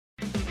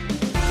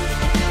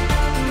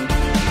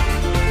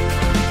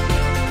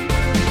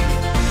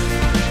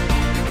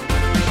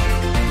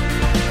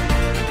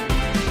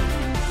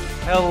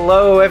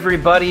Hello,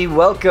 everybody.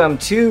 Welcome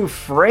to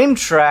Frame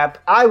Trap.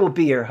 I will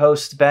be your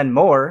host, Ben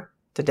Moore.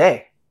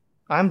 Today,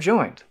 I'm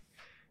joined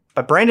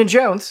by Brandon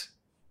Jones.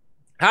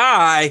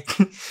 Hi.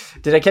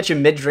 Did I catch you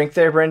mid-drink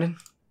there, Brandon?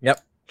 Yep.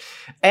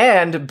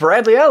 And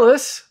Bradley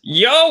Ellis.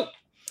 Yo!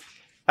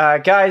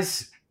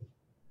 Guys,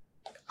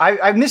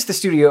 I missed the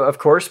studio, of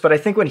course, but I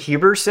think when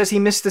Huber says he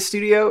missed the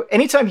studio,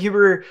 anytime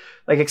Huber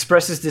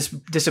expresses this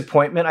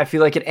disappointment, I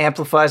feel like it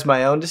amplifies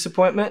my own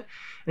disappointment.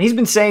 And he's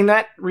been saying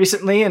that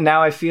recently, and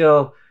now I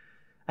feel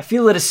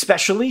it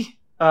especially.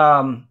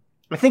 I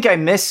think I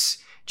miss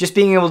just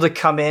being able to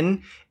come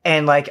in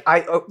and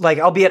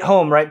I'll be at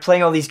home, right,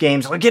 playing all these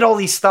games. I'll get all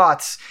these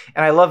thoughts,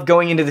 and I love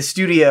going into the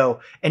studio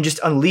and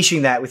just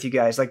unleashing that with you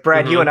guys. Like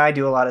Brad, you and I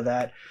do a lot of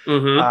that,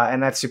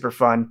 and that's super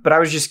fun. But I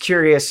was just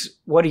curious,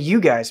 what do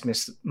you guys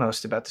miss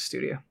most about the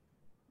studio?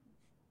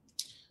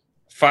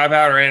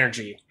 5-hour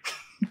energy.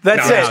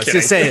 That's No, it. I I was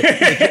just saying,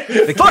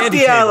 the Fuck candy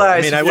the table.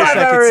 allies. I mean, I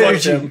 5-hour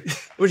energy.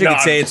 wish I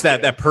could say it's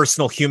that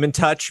personal human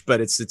touch,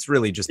 but it's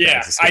really just Yeah,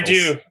 bags of I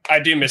Skittles. do. I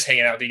do miss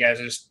hanging out with you guys,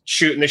 just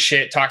shooting the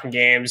shit, talking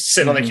games,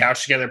 sitting on the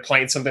couch together,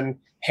 playing something,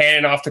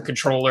 handing off the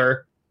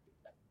controller.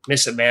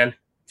 Miss it, man.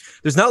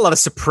 There's not a lot of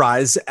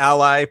surprise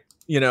ally,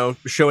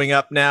 showing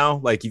up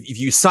now. Like if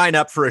you sign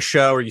up for a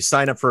show or you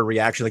sign up for a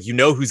reaction,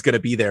 who's going to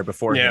be there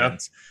beforehand.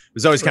 Yeah. It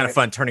was always kind of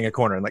fun turning a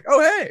corner and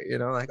oh, hey,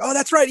 oh,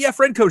 that's right. Yeah,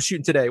 Fredco's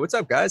shooting today. What's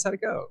up, guys? How'd it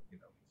go?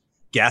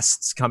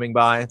 Guests coming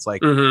by. It's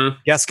like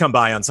guests come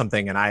by on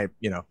something and I,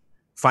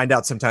 find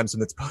out sometimes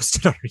when it's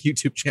posted on our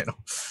YouTube channel.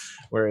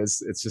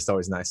 Whereas it's just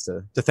always nice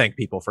to thank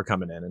people for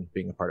coming in and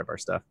being a part of our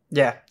stuff.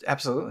 Yeah,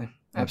 absolutely.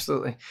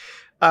 Absolutely.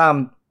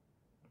 On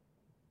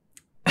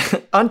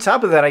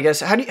top of that, I guess,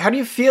 how do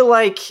you feel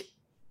like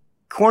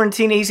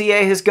Quarantine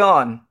AZA has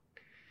gone?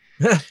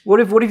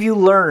 What have you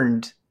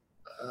learned?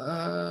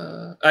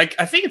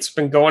 I think it's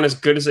been going as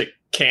good as it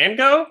can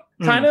go,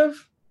 kind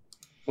of.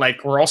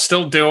 Like, we're all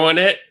still doing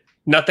it.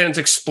 Nothing's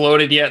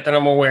exploded yet that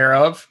I'm aware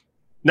of.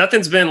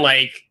 Nothing's been,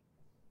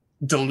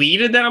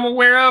 deleted that I'm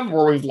aware of,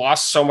 where we've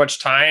lost so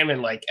much time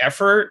and,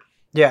 effort.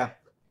 Yeah.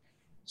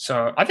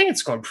 So, I think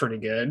it's going pretty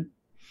good.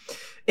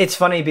 It's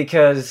funny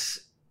because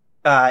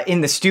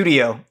in the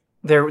studio,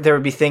 there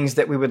would be things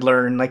that we would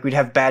learn, like we'd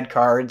have bad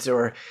cards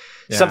or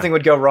something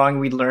would go wrong,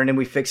 we'd learn and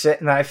we fix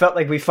it. And I felt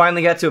like we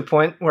finally got to a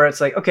point where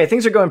it's like, okay,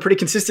 things are going pretty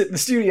consistent in the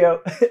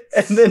studio.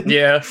 And then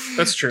yeah,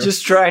 that's true.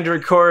 Just trying to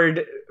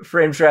record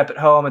Frame Trap at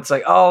home, it's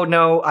like, oh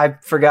no, I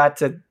forgot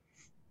to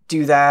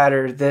do that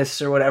or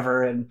this or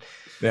whatever. And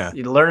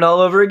you learn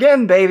all over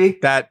again, baby.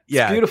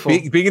 It's beautiful.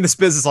 Being in this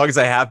business as long as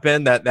I have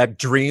been, that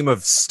dream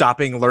of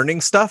stopping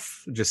learning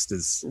stuff just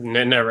is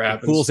it never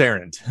happens. Fool's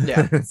errand.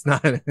 Yeah. It's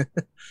not.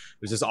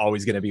 There's just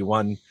always going to be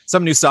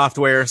some new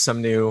software,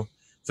 some new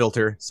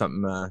filter,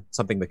 something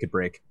that could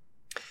break.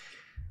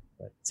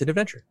 But it's an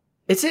adventure.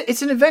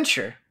 It's an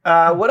adventure.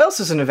 What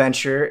else is an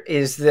adventure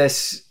is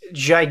this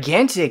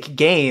gigantic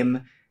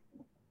game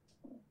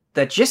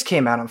that just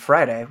came out on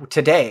Friday,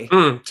 today.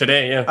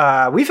 Today,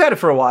 yeah. We've had it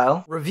for a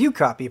while. Review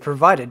copy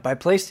provided by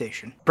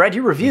PlayStation. Brad,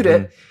 you reviewed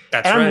it.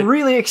 That's and right. I'm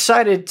really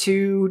excited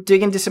to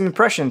dig into some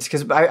impressions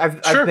because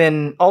I've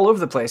been all over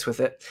the place with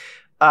it.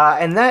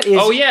 And that is...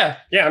 Oh, yeah.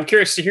 Yeah, I'm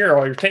curious to hear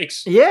all your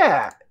takes.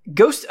 Yeah.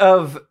 Ghost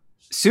of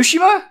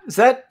Tsushima?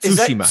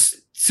 Tsushima.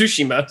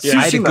 Tsushima. Yeah.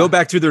 I had to go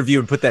back through the review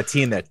and put that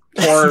T in that.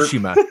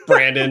 Tsushima.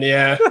 Brandon,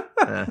 yeah.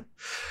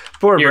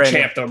 Poor You're Brandon.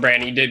 a champ, though,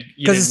 Brandon.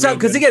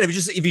 Because again,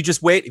 if you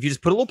just wait, if you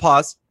just put a little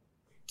pause,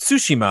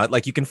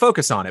 Tsushima, you can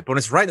focus on it. But when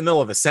it's right in the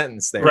middle of a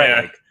sentence, there,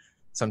 right.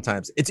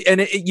 Sometimes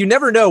you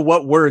never know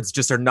what words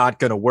just are not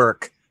going to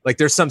work.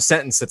 There's some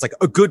sentence that's a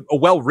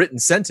well written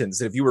sentence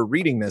that if you were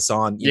reading this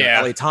on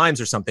LA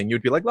Times or something,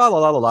 you'd be like la la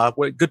la la la.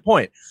 What good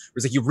point.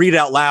 Whereas you read it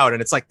out loud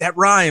and it's that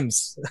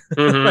rhymes.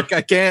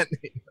 I can't.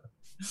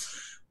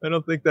 I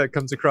don't think that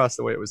comes across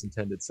the way it was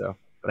intended. So,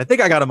 but I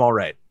think I got them all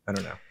right. I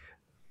don't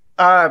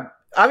know.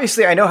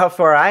 Obviously, I know how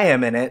far I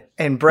am in it,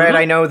 and Brad,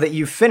 I know that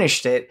you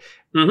finished it.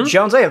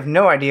 Jones, I have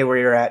no idea where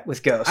you're at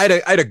with Ghost.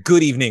 I had a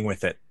good evening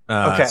with it.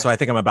 Okay. So I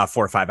think I'm about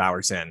 4 or 5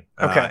 hours in.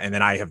 Okay. And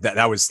then I have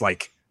that was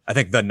I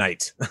think the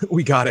night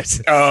we got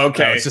it. Oh,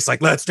 okay. It's just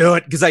let's do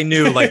it. Cause I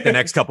knew the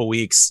next couple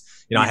weeks,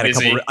 I had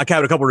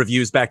a couple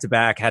reviews back to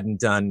back, hadn't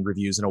done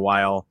reviews in a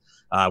while.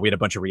 We had a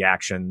bunch of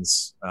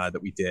reactions,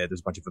 that we did. There's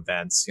a bunch of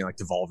events,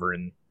 Devolver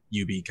and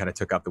Ubi kind of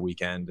took up the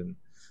weekend.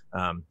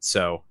 And,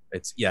 so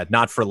it's,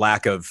 not for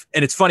lack of,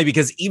 and it's funny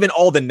because even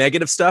all the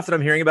negative stuff that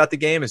I'm hearing about the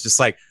game is just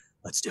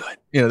let's do it.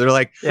 They're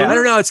I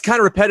don't know. It's kind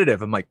of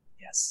repetitive. I'm like,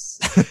 yes.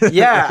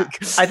 Yeah.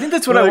 I think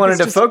that's what I wanted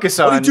to focus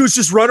on. All you do is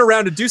just run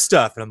around and do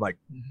stuff. And I'm like,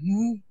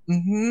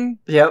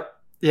 Yep.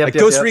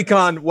 Ghost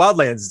Recon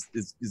Wildlands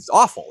is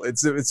awful.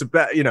 It's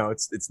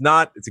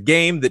a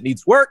game that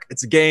needs work.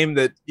 It's a game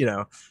that,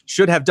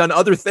 should have done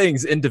other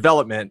things in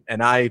development.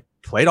 And I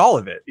played all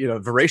of it,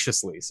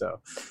 voraciously. So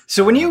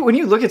when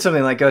you look at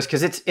something like Ghost,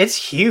 because it's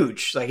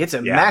huge, it's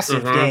a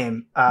massive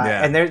game,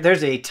 and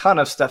there's a ton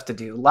of stuff to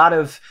do. A lot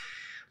of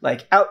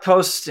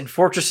outposts and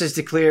fortresses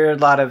to clear. A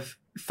lot of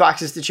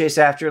foxes to chase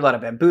after, a lot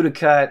of bamboo to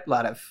cut, a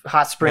lot of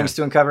hot springs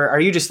to uncover? Are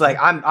you just like,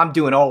 I'm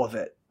doing all of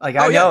it? Like,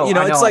 I know.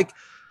 It's like,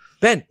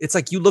 Ben, it's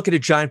like you look at a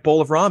giant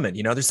bowl of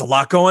ramen, there's a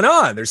lot going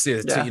on. There's,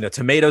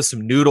 tomatoes,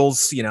 some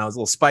noodles, a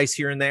little spice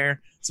here and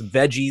there, some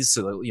veggies,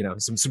 so,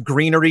 some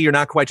greenery. You're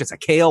not quite just a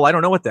kale. I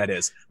don't know what that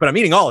is, but I'm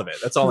eating all of it.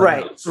 That's all I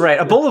know. Right.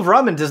 A bowl of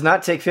ramen does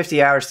not take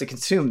 50 hours to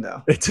consume,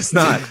 though. It does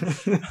not.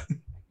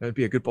 That'd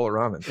be a good bowl of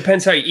ramen.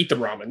 Depends how you eat the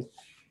ramen.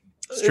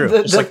 It's true.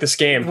 Just like this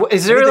game.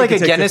 Is there like a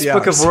Guinness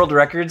Book of World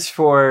Records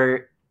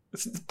for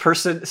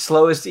person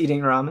slowest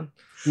eating ramen?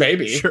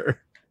 Maybe. Sure.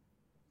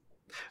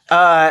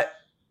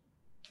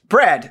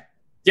 Brad.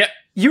 Yeah.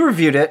 You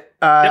reviewed it.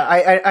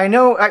 I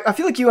know. I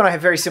feel like you and I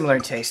have very similar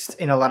taste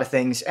in a lot of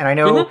things, and I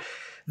know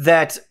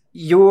that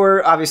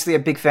you're obviously a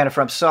big fan of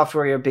From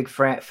Software. You're a big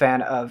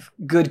fan of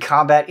good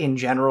combat in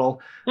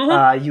general.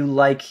 You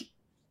like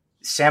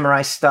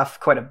samurai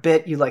stuff quite a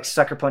bit. You like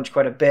Sucker Punch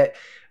quite a bit.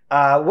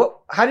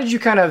 How did you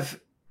kind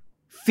of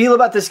feel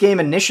about this game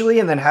initially,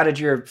 and then how did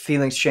your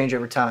feelings change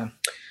over time?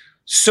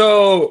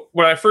 So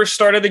when I first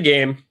started the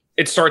game,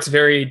 it starts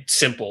very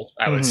simple,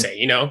 I would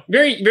say,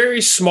 very,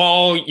 very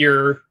small.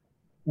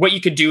 What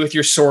you could do with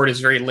your sword is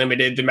very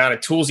limited. The amount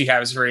of tools you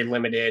have is very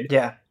limited.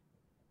 Yeah.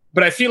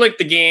 But I feel like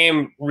the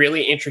game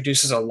really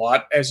introduces a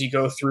lot as you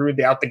go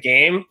throughout the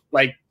game.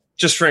 Like,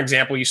 just for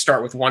example, you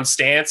start with one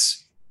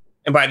stance,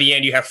 and by the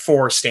end you have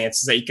 4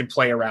 stances that you can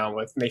play around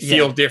with. And they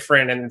feel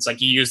different, and it's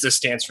like you use this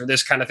stance for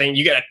this kind of thing.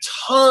 You get a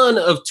ton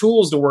of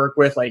tools to work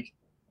with, like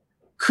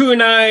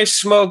kunai,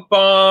 smoke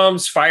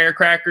bombs,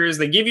 firecrackers.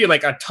 They give you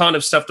like a ton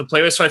of stuff to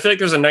play with. So I feel like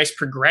there's a nice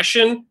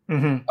progression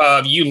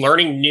of you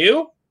learning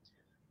new.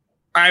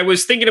 I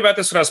was thinking about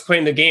this when I was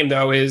playing the game,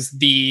 though, is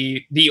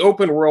the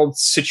open world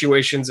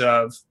situations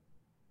of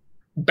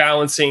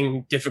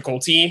balancing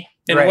difficulty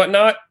and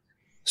whatnot.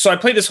 So I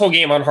played this whole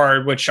game on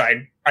hard, which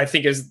I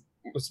think was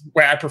the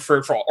way I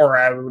prefer or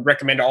I would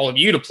recommend all of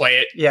you to play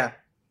it. Yeah.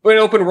 But in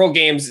open world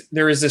games,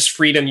 there is this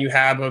freedom you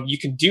have of you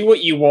can do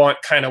what you want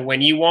kind of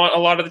when you want a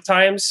lot of the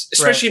times,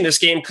 especially in this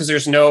game, because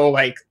there's no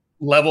like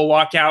level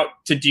walkout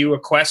to do a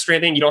quest or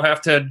anything. You don't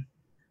have to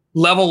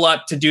level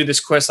up to do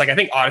this quest. Like I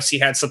think Odyssey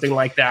had something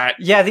like that.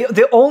 Yeah,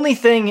 the only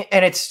thing,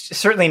 and it's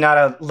certainly not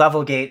a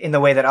level gate in the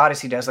way that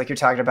Odyssey does, like you're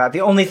talking about. The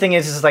only thing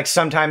is like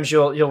sometimes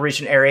you'll reach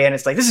an area and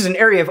it's like, this is an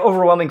area of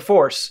overwhelming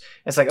force.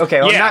 It's like,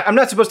 okay, well, I'm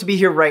not supposed to be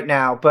here right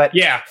now, but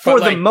for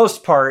the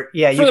most part,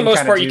 you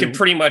can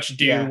pretty much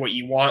do what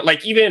you want.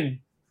 Like even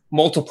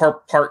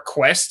multiple part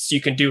quests,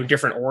 you can do in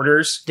different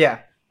orders. Yeah.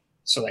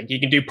 So like you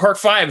can do part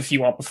 5 if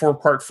you want before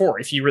part 4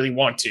 if you really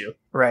want to.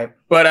 Right.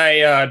 But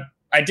I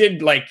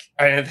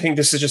think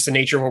this is just the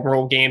nature of open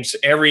world games.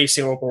 Every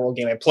single open world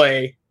game I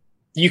play,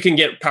 you can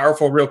get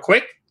powerful real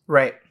quick.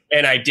 Right.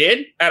 And I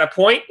did at a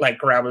point,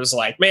 like where I was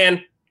like,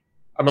 man,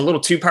 I'm a little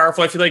too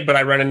powerful, I feel like, but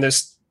I run in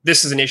this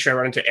is an issue I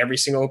run into every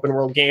single open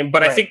world game.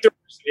 But I think there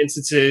are some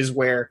instances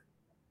where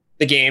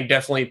the game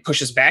definitely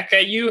pushes back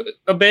at you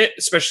a bit,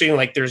 especially in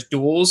like there's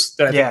duels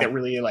that I think that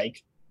really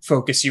like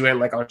focus you in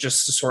like on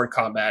just the sword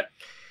combat.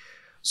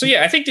 So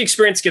yeah, I think the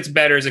experience gets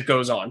better as it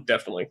goes on,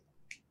 definitely.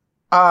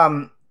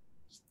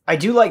 I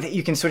do like that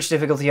you can switch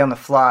difficulty on the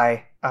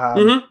fly,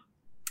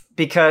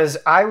 because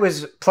I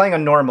was playing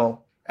on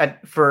normal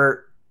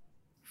for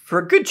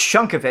a good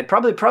chunk of it,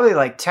 probably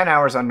like 10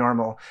 hours on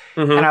normal,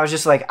 and I was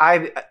just like,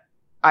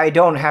 I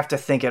don't have to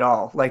think at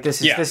all. Like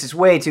this is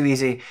way too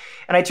easy.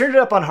 And I turned it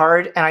up on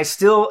hard, and I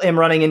still am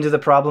running into the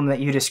problem that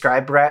you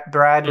described,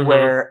 Brad,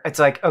 where it's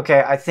like,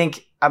 okay, I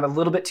think I'm a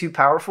little bit too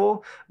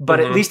powerful, but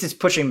at least it's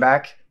pushing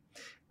back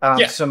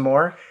some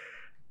more.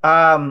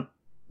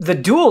 The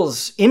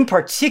duels in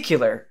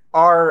particular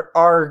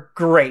are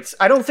great.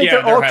 I don't think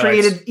they're all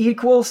created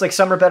equal. Like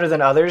some are better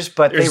than others,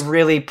 but they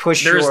really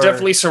push. There's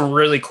definitely some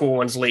really cool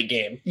ones late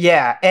game.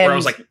 Yeah, and where I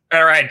was like,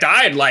 I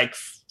died like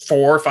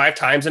 4 or 5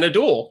 times in a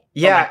duel.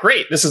 Yeah, I'm like,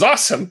 great, this is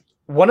awesome.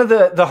 One of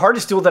the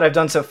hardest duel that I've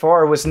done so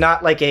far was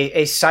not like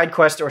a side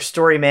quest or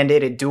story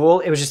mandated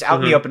duel. It was just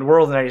out in the open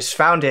world, and I just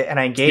found it and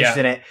I engaged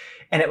in it,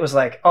 and it was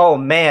like, oh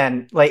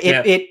man, like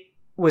it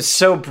was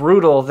so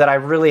brutal that I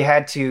really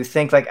had to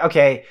think like,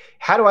 okay,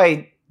 how do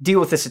I deal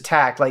with this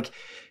attack? Like,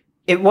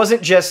 it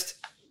wasn't just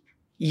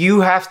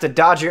you have to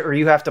dodge it or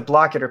you have to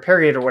block it or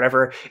parry it or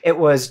whatever. It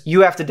was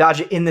you have to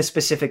dodge it in this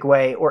specific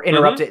way or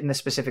interrupt it in this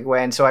specific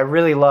way. And so I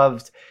really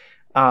loved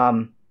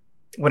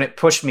when it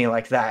pushed me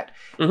like that.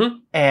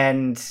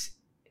 And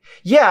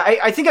yeah,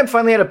 I think I'm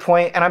finally at a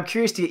point, and I'm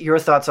curious to get your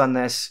thoughts on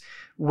this,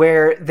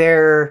 where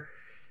they're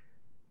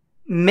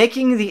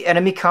making the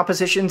enemy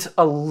compositions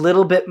a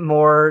little bit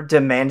more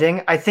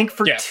demanding. I think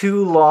for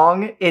too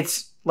long,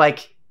 it's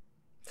like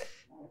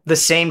the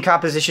same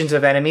compositions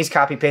of enemies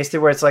copy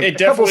pasted, where it's like a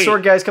couple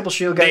sword guys, couple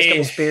shield guys,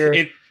 couple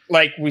spear.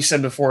 Like we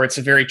said before, it's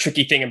a very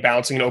tricky thing of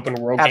balancing an open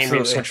world game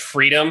with so much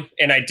freedom.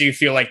 And I do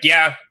feel like,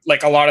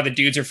 like a lot of the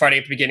dudes are fighting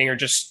at the beginning are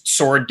just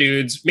sword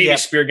dudes, maybe a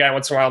spear guy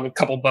once in a while, and a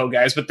couple bow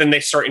guys, but then they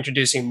start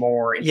introducing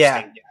more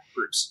interesting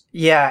groups.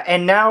 Yeah,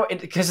 and now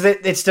because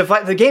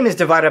the game is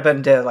divided up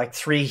into like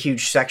 3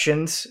 huge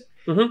sections,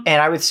 and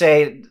I would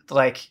say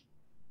like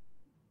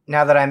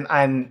now that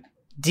I'm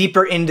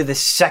deeper into the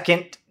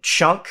second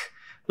chunk.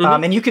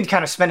 And you can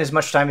kind of spend as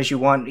much time as you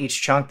want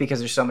each chunk because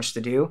there's so much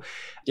to do.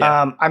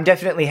 Yeah. I'm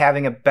definitely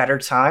having a better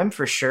time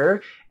for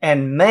sure.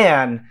 And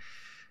man,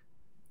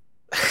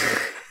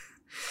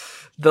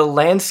 the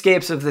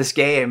landscapes of this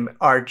game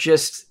are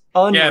just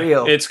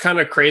unreal. Yeah, it's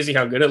kind of crazy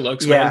how good it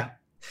looks, man.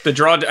 The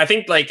draw, I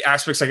think like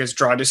aspects like its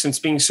draw distance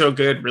being so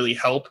good really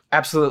help.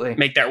 Absolutely.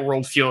 Make that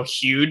world feel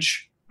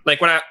huge.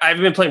 Like when I've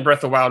been playing Breath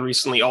of the Wild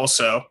recently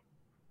also.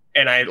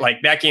 And I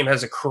like that game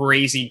has a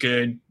crazy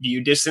good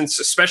view distance,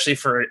 especially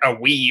for a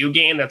Wii U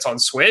game that's on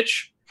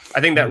Switch. I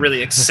think that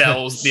really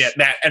excels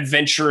that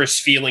adventurous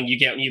feeling you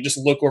get when you just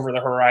look over the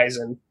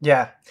horizon.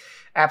 Yeah,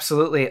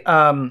 absolutely.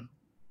 Not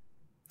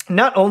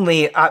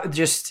only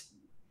just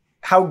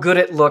how good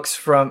it looks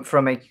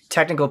from a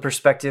technical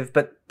perspective,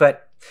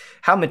 but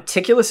how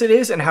meticulous it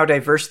is and how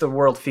diverse the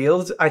world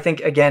feels. I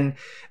think, again,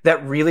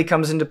 that really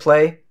comes into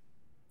play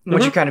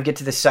once you kind of get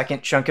to the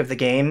second chunk of the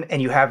game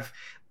and you have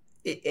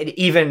an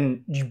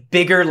even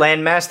bigger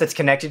landmass that's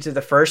connected to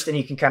the first, and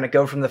you can kind of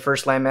go from the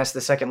first landmass to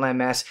the second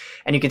landmass,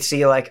 and you can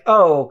see like,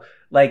 oh,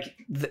 like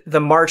the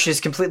marsh is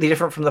completely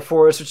different from the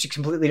forest, which is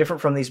completely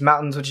different from these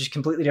mountains, which is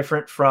completely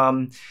different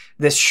from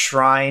this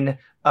shrine.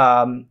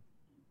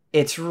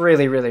 It's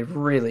really, really,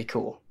 really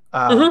cool.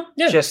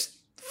 Just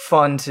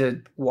fun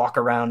to walk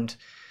around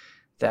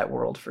that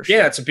world for sure.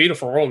 Yeah, it's a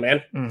beautiful world,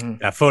 man.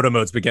 Yeah, photo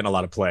mode's been getting a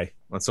lot of play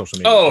on social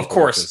media. Oh, of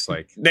course.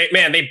 Like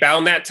they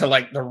bound that to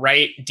like the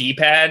right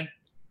D-pad.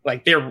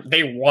 Like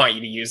they want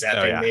you to use that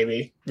thing,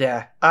 baby.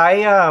 Yeah.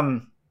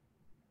 I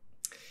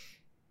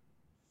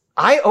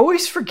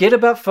always forget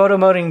about photo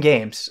mode in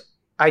games.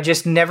 I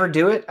just never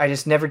do it. I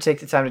just never take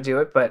the time to do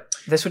it, but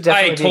this would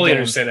definitely I totally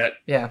understand that.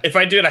 Yeah. If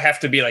I do it, I have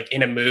to be like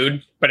in a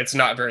mood, but it's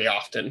not very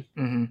often.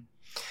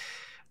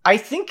 I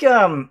think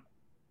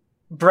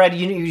Brad,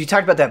 you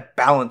talked about that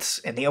balance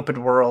in the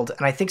open world,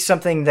 and I think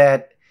something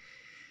that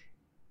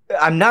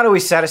I'm not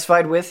always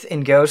satisfied with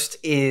in Ghost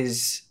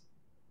is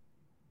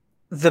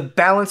the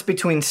balance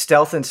between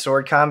stealth and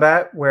sword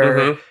combat,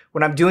 where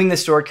when I'm doing the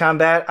sword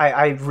combat,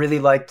 I really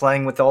like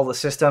playing with all the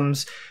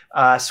systems,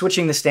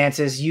 switching the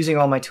stances, using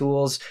all my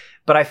tools,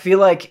 but I feel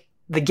like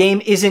the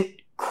game isn't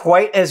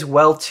quite as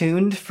well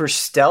tuned for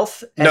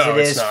stealth as it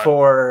is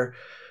for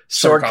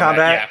sword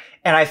combat.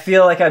 And I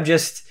feel like I'm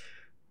just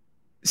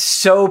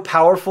so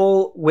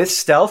powerful with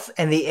stealth,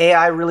 and the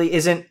AI really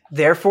isn't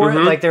there for it.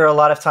 Like there are a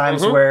lot of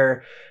times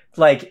where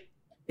like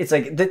it's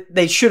like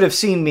they should have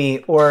seen me,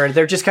 or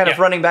they're just kind of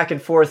running back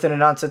and forth in a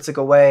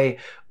nonsensical way,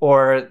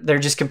 or they're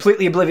just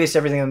completely oblivious to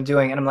everything I'm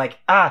doing. And I'm like,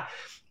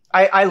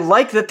 I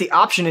like that the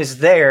option is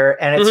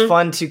there, and it's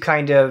fun to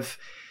kind of,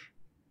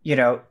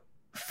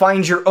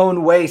 find your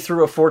own way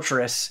through a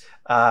fortress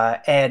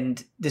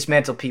and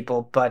dismantle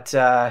people. But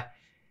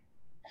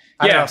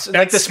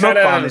like the smoke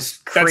bomb is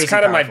crazy. That's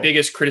kind of my powerful.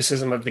 biggest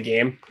criticism of the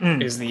game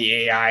is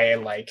the AI,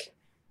 and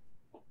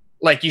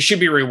like you should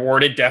be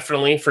rewarded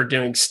definitely for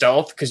doing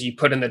stealth because you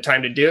put in the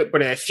time to do it.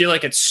 But I feel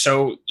like it's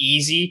so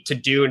easy to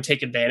do and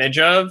take advantage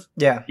of.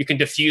 Yeah, you can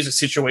diffuse a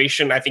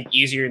situation, I think,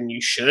 easier than you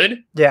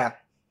should. Yeah,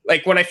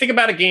 like when I think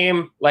about a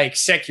game like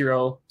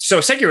Sekiro, so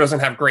Sekiro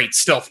doesn't have great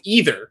stealth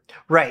either.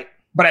 Right.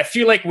 But I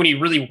feel like when you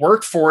really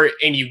work for it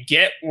and you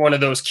get one of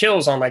those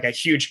kills on like a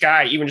huge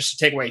guy, even just to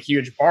take away a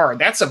huge bar,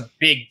 that's a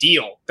big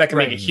deal. That can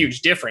make a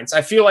huge difference.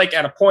 I feel like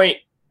at a point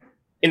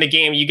in the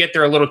game, you get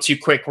there a little too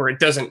quick where it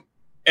doesn't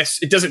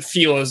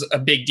feel as a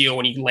big deal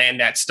when you land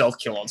that stealth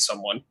kill on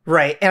someone.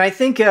 Right. And I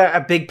think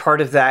a big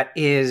part of that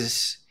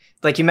is,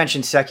 like you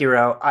mentioned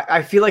Sekiro,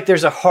 I feel like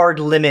there's a hard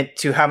limit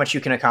to how much you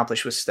can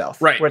accomplish with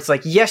stealth. Right. Where it's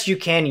like, yes, you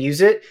can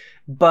use it,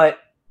 but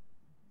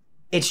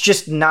it's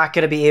just not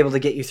going to be able to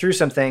get you through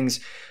some things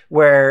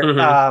where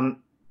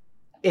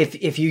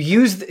if you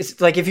use,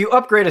 it's like if you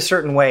upgrade a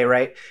certain way,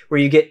 right, where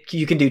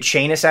you can do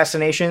chain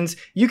assassinations,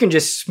 you can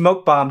just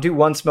do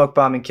one smoke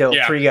bomb and kill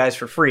 3 guys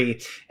for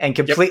free and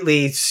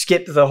completely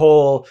skip the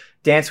whole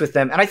dance with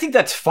them. And I think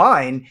that's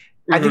fine.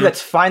 I think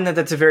that's fine that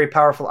that's a very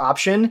powerful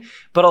option.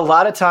 But a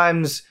lot of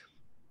times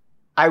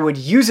I would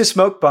use a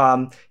smoke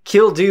bomb,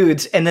 kill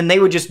dudes, and then they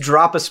would just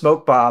drop a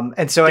smoke bomb.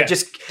 And so I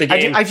just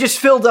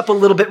filled up a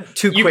little bit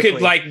too quickly. You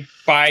could like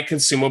buy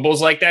consumables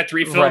like that to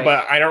refill,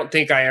 but I don't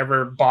think I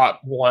ever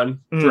bought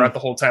one throughout the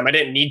whole time. I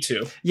didn't need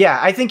to. Yeah,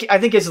 I think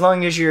as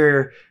long as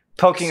you're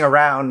poking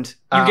around,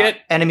 you get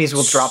enemies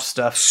will drop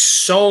stuff.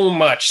 So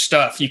much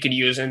stuff you can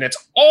use, and it's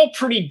all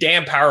pretty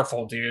damn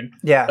powerful, dude.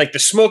 Yeah. Like the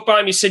smoke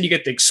bomb, you said you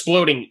get the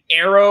exploding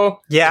arrow.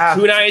 Yeah.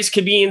 The kunais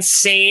can be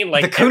insane.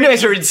 Like the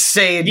kunais are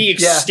insane. The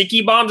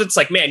sticky bombs, it's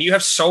like, man, you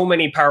have so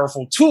many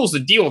powerful tools to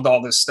deal with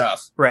all this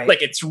stuff. Right.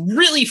 Like it's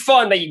really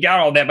fun that you got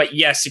all that, but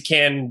yes, it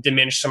can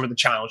diminish some of the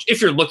challenge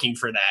if you're looking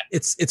for that.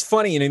 It's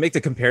funny, you make the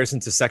comparison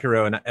to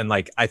Sekiro, and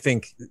like I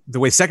think the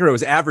way Sekiro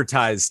is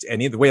advertised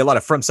and the way a lot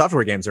of From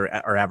Software games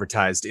are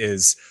advertised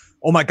is,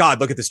 oh my God,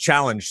 look at this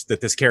challenge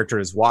that this character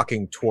is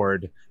walking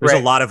toward. There's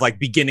a lot of like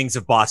beginnings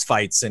of boss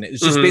fights, and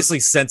it's just basically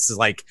senses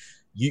like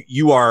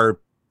you are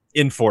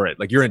in for it.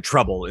 Like you're in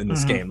trouble in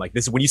this game. Like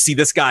this, when you see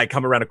this guy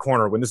come around a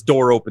corner, when this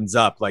door opens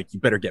up, like you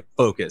better get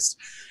focused.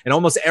 And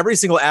almost every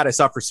single ad I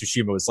saw for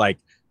Tsushima was like,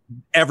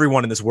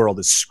 everyone in this world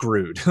is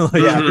screwed. Like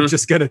you're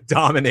just gonna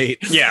dominate.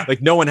 Yeah,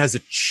 like no one has a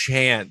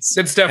chance.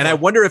 It's definitely. And I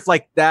wonder if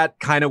like that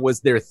kind of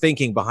was their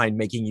thinking behind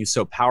making you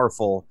so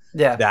powerful.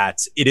 Yeah, that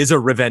it is a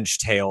revenge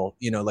tale.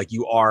 You know, like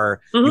you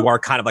are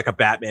kind of like a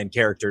Batman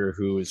character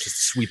who is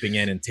just sweeping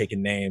in and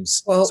taking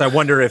names. Well, so I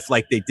wonder if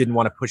like they didn't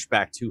want to push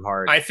back too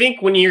hard. I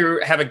think when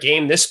you have a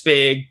game this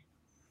big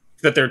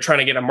that they're trying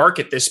to get a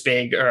market this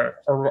big or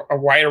a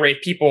wide array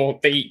of people,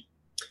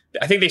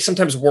 I think they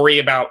sometimes worry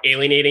about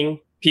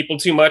alienating people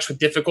too much with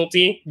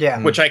difficulty,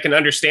 which I can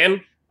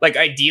understand. Like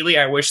ideally,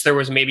 I wish there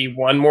was maybe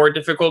one more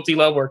difficulty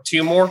level or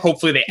two more.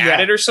 Hopefully they add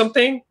it or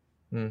something.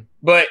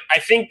 But I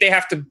think they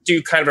have to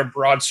do kind of a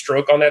broad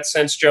stroke on that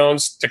sense,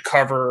 Jones, to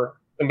cover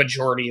the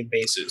majority of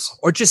bases.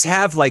 Or just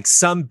have like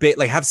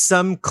have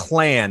some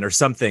clan or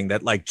something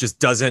that like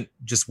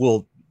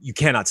you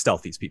cannot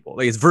stealth these people.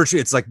 Like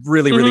it's like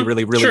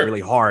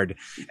really hard.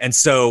 And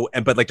so,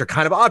 but like they're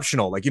kind of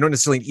optional. Like you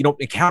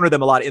don't encounter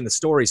them a lot in the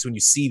story. So when you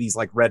see these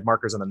like red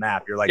markers on the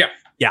map, you're like,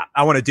 yeah,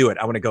 I want to do it.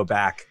 I want to go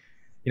back.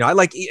 You know,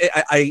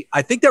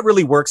 I think that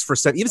really works for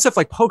stuff, even stuff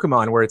like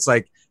Pokemon, where it's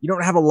like you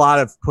don't have a lot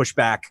of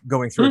pushback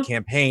going through a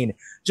campaign.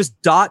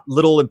 Just dot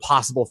little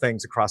impossible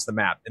things across the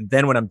map, and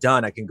then when I'm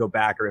done, I can go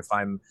back. Or if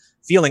I'm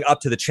feeling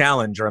up to the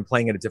challenge, or I'm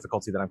playing at a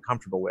difficulty that I'm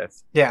comfortable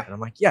with, and I'm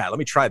like, let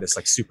me try this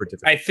like super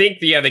difficult. I think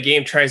the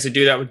game tries to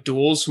do that with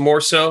duels more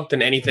so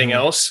than anything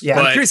else. Yeah,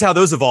 I'm curious how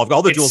those evolved.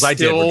 All the duels I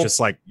did were just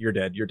like, you're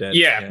dead.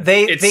 Yeah,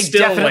 they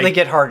definitely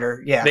get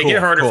harder. Yeah, they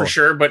get harder for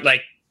sure. But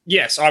like,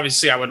 yes,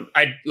 obviously,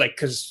 I'd like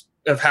because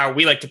of how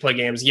we like to play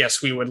games,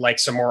 yes, we would like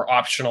some more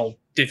optional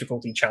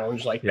difficulty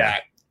challenge like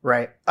that.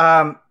 Right.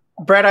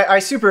 Brad, I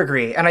super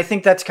agree. And I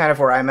think that's kind of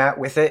where I'm at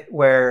with it,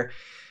 where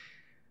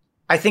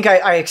I think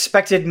I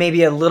expected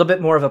maybe a little bit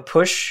more of a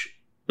push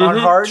on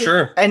hard.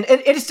 Sure. And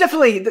it's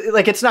definitely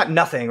like, it's not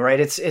nothing, right?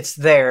 It's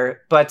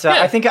there. But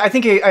I think I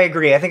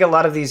agree. I think a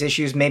lot of these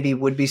issues maybe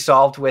would be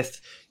solved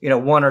with,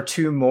 one or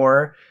two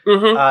more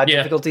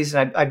difficulties.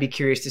 And I'd be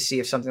curious to see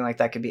if something like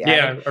that could be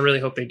added. Yeah, I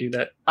really hope they do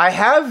that. I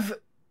have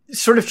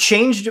sort of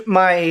changed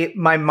my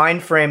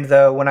mind frame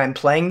though when I'm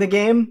playing the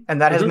game, and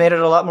that has made it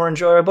a lot more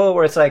enjoyable,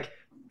 where it's like,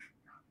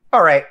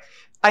 all right,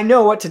 I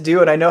know what to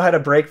do and I know how to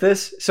break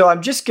this, so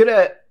I'm just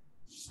gonna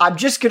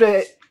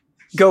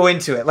go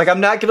into it. Like I'm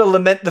not gonna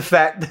lament the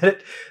fact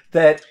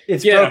that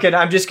it's broken.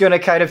 I'm just gonna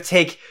kind of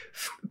take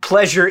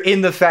pleasure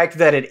in the fact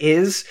that it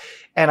is,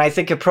 and I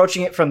think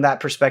approaching it from that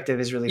perspective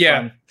is really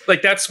fun.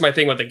 Like that's my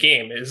thing with the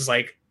game is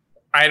like,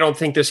 I don't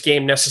think this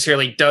game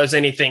necessarily does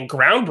anything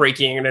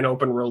groundbreaking in an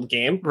open world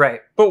game.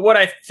 Right. But what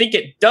I think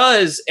it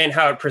does and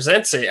how it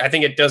presents it, I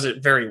think it does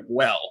it very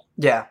well.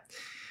 Yeah.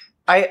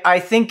 I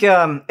think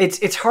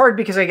it's hard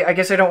because I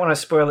guess I don't want to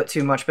spoil it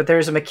too much, but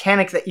there's a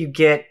mechanic that you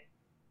get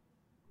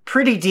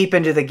pretty deep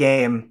into the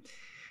game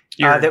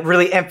that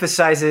really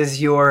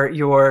emphasizes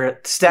your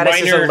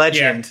status as a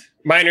legend.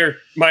 Yeah.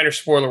 Minor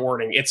spoiler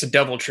warning. It's a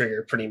double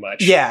trigger pretty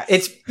much. Yeah,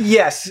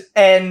 yes.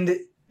 And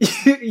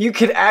you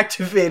can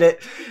activate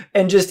it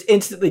and just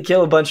instantly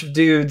kill a bunch of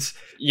dudes.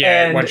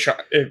 Yeah, and one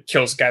shot. It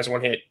kills guys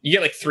one hit. You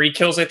get like 3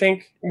 kills, I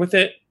think, with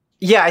it.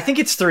 Yeah, I think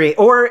it's 3.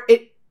 Or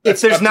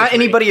if there's not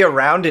anybody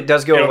around, it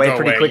does go away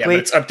pretty quickly.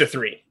 Yeah, it's up to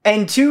 3.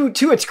 And to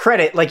its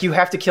credit, like you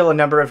have to kill a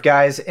number of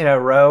guys in a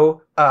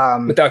row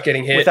without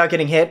getting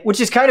hit, which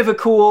is kind of a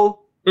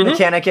cool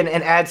mechanic and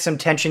adds some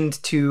tension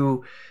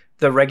to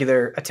the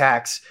regular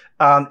attacks.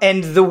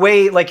 And the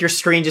way like your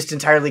screen just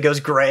entirely goes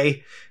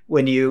gray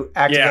when you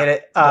activate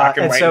it. Black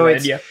and white so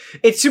and red,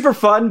 it's super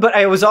fun, but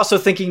I was also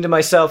thinking to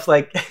myself,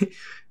 like,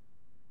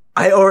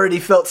 I already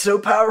felt so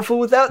powerful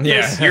without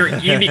this.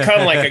 Yeah, you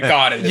become like a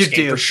god in this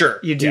game, for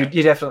sure. You do. Yeah.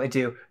 You definitely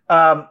do.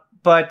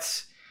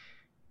 But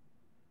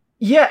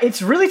yeah,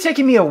 it's really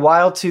taken me a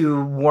while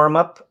to warm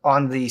up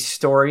on the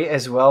story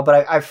as well.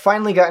 But I've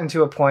finally gotten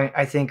to a point,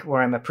 I think,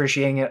 where I'm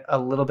appreciating it a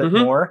little bit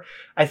more.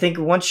 I think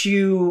once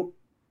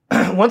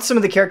some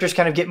of the characters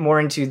kind of get more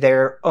into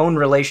their own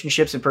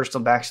relationships and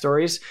personal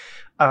backstories,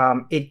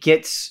 it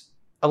gets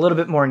a little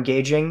bit more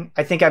engaging.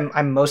 I think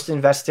I'm most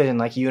invested in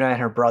like Yuna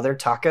and her brother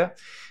Taka,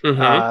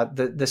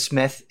 the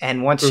Smith.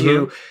 And once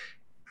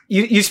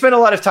you spend a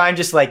lot of time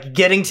just like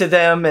getting to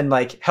them and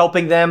like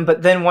helping them,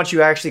 but then once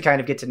you actually kind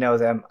of get to know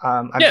them,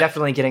 I'm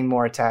definitely getting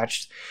more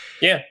attached.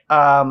 Yeah.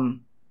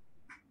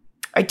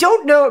 I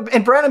don't know,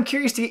 and Brad, I'm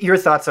curious to get your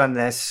thoughts on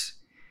this.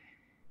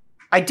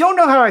 I don't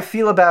know how I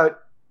feel about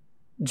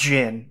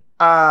Jin.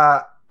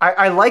 I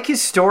like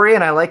his story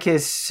and I like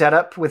his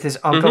setup with his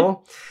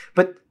uncle,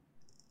 but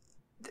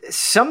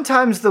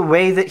sometimes the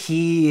way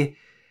that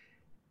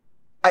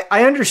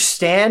I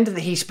understand that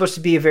he's supposed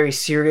to be a very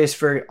serious,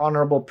 very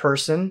honorable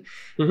person,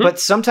 but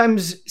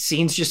sometimes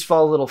scenes just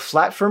fall a little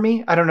flat for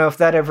me. I don't know if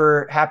that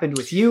ever happened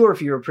with you or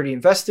if you were pretty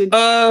invested.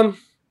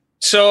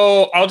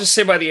 So I'll just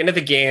say by the end of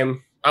the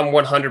game, I'm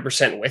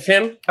 100% with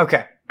him.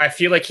 Okay. I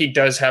feel like he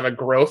does have a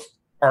growth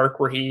arc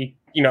where he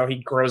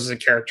grows as a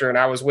character, and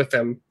I was with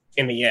him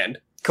in the end.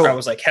 Cool. I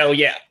was like, hell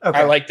yeah, Okay.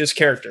 I like this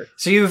character.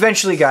 So you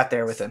eventually got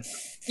there with him.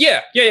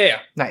 Yeah.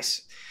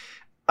 Nice.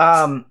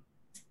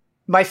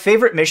 My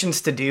favorite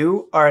missions to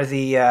do are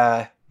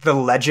the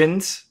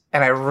legends,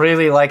 and I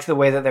really like the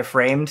way that they're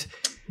framed.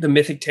 The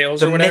Mythic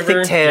Tales The or whatever.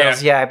 Mythic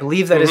Tales, yeah, I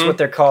believe that is what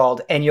they're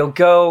called. And you'll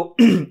go,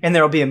 and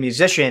there'll be a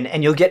musician,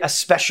 and you'll get a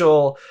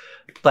special,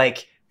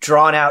 like,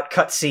 drawn out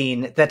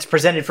cutscene that's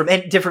presented from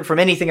different from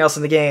anything else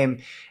in the game,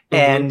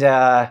 and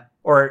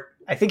or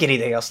I think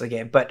anything else in the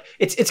game, but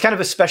it's kind of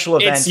a special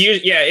event.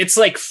 It's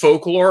like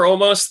folklore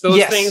almost. Those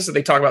Yes. things that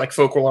they talk about, like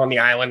folklore on the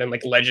island and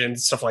like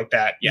legends, stuff like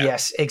that. Yeah.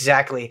 Yes,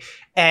 exactly.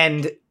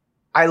 And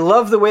I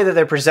love the way that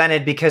they're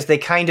presented because they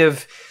kind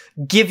of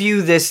give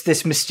you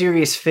this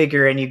mysterious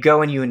figure, and you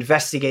go and you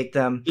investigate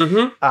them,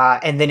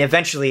 and then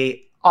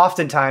eventually,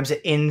 oftentimes,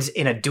 it ends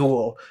in a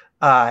duel.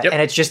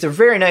 And it's just a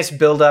very nice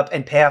build up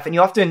and payoff. And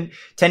you often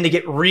tend to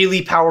get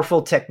really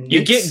powerful techniques.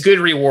 You get good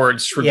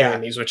rewards for doing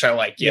these, which I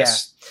like.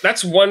 Yes. Yeah.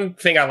 That's one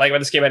thing I like about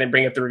this game. I didn't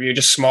bring up the review,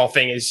 just small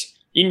thing is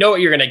you know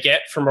what you're going to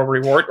get from a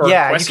reward or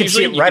a quest. You can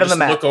see it right on the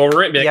map. Look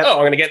over it and be like, oh, I'm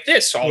going to get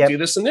this. So I'll do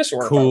this and this.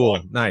 Or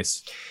cool.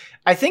 Nice.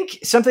 I think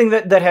something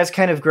that has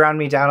kind of ground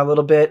me down a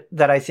little bit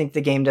that I think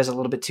the game does a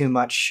little bit too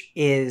much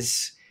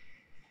is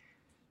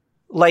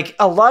like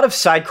a lot of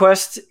side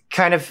quests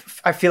kind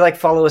of, I feel like,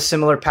 follow a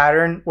similar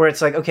pattern where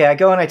it's like, okay, I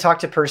go and I talk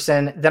to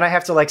person, then I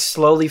have to like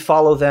slowly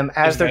follow them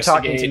as they're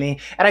talking to me.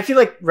 And I feel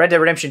like Red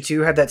Dead Redemption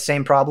 2 had that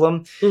same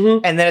problem.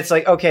 And then it's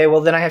like, okay,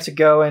 well then I have to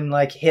go and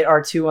like hit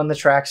R2 on the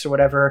tracks or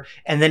whatever.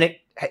 And then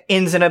it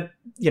ends in a,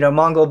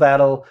 Mongol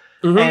battle.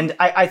 And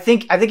I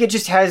think it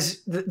just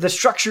has the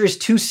structure is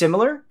too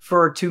similar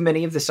for too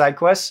many of the side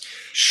quests.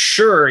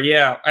 Sure,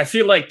 yeah. I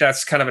feel like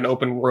that's kind of an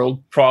open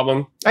world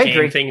problem. I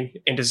agree. Thing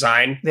in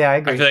design. Yeah, I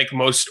agree. I feel like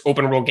most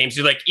open world games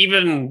do. Like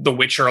even The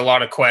Witcher, a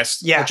lot of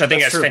quests, which I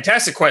think has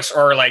fantastic quests,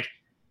 are like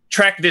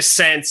track this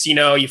sense.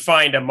 You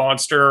find a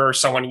monster or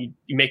someone,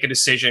 you make a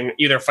decision.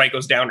 Either a fight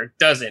goes down or it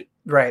doesn't.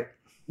 Right.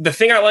 The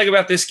thing I like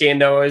about this game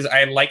though is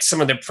I like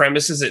some of the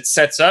premises it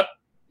sets up.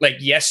 Like,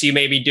 yes, you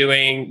may be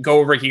go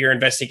over here,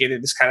 investigate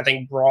this kind of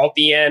thing, brawl at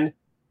the end.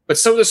 But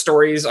some of the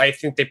stories I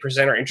think they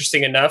present are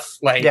interesting enough.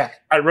 Like,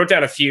 I wrote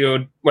down a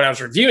few when I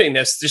was reviewing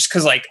this, just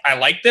because, like, I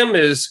like them.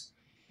 Is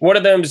one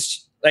of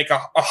them's like a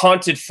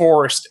haunted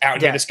forest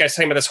out here. This guy's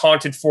talking about this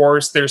haunted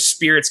forest. There's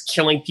spirits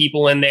killing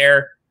people in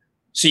there.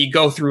 So you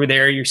go through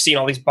there, you're seeing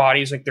all these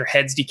bodies, like their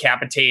heads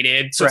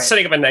decapitated. So it's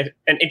setting up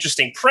an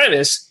interesting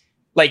premise.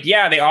 Like,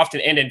 yeah, they often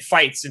end in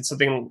fights and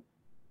something,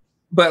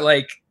 but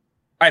like,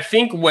 I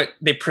think what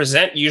they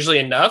present usually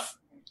enough.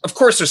 Of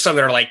course, there's some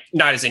that are like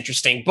not as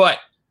interesting, but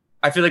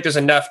I feel like there's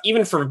enough.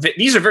 Even for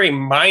these are very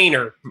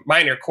minor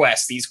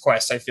quests. These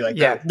quests, I feel like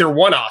they're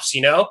one-offs,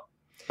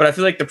 But I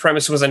feel like the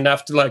premise was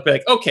enough to like be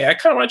like, okay, I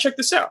kind of want to check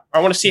this out. I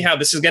want to see how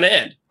this is going to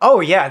end.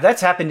 Oh yeah,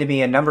 that's happened to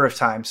me a number of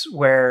times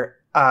where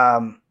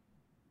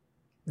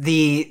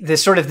the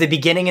sort of the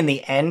beginning and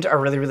the end are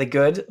really, really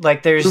good.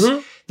 Like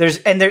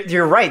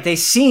you're right. They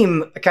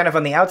seem kind of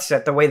on the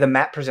outset, the way the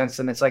map presents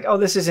them. It's like, oh,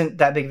 this isn't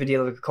that big of a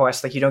deal of a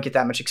quest. Like you don't get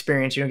that much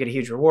experience. You don't get a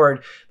huge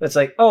reward. But it's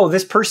like, oh,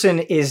 this person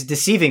is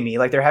deceiving me.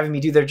 Like they're having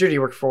me do their dirty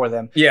work for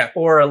them. Yeah.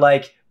 Or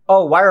like,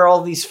 oh, why are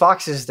all these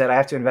foxes that I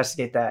have to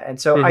investigate that? And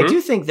so I do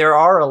think there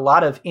are a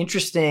lot of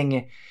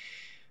interesting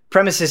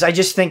premises. I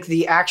just think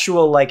the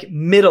actual like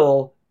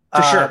middle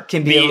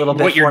can be a little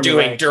bit what you're formulaic.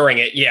 doing during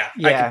it. Yeah.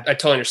 I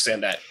totally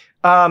understand that.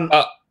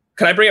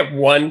 Can I bring up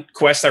one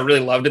quest I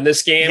really loved in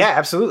this game? Yeah,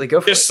 absolutely.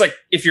 Go for it. Just like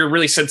if you're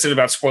really sensitive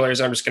about spoilers,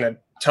 I'm just going to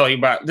tell you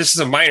about this. Is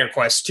a minor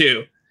quest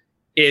too.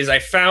 Is I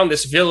found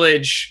this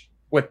village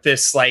with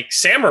this like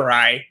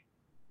samurai,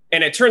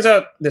 and it turns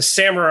out the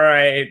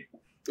samurai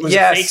was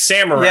a fake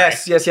samurai.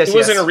 Yes. He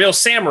wasn't a real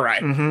samurai.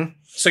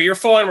 So you're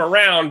following him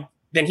around.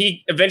 Then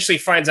he eventually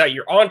finds out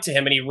you're onto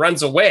him, and he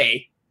runs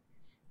away.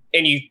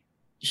 And he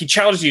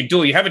challenges you to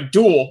duel. You have a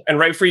duel, and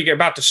right before you get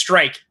about to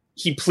strike,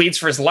 he pleads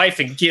for his life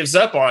and gives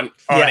up on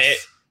it.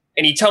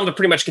 And you tell him to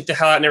pretty much get the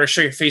hell out and never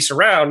show your face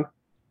around.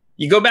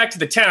 You go back to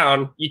the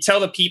town. You tell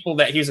the people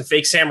that he was a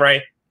fake samurai.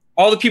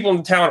 All the people in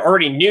the town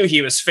already knew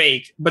he was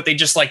fake, but they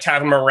just liked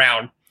having him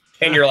around.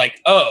 And you're like,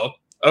 oh,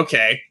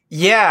 okay.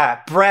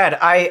 Yeah, Brad,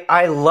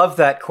 I love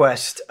that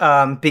quest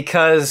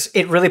because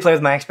it really played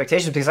with my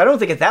expectations, because I don't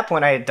think at that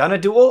point I had done a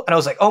duel, and I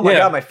was like, oh my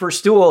God, my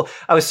first duel.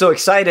 I was so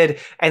excited.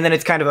 And then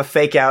it's kind of a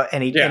fake out,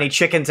 and he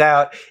chickens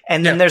out.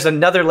 And then there's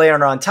another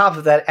layer on top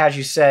of that, as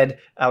you said,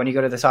 when you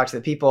go to talk to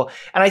the people.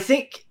 And I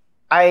think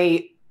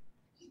the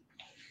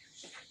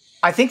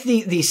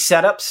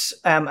setups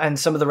and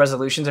some of the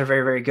resolutions are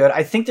very, very good.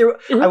 I think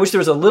I wish there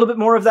was a little bit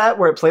more of that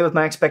where it played with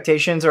my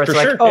expectations, or it's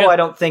I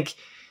don't think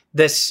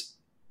this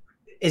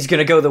is going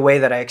to go the way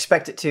that I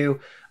expect it to.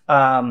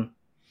 And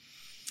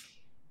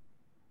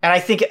I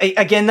think,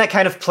 again, that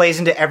kind of plays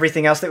into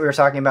everything else that we were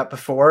talking about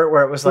before,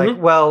 where it was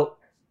like, well,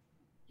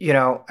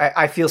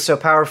 I feel so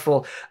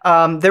powerful.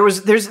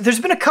 There's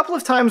been a couple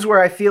of times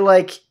where I feel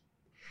like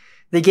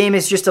the game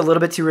is just a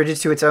little bit too rigid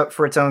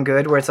for its own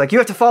good, where it's like, you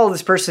have to follow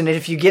this person, and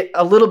if you get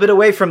a little bit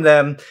away from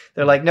them,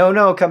 they're like,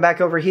 no, come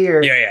back over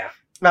here. Yeah.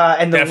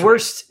 And the Definitely.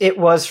 worst it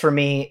was for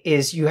me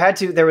is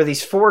there were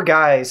these 4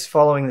 guys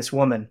following this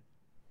woman.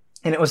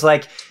 And it was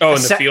like... Oh,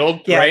 in the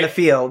field? Yeah, right? in the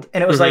field.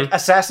 And it was like,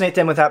 assassinate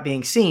them without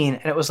being seen.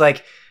 And it was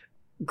like,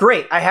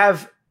 great, I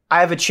have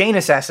a chain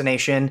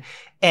assassination,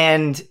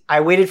 and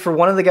I waited for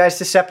one of the guys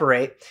to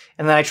separate,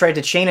 and then I tried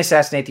to chain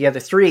assassinate the other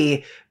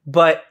 3,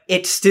 but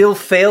it still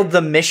failed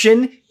the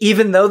mission,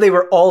 even though they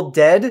were all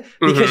dead,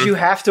 because you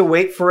have to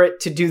wait for it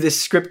to do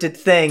this scripted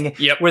thing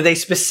where they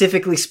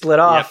specifically split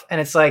off. And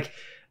it's like,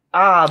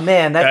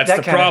 man, that's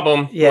the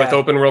problem with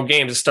open world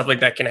games. Stuff like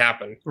that can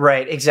happen.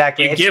 Right,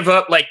 exactly. You give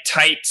up like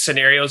tight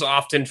scenarios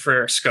often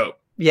for scope.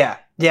 Yeah,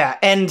 yeah.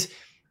 And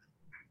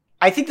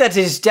I think that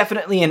is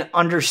definitely an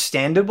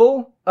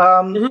understandable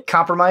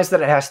compromise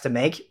that it has to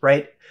make,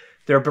 right?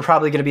 There are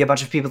probably going to be a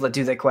bunch of people that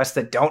do that quest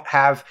that don't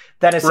have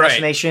that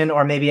assassination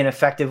or maybe an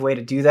effective way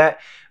to do that.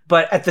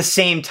 But at the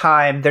same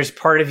time, there's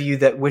part of you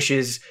that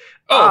wishes,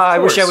 I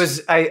wish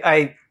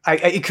I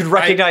could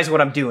recognize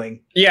what I'm doing.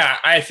 Yeah,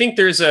 I think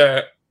there's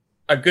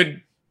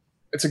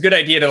it's a good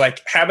idea to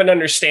like have an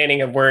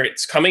understanding of where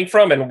it's coming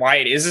from and why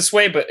it is this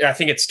way. But I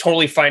think it's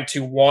totally fine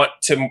to want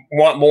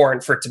more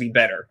and for it to be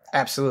better.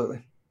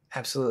 Absolutely.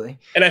 Absolutely.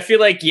 And I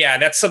feel like,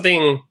 that's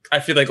something I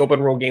feel like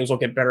open world games will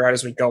get better at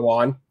as we go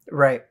on.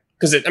 Right.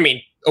 Because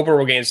open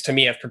world games to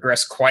me have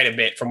progressed quite a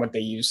bit from what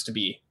they used to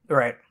be.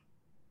 Right.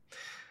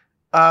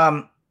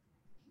 Brandon,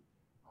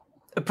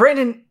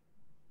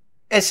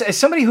 as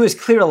somebody who has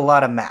cleared a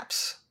lot of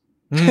maps,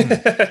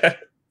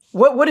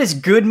 what is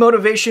good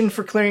motivation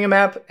for clearing a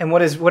map, and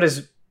what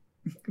is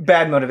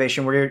bad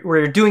motivation where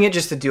you're doing it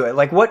just to do it?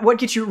 Like what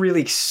gets you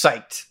really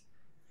psyched?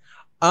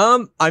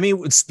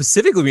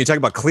 Specifically when you talk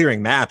about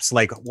clearing maps,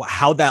 like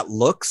how that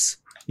looks,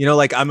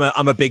 like I'm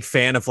a big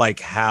fan of like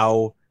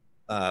how,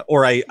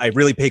 or I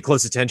really pay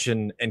close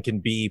attention and can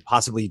be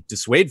possibly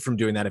dissuaded from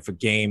doing that if a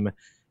game,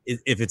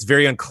 if it's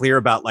very unclear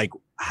about like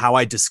how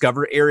I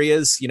discover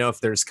areas,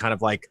 if there's kind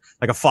of like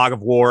a fog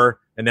of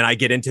war, and then I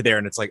get into there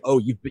and it's like, oh,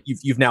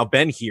 you've now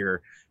been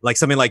here. Like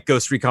something like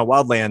Ghost Recon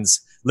Wildlands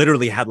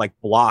literally had like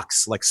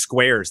blocks, like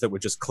squares that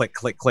would just click,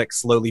 click, click,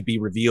 slowly be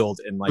revealed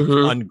and like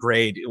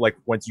ungrade, like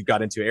once you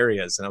got into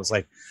areas. And I was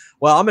like,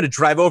 well, I'm going to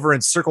drive over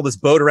and circle this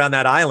boat around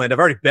that island. I've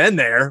already been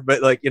there,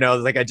 but like,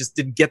 I just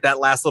didn't get that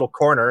last little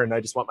corner, and I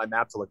just want my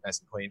map to look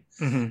nice and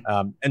clean.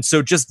 And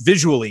so just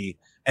visually,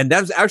 and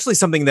that was actually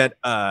something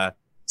that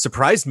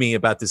surprised me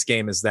about this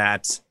game, is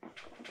that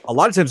a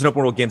lot of times in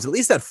open world games, at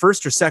least that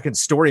first or second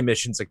story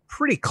mission's like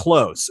pretty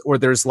close, or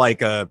there's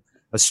like a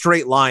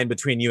straight line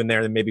between you and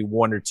there, and maybe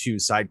 1 or 2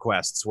 side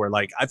quests where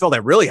like I felt I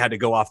really had to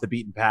go off the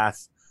beaten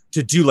path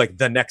to do like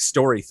the next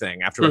story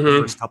thing after like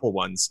the first couple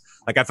ones.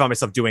 Like I found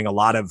myself doing a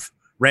lot of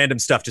random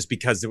stuff just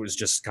because it was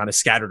just kind of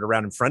scattered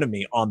around in front of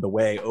me on the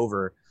way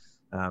over.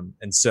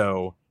 And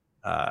so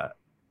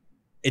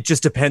it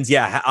just depends,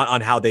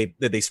 on how they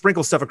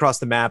sprinkle stuff across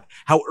the map,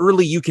 how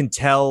early you can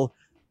tell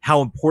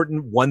how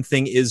important one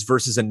thing is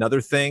versus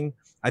another thing.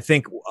 I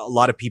think a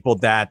lot of people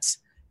that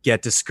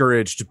get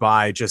discouraged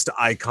by just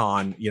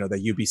icon,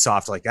 the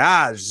Ubisoft, like,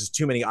 there's just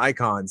too many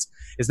icons,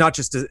 is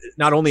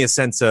not only a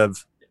sense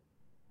of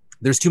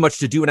there's too much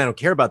to do and I don't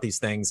care about these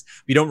things,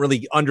 but you don't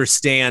really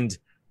understand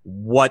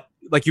what,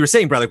 like you were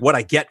saying, Brad, like what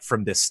I get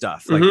from this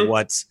stuff, like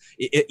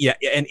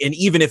and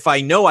even if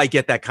I know I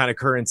get that kind of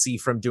currency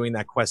from doing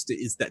that quest,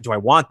 do I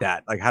want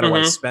that? Like, how do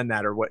I spend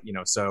that, or what,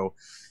 so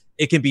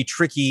it can be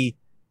tricky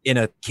in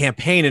a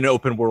campaign in an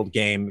open world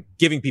game,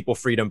 giving people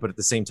freedom, but at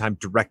the same time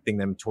directing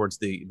them towards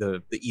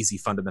the easy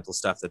fundamental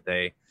stuff that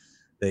they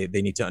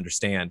need to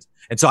understand.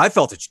 And so I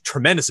felt a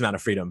tremendous amount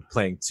of freedom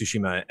playing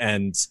Tsushima.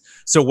 And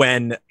so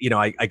when,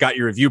 I got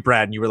your review,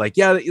 Brad, and you were like,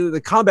 yeah,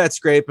 the combat's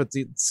great, but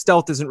the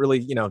stealth isn't really,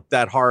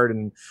 that hard.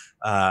 And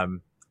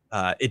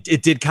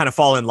it did kind of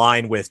fall in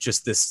line with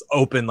just this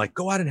open, like,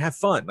 go out and have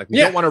fun. Like, we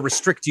don't want to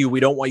restrict you.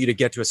 We don't want you to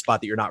get to a spot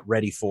that you're not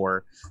ready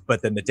for.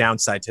 But then the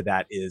downside to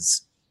that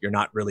is you're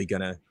not really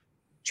going to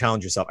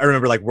challenge yourself. I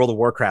remember like World of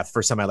Warcraft,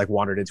 first time I like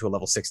wandered into a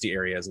level 60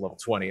 area as a level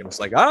 20 and was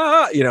like,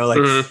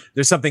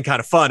 there's something kind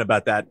of fun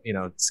about that,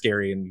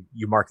 scary. And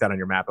you mark that on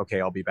your map.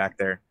 Okay, I'll be back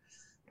there.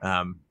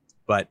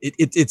 But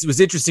it was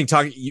interesting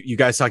you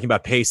guys talking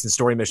about pace and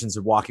story missions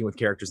and walking with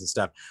characters and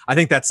stuff. I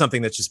think that's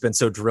something that's just been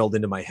so drilled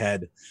into my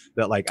head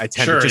that like I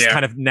tend to just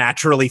kind of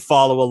naturally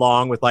follow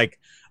along with like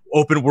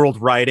open world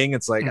writing.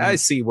 It's like, I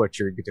see what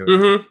you're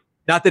doing.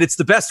 Not that it's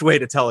the best way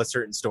to tell a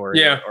certain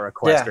story or a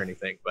quest or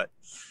anything, but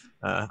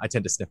I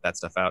tend to sniff that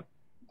stuff out.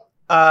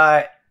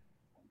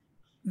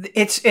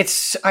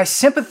 It's I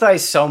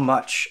sympathize so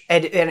much,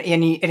 and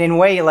in a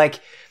way, like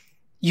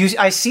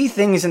I see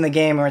things in the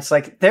game where it's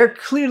like they're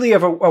clearly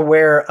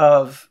aware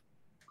of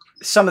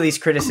some of these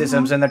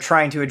criticisms and they're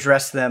trying to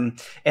address them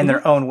in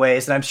their own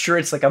ways. And I'm sure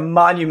it's like a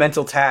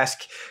monumental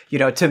task,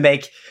 to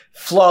make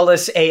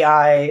flawless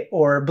AI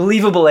or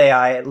believable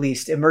AI, at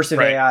least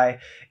immersive AI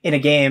in a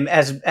game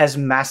as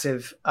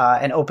massive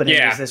and open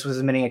as this was,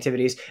 as many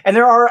activities. And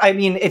there are,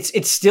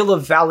 it's still a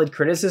valid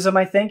criticism,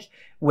 I think,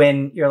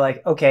 when you're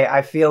like, okay,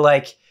 I feel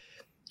like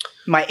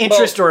my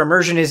interest or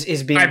immersion is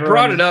being ruined.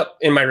 brought it up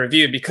in my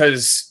review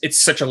because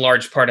it's such a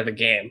large part of the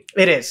game.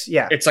 It is,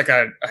 yeah. It's like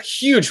a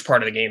huge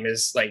part of the game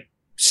is like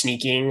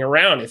sneaking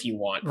around if you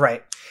want.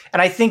 Right.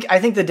 And I think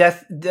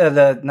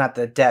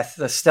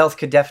the stealth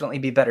could definitely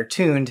be better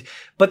tuned,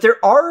 but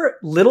there are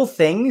little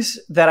things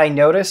that I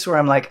notice where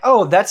I'm like,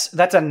 oh, that's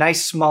a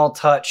nice small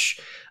touch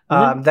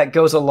that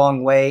goes a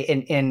long way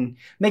in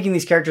making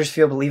these characters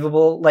feel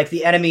believable. Like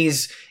the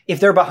enemies, if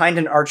they're behind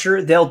an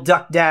archer, they'll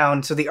duck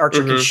down so the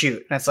archer can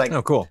shoot. And it's like,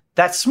 oh, cool.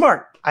 That's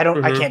smart. I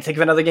can't think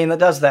of another game that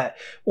does that.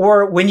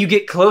 Or when you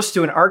get close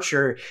to an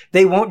archer,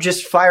 they won't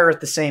just fire at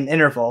the same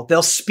interval.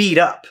 They'll speed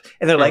up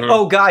and they're like,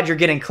 oh God, you're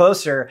getting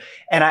closer.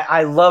 And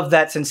I love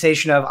that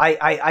sensation of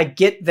I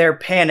get their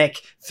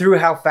panic through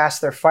how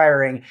fast they're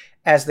firing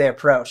as they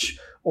approach.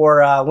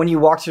 Or when you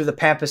walk through the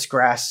pampas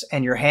grass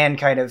and your hand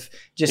kind of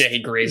just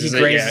he grazes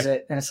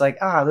it. And it's like,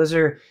 those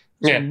are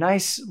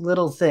nice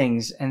little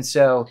things. And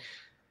so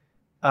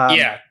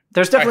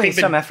there's definitely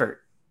some effort.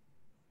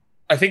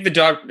 I think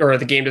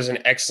the game does an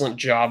excellent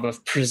job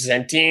of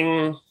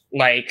presenting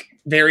like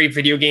very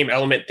video game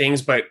element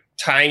things, but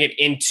tying it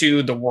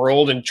into the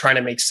world and trying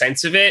to make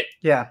sense of it.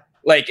 Yeah.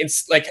 Like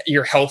it's like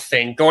your health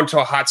thing, going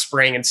to a hot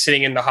spring and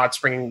sitting in the hot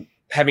spring and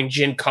having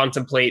Jin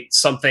contemplate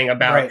something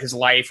about his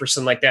life or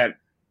something like that.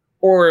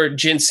 Or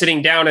Jin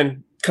sitting down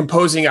and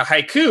composing a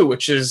haiku,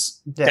 which is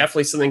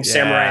definitely something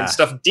samurai and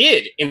stuff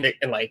did in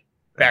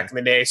back in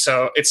the day.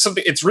 So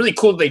it's really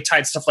cool that they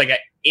tied stuff like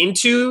that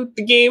into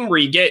the game where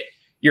you get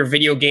your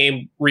video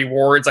game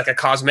rewards like a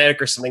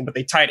cosmetic or something, but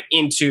they tied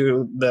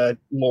into the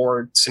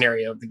lore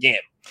scenario of the game.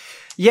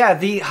 Yeah,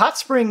 the hot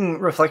spring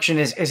reflection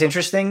is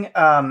interesting.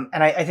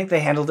 And I think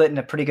they handled it in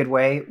a pretty good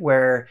way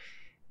where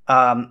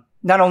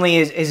not only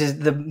is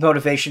the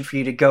motivation for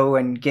you to go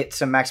and get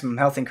some maximum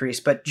health increase,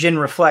 but Jin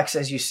reflects,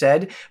 as you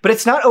said, but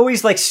it's not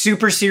always like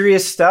super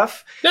serious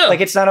stuff. No. Like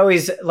it's not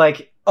always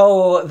like,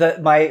 oh,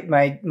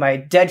 my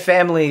dead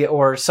family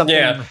or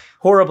something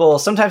horrible.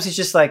 Sometimes it's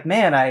just like,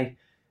 man, I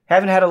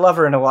haven't had a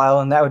lover in a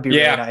while and that would be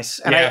really nice.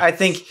 And I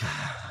think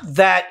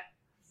that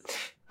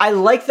I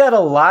like that a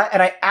lot.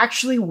 And I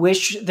actually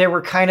wish there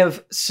were kind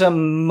of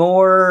some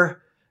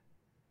more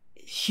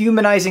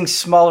humanizing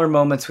smaller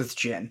moments with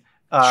Jin.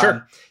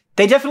 Sure.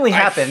 They definitely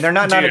happen. They're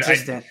not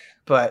non-existent,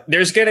 but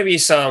there's going to be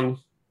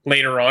some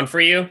later on for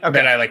you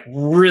that I like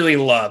really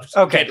loved.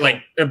 Okay. Cool.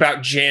 Like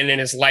about Jin and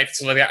his life.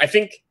 So like, I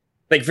think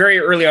like very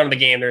early on in the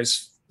game,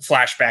 there's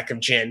flashback of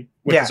Jin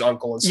with his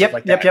uncle and stuff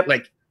like that. Yep.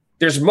 Like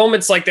there's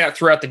moments like that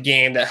throughout the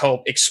game that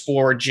help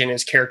explore Jin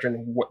as character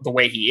and the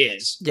way he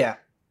is. Yeah,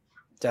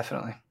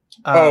 definitely.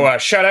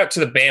 Shout out to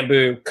the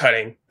bamboo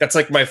cutting. That's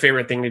like my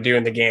favorite thing to do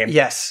in the game.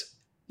 Yes.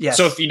 Yes.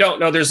 So if you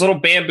don't know, there's little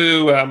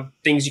bamboo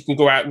things you can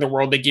go out in the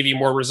world. They give you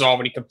more resolve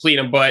when you complete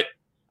them, but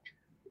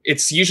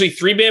it's usually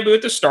 3 bamboo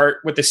at the start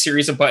with a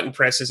series of button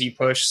presses you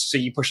push. So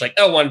you push like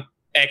L1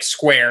 X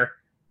square,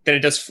 then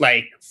it does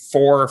like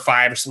 4 or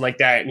 5 or something like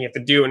that, and you have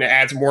to do it, and it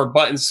adds more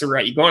buttons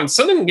throughout you go on.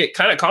 Some of them get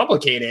kind of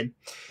complicated,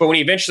 but when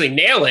you eventually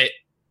nail it, it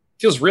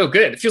feels real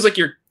good. It feels like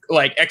you're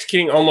like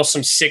executing almost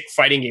some sick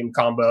fighting game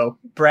combo.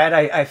 Brad,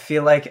 I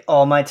feel like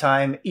all my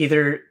time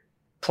either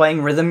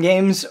playing rhythm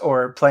games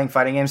or playing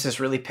fighting games has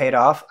really paid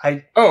off.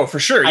 For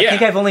sure. I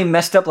think I've only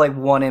messed up like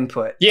one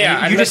input.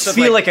 Yeah. You just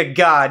feel like a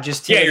god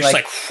just hitting you're just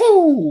like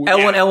whoo,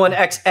 L1, L1,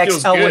 X,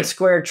 L1 good.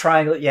 Squared,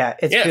 triangle. Yeah.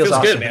 It feels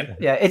awesome. Good, man.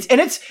 Yeah.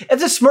 It's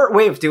a smart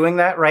way of doing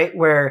that, right?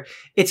 Where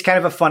it's kind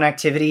of a fun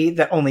activity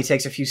that only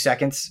takes a few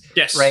seconds.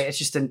 Yes. Right. It's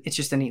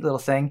just a neat little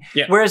thing.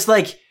 Yeah. Whereas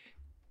like,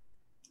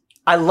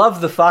 I love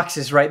the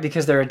foxes, right?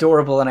 Because they're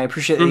adorable and I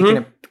appreciate that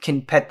you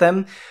can pet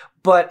them,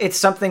 but it's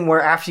something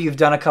where after you've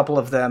done a couple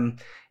of them,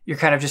 you're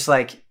kind of just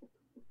like,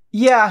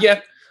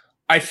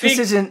 I think this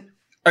isn't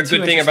a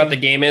good thing about the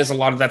game is a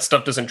lot of that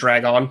stuff doesn't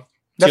drag on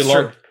That's too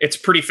long. True. It's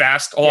pretty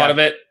fast, a lot of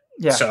it.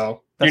 Yeah.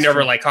 So you're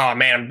never like, oh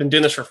man, I've been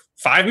doing this for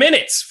 5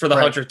 minutes for the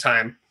 100th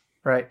time.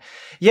 Right.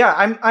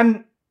 Yeah.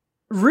 I'm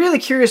really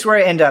curious where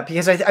I end up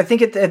because I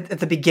think at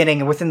the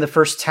beginning, within the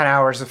first 10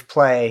 hours of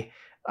play,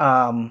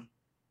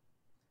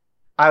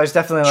 I was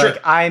definitely like,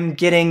 I'm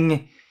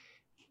getting,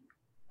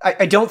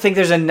 I don't think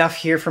there's enough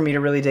here for me to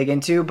really dig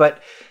into,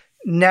 but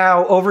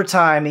now over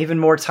time, even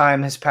more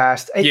time has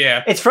passed.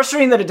 It's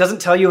frustrating that it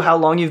doesn't tell you how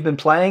long you've been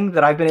playing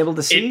that I've been able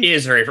to see. It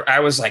is I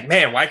was like,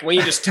 man, why can't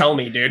you just tell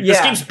me, dude? This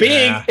game's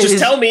big. Just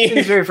tell me.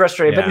 It's very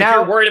frustrating. But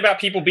now if you're worried about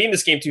people beating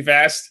this game too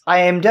fast. I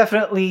am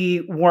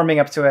definitely warming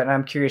up to it and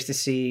I'm curious to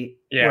see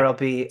where I'll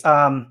be.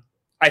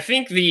 I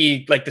think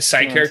the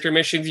side character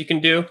missions you can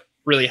do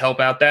really help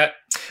out that.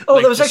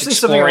 Oh, that was actually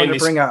something I wanted to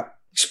bring up.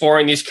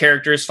 Exploring these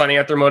characters, finding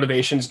out their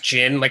motivations,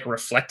 Jin, like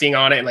reflecting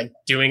on it and like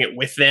doing it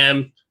with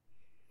them.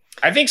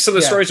 I think some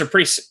of the stories are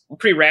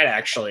pretty rad,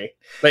 actually.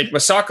 Like,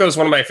 Masako is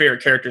one of my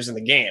favorite characters in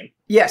the game.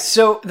 Yes,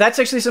 so that's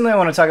actually something I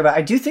want to talk about.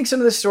 I do think some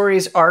of the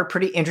stories are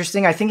pretty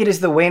interesting. I think it is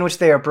the way in which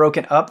they are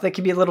broken up that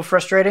can be a little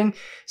frustrating.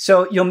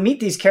 So you'll meet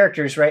these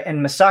characters, right?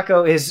 And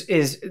Masako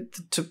is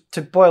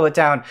to boil it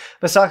down,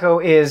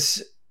 Masako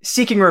is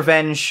seeking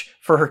revenge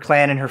for her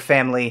clan and her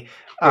family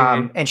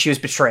and she was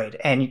betrayed.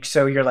 And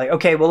so you're like,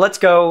 okay, well, let's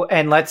go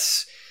and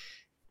let's,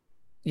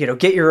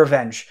 get your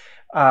revenge.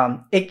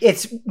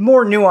 It's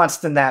more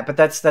nuanced than that, but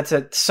that's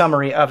a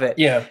summary of it.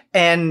 Yeah.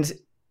 And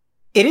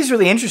it is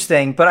really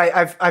interesting, but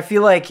I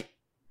feel like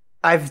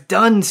I've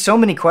done so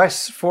many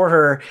quests for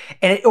her,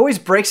 and it always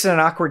breaks at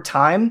an awkward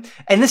time.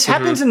 And this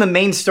happens in the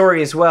main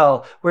story as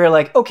well, where you're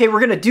like, okay,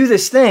 we're going to do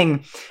this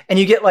thing. And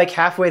you get like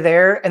halfway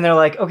there and they're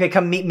like, okay,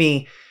 come meet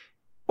me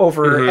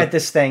over at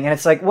this thing. And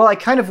it's like, well, I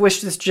kind of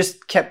wish this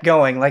just kept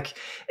going. Like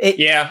they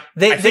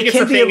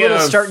can be a little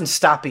start and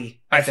stoppy.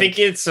 I think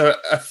it's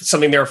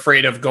something they're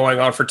afraid of going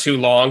on for too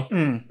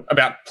long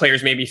about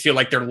players maybe feel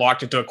like they're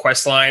locked into a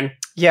quest line.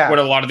 Yeah. When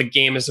a lot of the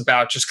game is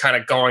about just kind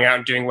of going out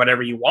and doing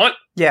whatever you want.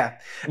 Yeah.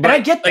 But and I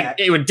get that.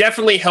 It would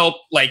definitely help,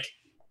 like,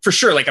 for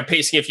sure, like a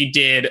pacing if you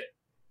did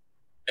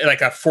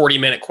like a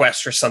 40-minute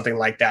quest or something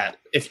like that.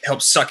 It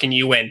helps sucking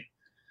you in.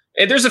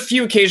 And there's a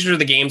few occasions where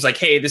the game's like,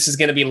 hey, this is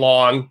going to be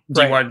long.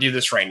 Do you want to do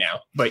this right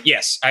now? But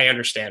yes, I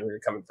understand where you're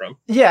coming from.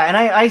 Yeah, and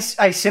I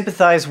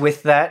sympathize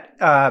with that,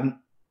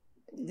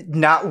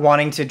 not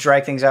wanting to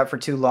drag things out for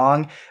too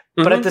long.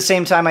 But at the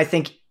same time, I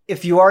think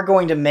if you are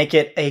going to make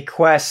it a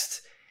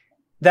quest,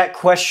 that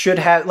quest should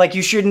have, like,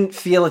 you shouldn't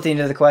feel at the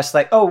end of the quest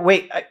like, oh,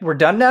 wait, we're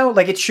done now?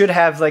 Like, it should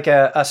have, like,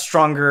 a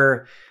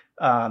stronger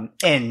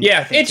end.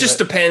 Yeah, it just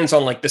depends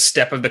on, like, the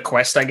step of the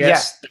quest, I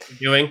guess, that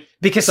you're doing.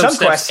 Because some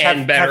quests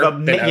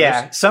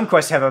some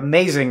quests have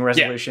amazing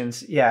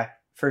resolutions. Yeah,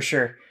 for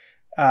sure.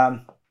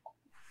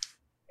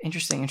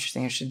 Interesting.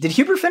 Did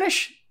Huber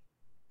finish?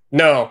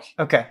 No.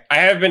 Okay.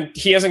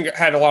 He hasn't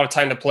had a lot of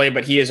time to play,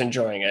 but he is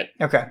enjoying it.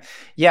 Okay.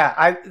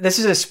 Yeah, this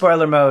is a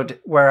spoiler mode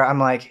where I'm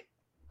like,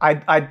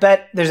 I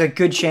bet there's a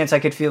good chance I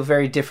could feel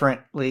very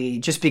differently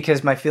just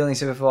because my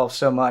feelings have evolved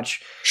so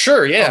much.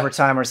 Sure, yeah. Over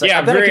time. Or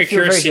I'm very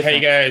curious to see how you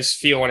guys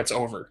feel when it's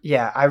over.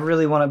 Yeah, I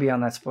really want to be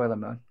on that spoiler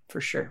mode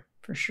for sure.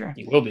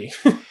 You will be.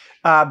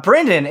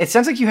 Brandon, it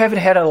sounds like you haven't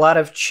had a lot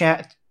of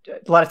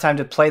time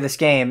to play this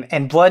game,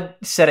 and Blood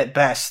said it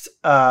best.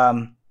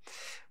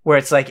 Where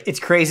it's like, it's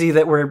crazy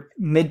that we're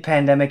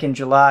mid-pandemic in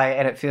July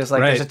and it feels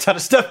like there's a ton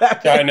of stuff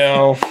happening. I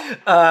know.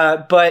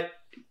 But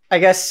I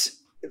guess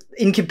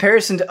in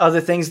comparison to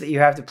other things that you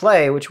have to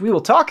play, which we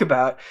will talk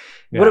about,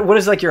 what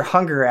is like your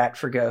hunger at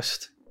for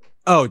Ghost?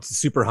 Oh, it's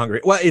super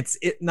hungry. Well, it's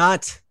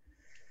not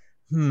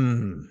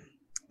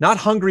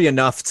hungry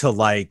enough to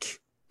like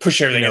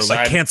push everything aside.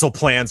 Like cancel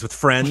plans with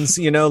friends,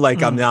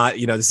 like I'm not,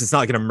 this is not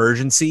like an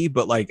emergency,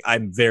 but like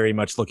I'm very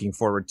much looking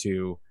forward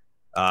to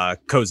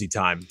cozy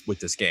time with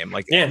this game.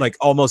 Like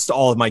almost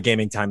all of my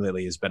gaming time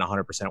lately has been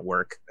 100%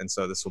 work. And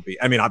so this will be,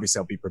 I mean, obviously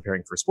I'll be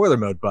preparing for spoiler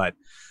mode, but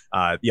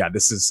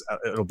this is,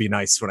 it'll be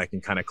nice when I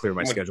can kind of clear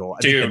my schedule.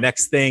 I think the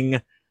next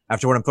thing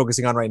after what I'm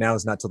focusing on right now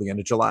is not till the end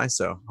of July.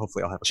 So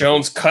hopefully I'll have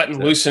Jones cut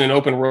and loose in an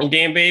open world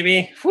game,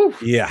 baby. Whew.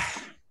 Yeah.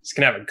 It's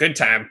going to have a good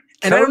time.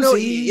 And I don't know,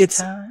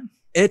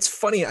 it's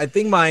funny. I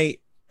think my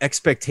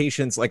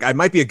expectations, like I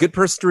might be a good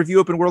person to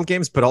review open world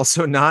games, but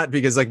also not,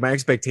 because like my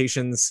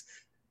expectations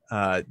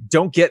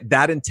don't get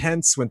that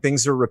intense when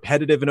things are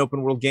repetitive in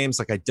open world games.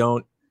 Like I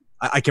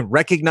can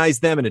recognize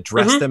them and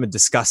address them and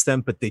discuss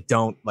them, but they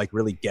don't like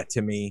really get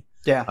to me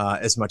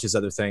as much as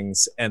other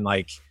things. And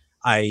like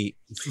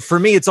for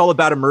me, it's all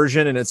about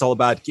immersion and it's all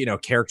about,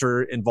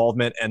 character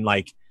involvement. And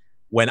like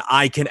when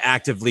I can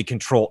actively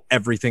control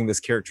everything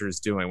this character is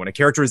doing, when a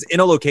character is in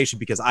a location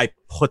because I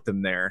put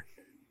them there,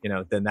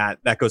 then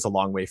that goes a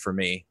long way for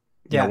me.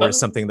 Whereas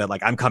something that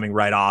like I'm coming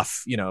right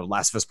off,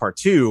 Last of Us Part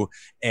 2,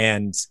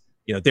 and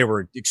there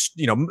were,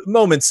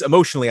 moments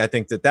emotionally, I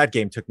think that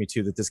game took me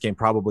to that this game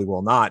probably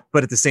will not.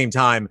 But at the same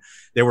time,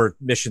 there were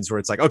missions where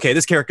it's like, okay,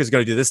 this character is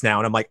going to do this now.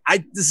 And I'm like,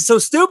 this is so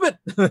stupid.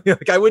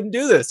 Like, I wouldn't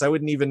do this. I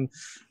wouldn't even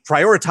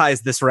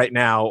prioritize this right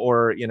now.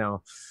 Or,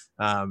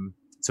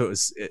 so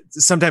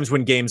sometimes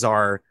when games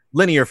are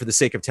linear for the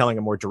sake of telling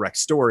a more direct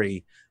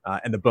story,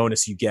 and the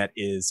bonus you get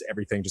is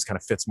everything just kind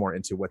of fits more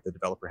into what the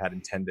developer had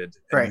intended.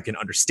 And you can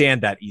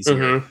understand that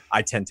easier.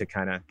 I tend to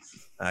kind of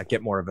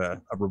get more of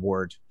a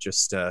reward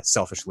just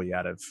selfishly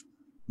out of,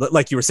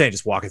 like you were saying,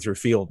 just walking through a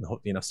field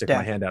and sticking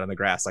my hand out on the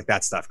grass. Like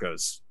that stuff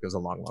goes a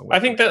long way. I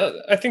think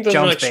those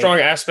are like strong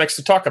aspects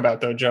to talk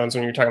about though, Jones,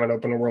 when you're talking about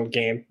open world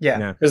game.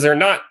 Yeah. Because they're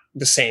not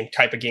the same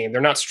type of game.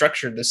 They're not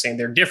structured the same.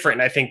 They're different.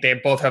 And I think they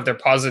both have their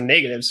positives and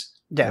negatives.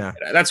 Yeah.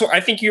 That's what I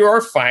think you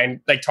are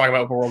fine, like talking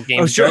about open world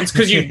games, Jones,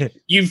 because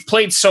you've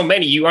played so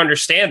many, you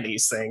understand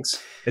these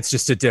things. It's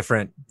just a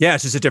different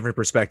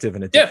perspective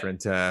and a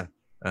different thing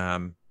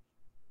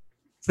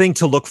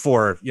to look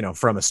for,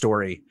 from a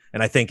story.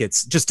 And I think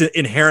it's just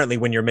inherently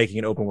when you're making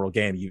an open world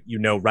game,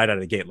 right out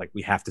of the gate, like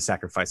we have to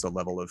sacrifice a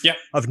level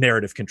of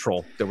narrative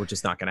control that we're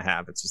just not going to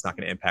have. It's just not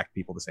going to impact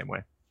people the same way.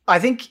 I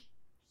think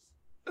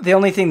the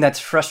only thing that's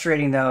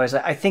frustrating though is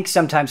I think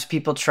sometimes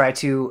people try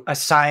to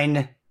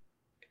assign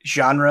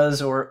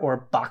genres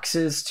or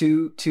boxes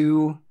to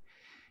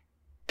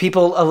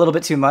people a little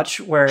bit too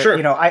much where, Sure.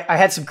 you know, I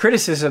had some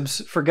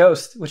criticisms for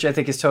Ghost, which I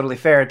think is totally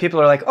fair. And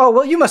people are like, oh,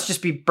 well, you must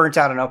just be burnt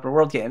out on open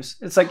world games.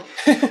 It's like,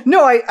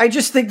 no, I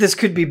just think this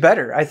could be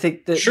better. I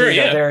think that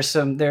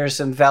there are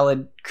some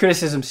valid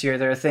criticisms here.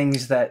 There are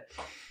things that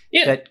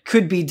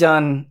could be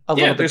done a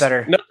little bit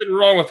better. Nothing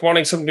wrong with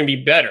wanting something to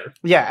be better.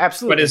 Yeah,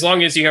 absolutely. But as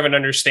long as you have an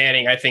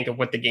understanding, I think, of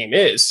what the game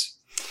is,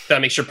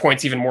 that makes your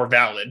points even more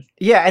valid.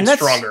 Yeah, and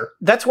that's stronger.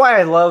 That's why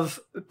I love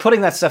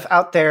putting that stuff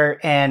out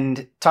there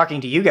and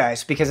talking to you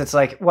guys, because it's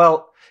like,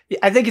 well,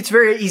 I think it's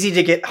very easy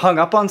to get hung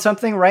up on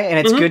something, right? And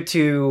it's good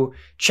to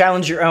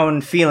challenge your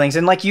own feelings.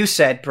 And like you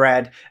said,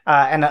 Brad,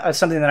 and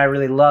something that I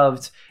really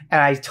loved,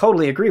 and I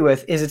totally agree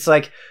with, is it's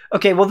like,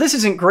 okay, well, this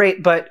isn't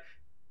great, but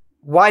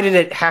why did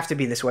it have to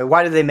be this way?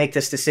 Why did they make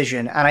this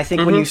decision? And I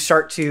think when you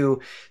start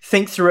to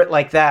think through it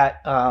like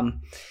that,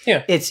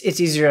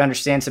 it's easier to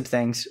understand some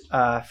things,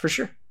 for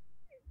sure.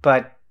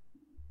 But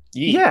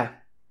yeah,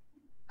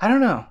 I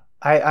don't know.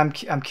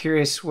 I'm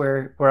curious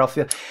where I'll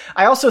feel.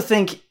 I also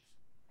think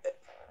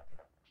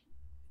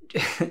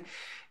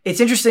it's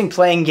interesting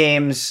playing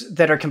games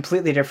that are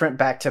completely different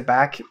back to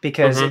back,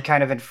 because it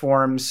kind of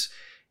informs,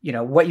 you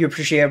know, what you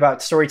appreciate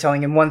about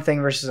storytelling in one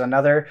thing versus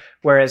another.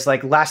 Whereas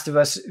like Last of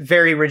Us,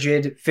 very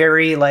rigid,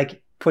 very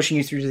like pushing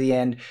you through to the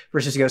end,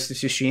 versus Ghost of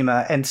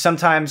Tsushima. And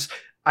sometimes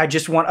I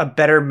just want a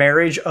better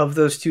marriage of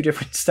those two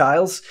different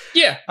styles.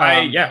 Yeah,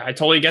 I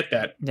totally get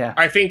that. Yeah,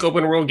 I think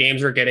open world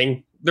games they're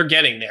getting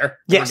there.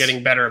 Yes. They're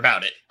getting better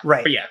about it.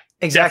 Right. But yeah,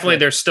 exactly. Definitely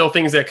there's still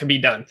things that can be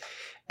done.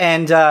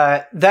 And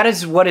that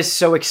is what is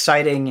so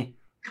exciting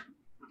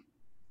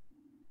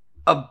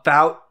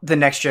about the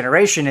next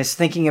generation, is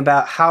thinking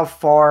about how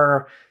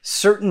far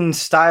certain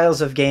styles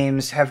of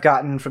games have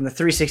gotten from the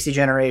 360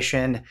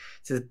 generation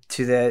to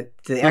the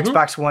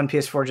Xbox One,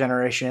 PS4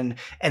 generation,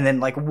 and then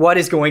like what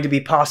is going to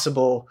be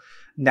possible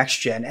next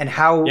gen, and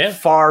how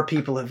far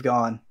people have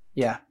gone.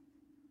 Yeah,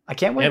 I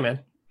can't wait. Yeah, man.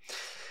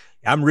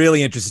 I'm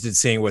really interested in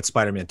seeing what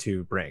Spider-Man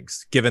 2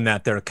 brings, given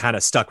that they're kind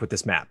of stuck with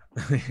this map.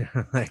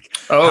 Like,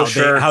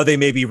 how they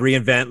maybe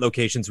reinvent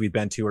locations we've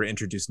been to, or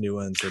introduce new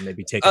ones, or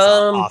maybe take us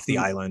off the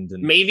island.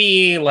 And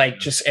maybe like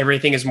just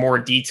everything is more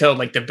detailed,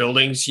 like the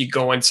buildings you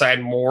go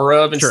inside more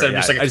of instead of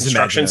just like a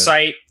construction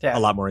site.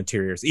 A lot more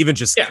interiors, even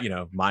just you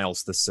know,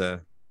 Miles this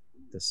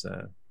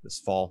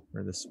fall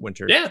or this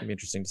winter. Yeah, it's gonna be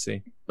interesting to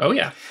see. Oh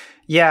yeah,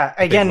 yeah.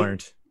 Again,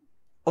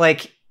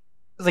 like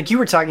you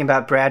were talking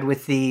about, Brad,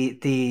 with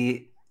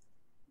the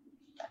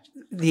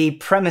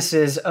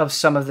premises of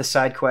some of the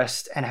side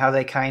quests and how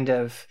they kind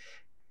of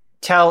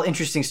tell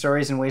interesting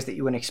stories in ways that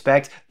you wouldn't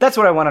expect. That's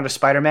what I want out of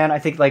Spider-Man. I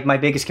think like my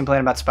biggest complaint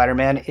about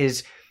Spider-Man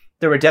is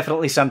there were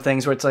definitely some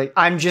things where it's like,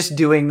 I'm just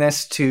doing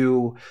this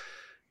to,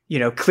 you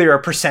know, clear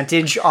a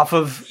percentage off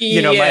of,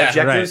 you know, my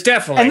objectives. Right.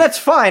 Definitely. And that's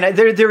fine.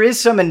 There is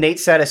some innate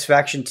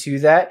satisfaction to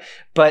that,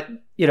 but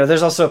you know,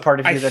 there's also a part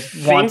of you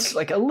that wants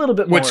like a little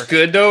bit more. What's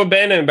good though,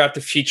 Ben, and about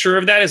the future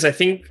of that is I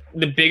think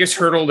the biggest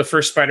hurdle the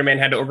first Spider-Man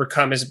had to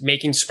overcome is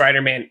making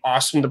Spider-Man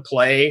awesome to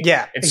play.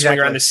 Yeah, and swing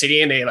around the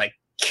city, and they like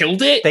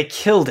killed it. They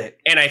killed it.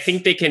 And I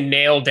think they can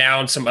nail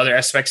down some other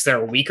aspects that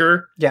are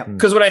weaker. Yeah.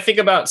 Because when I think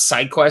about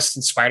side quests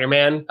and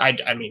Spider-Man,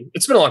 I mean,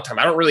 it's been a long time.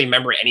 I don't really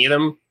remember any of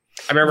them.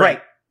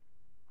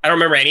 I don't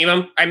remember any of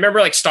them. I remember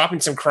like stopping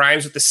some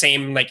crimes with the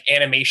same like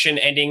animation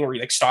ending where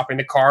you're like stopping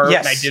the car. Yes.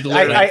 And I did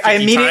literally I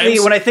immediately,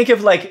 times. when I think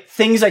of like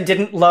things I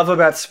didn't love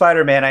about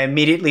Spider-Man, I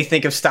immediately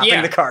think of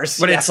stopping the cars.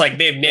 But it's like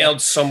they've nailed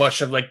so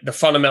much of like the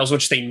fundamentals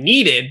which they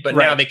needed, but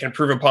now they can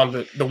improve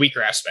upon the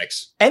weaker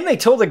aspects. And they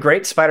told a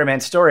great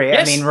Spider-Man story.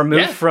 Yes. I mean,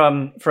 removed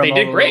from they all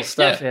did the great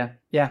stuff.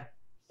 Yeah.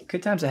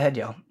 Good times ahead,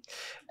 y'all.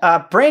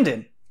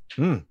 Brandon.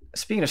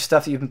 Speaking of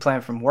stuff that you've been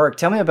playing from work,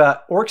 tell me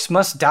about Orcs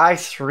Must Die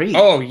 3.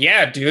 Oh,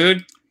 yeah,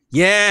 dude.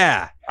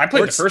 Yeah. I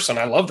played the first one.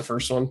 I love the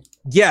first one.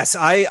 Yes,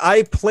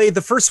 I played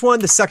the first one.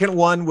 The second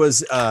one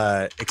was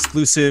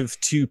exclusive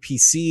to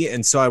PC,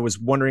 and so I was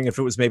wondering if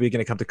it was maybe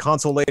going to come to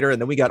console later. And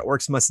then we got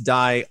Orcs Must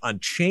Die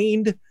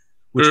Unchained,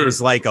 which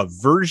was like a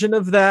version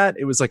of that.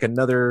 It was like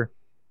another,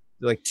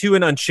 like 2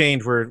 and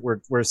Unchained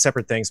were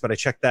separate things, but I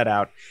checked that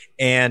out.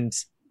 And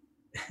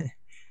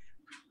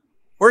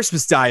Orcs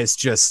Must Die is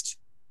just,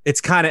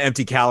 it's kind of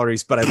empty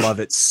calories, but I love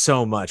it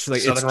so much.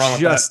 Like it's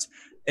just,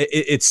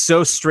 it's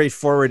so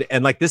straightforward.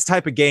 And like this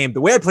type of game,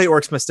 the way I play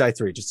Orcs Must Die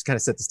 3, just to kind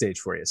of set the stage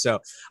for you. So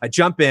I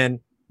jump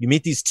in, you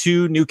meet these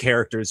 2 new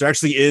characters. There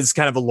actually is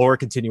kind of a lore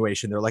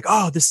continuation. They're like,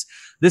 oh,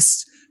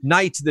 this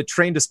knight that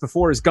trained us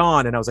before is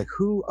gone. And I was like,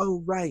 who?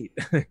 Oh, right.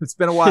 It's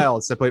been a while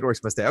since I played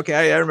Orcs Must Die.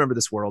 Okay, I remember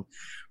this world.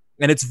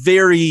 And it's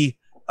very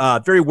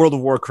World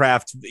of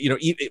Warcraft, you know,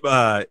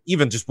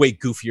 even just way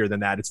goofier than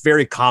that. It's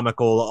very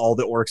comical. All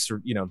the orcs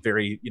are, you know,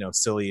 very, you know,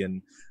 silly,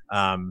 and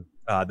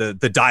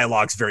the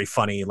dialogue's very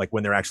funny. Like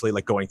when they're actually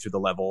like going through the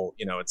level,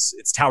 you know,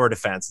 it's tower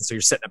defense, and so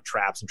you're setting up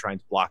traps and trying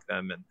to block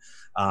them.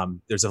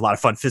 And there's a lot of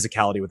fun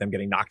physicality with them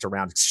getting knocked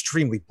around,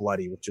 extremely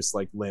bloody with just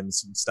like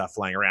limbs and stuff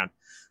flying around.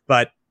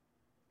 But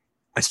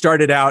I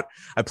started out,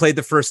 I played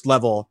the first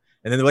level,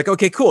 And then they're like,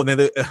 okay, cool. And then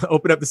they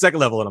open up the second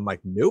level, and I'm like,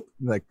 nope.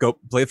 I'm like, go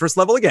play the first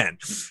level again.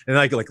 And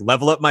I like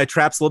level up my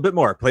traps a little bit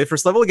more. Play the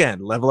first level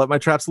again. Level up my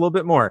traps a little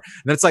bit more.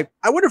 And then it's like,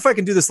 I wonder if I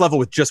can do this level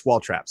with just wall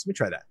traps. Let me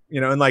try that.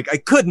 And like I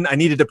couldn't. I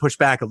needed to push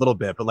back a little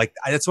bit, but like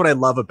that's what I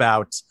love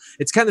about.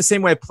 It's kind of the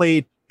same way I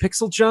played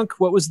Pixel Junk.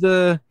 What was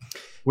the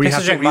where you Pixel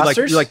have Junk to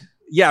Monsters?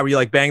 where you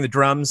like bang the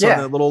drums on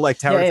the little like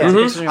tower thing.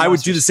 Mm-hmm. I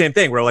would do the same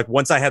thing where like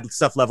once I had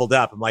stuff leveled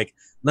up, I'm like,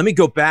 let me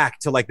go back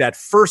to like that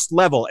first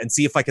level and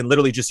see if I can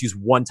literally just use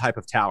one type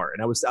of tower.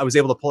 And I was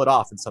able to pull it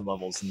off in some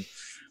levels. And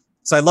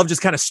so I love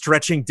just kind of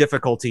stretching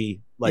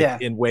difficulty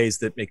in ways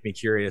that make me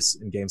curious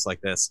in games like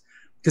this,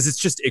 because it's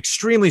just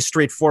extremely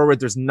straightforward.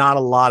 There's not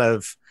a lot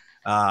of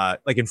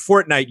like in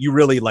Fortnite, you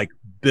really like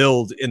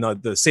build in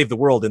the save the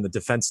world and the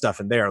defense stuff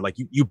in there. Like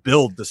you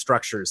build the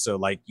structures. So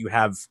like you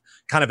have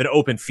kind of an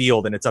open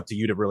field and it's up to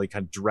you to really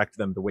kind of direct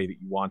them the way that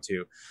you want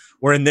to.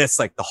 Where in this,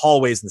 like the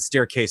hallways and the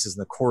staircases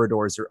and the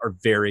corridors are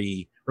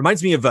very,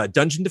 reminds me of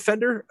Dungeon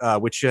Defender,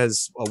 which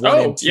has a 1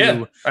 and 2. Yeah, I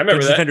remember Dungeon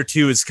that. Defender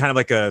 2 is kind of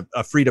like a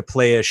free to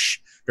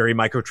play-ish, very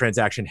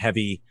microtransaction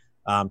heavy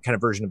kind of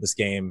version of this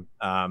game.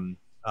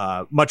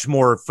 Much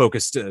more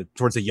focused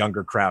towards a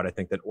younger crowd, I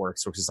think, than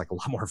Orcs, which is like a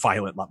lot more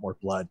violent, a lot more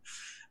blood.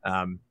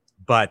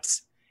 But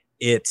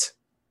it's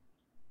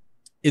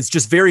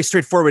just very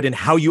straightforward in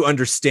how you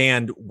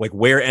understand like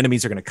where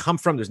enemies are going to come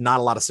from. There's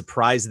not a lot of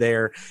surprise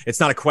there. It's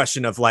not a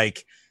question of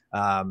like,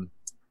 oh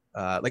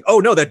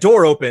no, that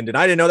door opened and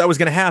I didn't know that was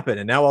going to happen.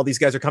 And now all these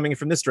guys are coming in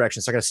from this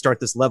direction. So I got to start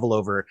this level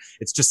over.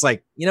 It's just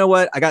like, you know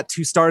what? I got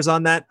 2 stars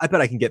on that. I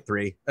bet I can get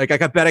 3. Like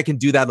I bet I can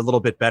do that a little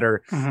bit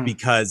better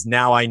because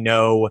now I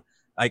know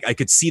I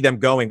could see them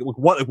going.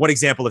 One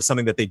example of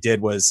something that they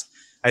did was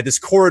I had this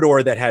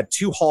corridor that had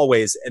 2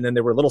 hallways and then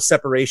there were little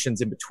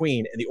separations in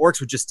between, and the orcs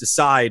would just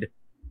decide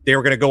they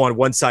were going to go on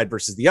one side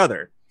versus the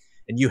other.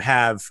 And you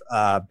have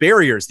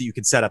barriers that you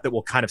can set up that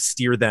will kind of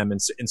steer them in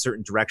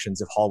certain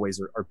directions if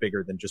hallways are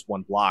bigger than just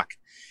one block.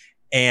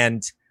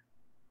 And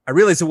I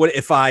realized that what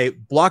if I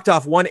blocked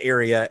off one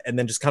area and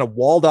then just kind of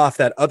walled off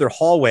that other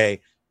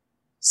hallway,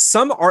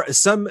 some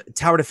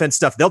tower defense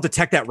stuff, they'll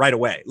detect that right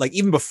away. Like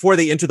even before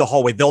they enter the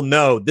hallway, they'll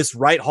know this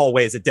right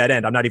hallway is a dead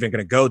end. I'm not even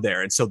going to go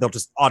there. And so they'll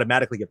just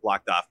automatically get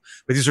blocked off.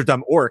 But these are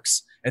dumb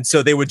orcs. And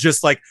so they would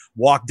just like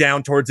walk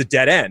down towards a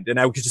dead end. And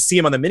I could just see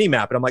them on the mini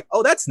map. And I'm like,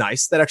 oh, that's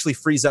nice. That actually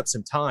frees up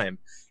some time.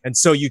 And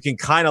so you can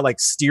kind of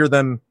like steer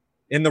them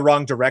in the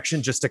wrong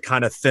direction just to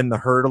kind of thin the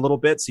herd a little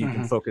bit. So you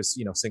can focus,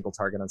 single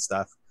target on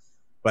stuff.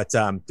 But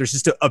there's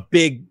just a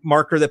big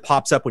marker that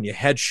pops up when you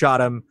headshot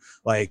them.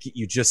 Like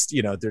you just,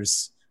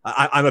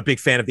 I'm a big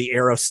fan of the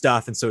arrow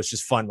stuff. And so it's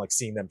just fun, like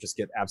seeing them just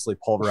get absolutely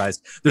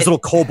pulverized. There's little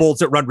kobolds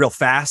that run real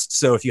fast.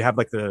 So if you have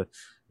like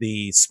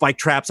the spike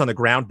traps on the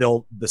ground,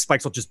 the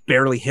spikes will just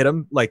barely hit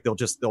them. Like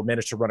they'll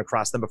manage to run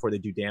across them before they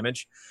do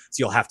damage.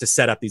 So you'll have to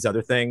set up these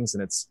other things.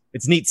 And it's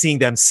neat seeing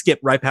them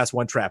skip right past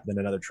one trap. And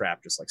then another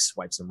trap just like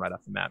swipes them right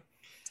off the map.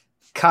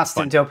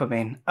 Constant Fun.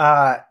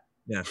 dopamine.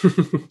 Yeah.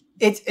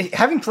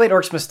 Having played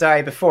Orcs Must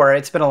Die before,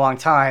 it's been a long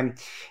time.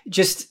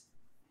 Just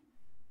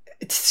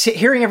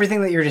hearing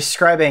everything that you're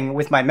describing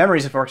with my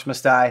memories of Orcs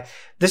Must Die,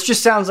 this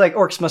just sounds like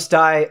Orcs Must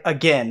Die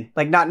again.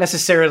 Like not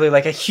necessarily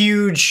like a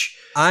huge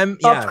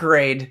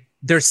upgrade.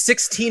 There's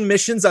 16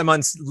 missions. I'm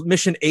on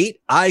mission 8.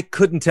 I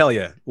couldn't tell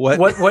you what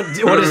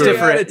is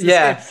different.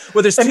 Yeah.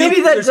 Well, there's and maybe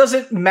that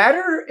doesn't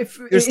matter if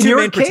there's in 2 your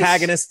main case,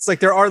 protagonists.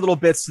 Like there are little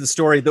bits to the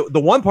story. The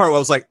one part where I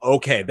was like,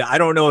 okay, I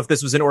don't know if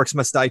this was in Orcs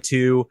Must Die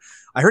 2.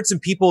 I heard some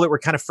people that were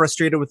kind of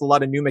frustrated with a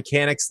lot of new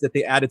mechanics that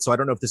they added. So I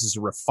don't know if this is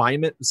a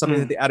refinement of something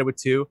that they added with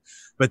 2,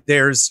 but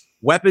there's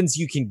weapons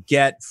you can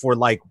get for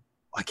like,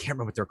 I can't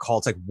remember what they're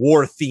called. It's like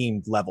war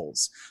themed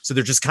levels. So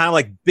they're just kind of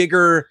like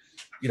bigger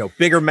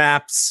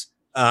maps,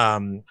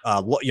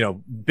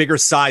 bigger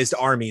sized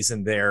armies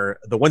in there.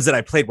 The ones that I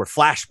played were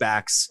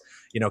flashbacks,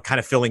 kind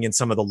of filling in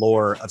some of the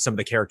lore of some of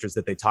the characters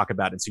that they talk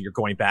about. And so you're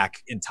going back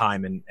in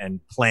time and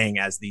playing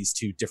as these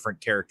 2 different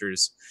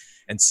characters.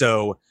 And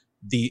so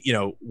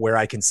where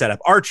I can set up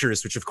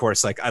archers, which of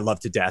course, like I love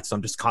to death. So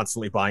I'm just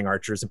constantly buying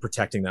archers and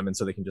protecting them. And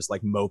so they can just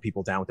like mow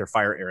people down with their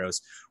fire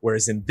arrows.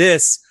 Whereas in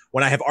this,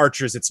 when I have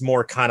archers, it's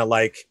more kind of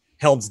like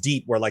Helm's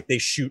Deep, where like they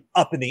shoot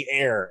up in the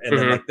air and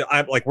then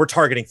we're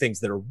targeting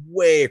things that are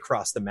way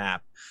across the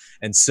map.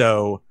 And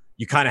so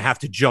you kind of have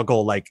to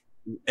juggle, like,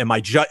 am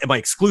I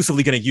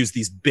exclusively going to use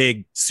these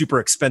big, super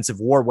expensive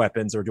war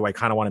weapons, or do I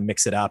kind of want to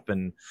mix it up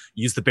and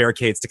use the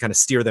barricades to kind of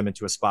steer them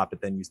into a spot,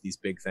 but then use these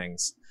big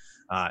things?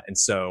 And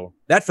so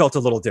that felt a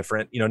little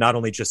different, not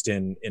only just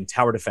in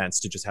tower defense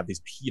to just have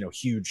these,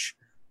 huge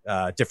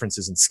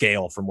differences in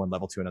scale from one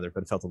level to another,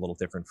 but it felt a little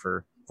different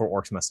for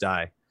Orcs Must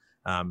Die.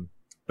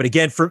 But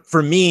again,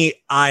 for me,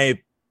 I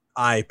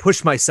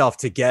push myself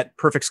to get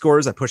perfect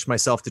scores. I push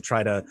myself to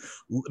try to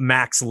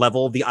max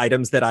level the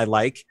items that I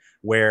like,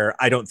 where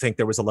I don't think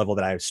there was a level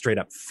that I straight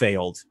up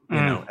failed,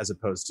 as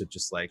opposed to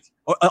just like,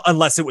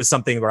 unless it was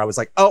something where I was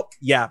like, oh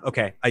yeah,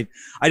 okay. I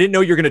didn't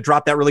know you're going to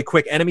drop that really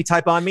quick enemy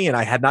type on me, and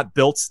I had not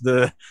built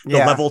the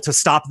level to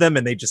stop them,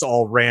 and they just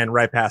all ran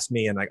right past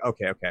me, and like,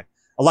 okay.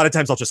 a lot of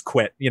times I'll just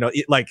quit.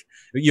 Like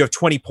you have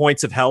 20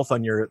 points of health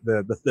on your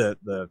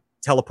the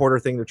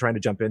teleporter thing they're trying to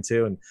jump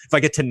into, and if I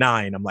get to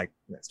 9, I'm like,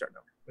 starting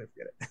over.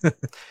 Forget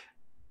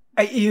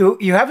it.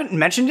 You haven't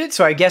mentioned it,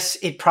 so I guess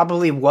it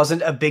probably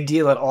wasn't a big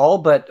deal at all.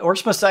 But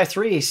Orcs Must Die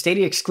 3,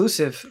 Stadia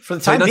exclusive for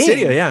the time being.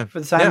 Stadia, yeah. For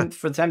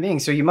the time being.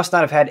 So you must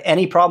not have had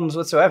any problems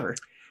whatsoever.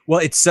 Well,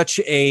 it's such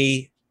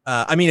a.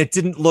 It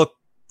didn't look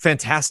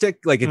fantastic.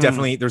 Like it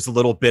definitely, there's a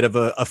little bit of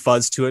a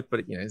fuzz to it,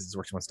 but this is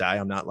Orcs Must Die.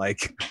 I'm not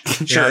like,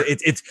 sure.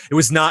 It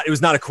was not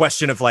a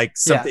question of like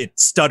something, it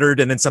stuttered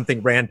and then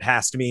something ran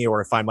past me, or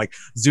if I'm like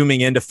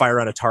zooming in to fire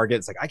on a target,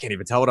 it's like, I can't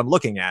even tell what I'm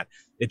looking at.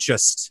 It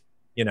just,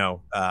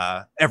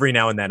 every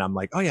now and then I'm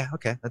like, oh yeah,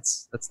 okay,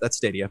 that's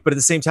Stadia. But at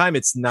the same time,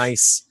 it's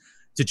nice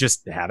to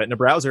just have it in a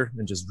browser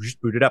and just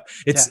boot it up.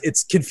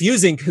 It's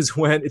confusing because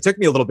when it took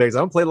me a little bit, because I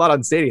don't play a lot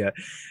on Stadia,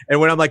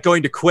 and when I'm like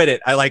going to quit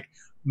it, I like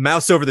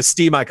mouse over the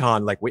Steam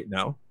icon, like, wait,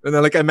 no. And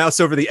then like I mouse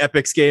over the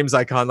Epix Games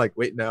icon, like,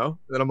 wait, no.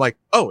 And then I'm like,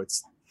 oh,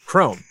 it's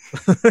Chrome.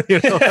 You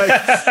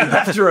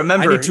have to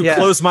remember. I need to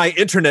close my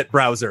internet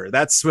browser.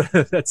 That's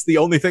the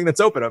only thing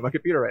that's open on my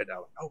computer right now.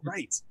 Like, oh,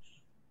 right.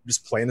 I'm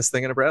just playing this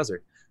thing in a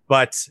browser.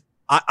 But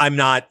I'm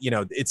not,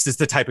 it's just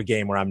the type of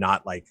game where I'm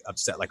not like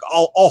upset. Like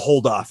I'll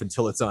hold off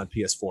until it's on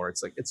PS4.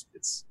 It's like,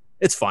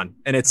 it's fun.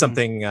 And it's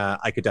something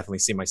I could definitely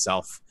see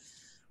myself.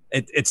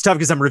 It's tough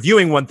because I'm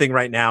reviewing one thing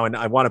right now and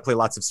I want to play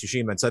lots of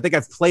Tsushima. And so I think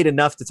I've played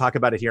enough to talk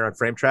about it here on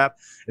Frame Trap.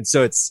 And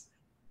so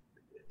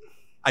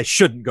I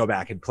shouldn't go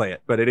back and play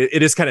it, but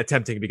it is kind of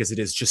tempting because it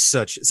is just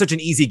such an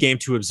easy game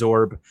to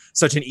absorb,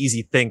 such an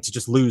easy thing to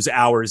just lose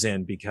hours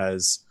in,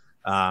 because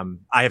I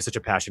have such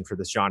a passion for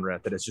this genre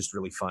that it's just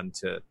really fun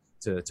to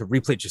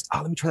replay. Just,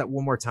 let me try that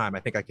one more time. I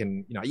think I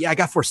can, I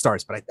got 4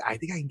 stars, but I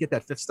think I can get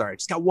that 5th star. I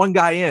just got one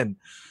guy in.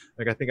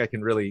 Like, I think I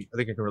can really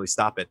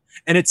stop it.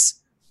 And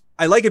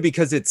I like it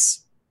because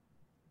it's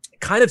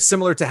kind of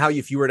similar to how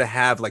if you were to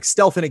have like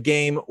stealth in a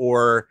game,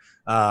 or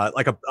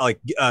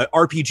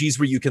RPGs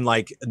where you can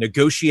like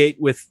negotiate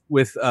with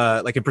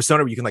like in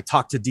Persona, where you can like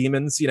talk to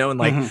demons, and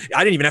like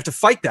I didn't even have to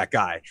fight that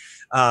guy.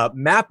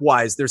 Map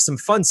wise, there's some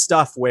fun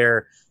stuff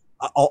where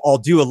I'll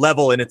do a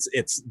level and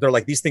they're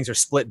like, these things are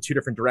split in 2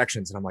 different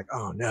directions. And I'm like,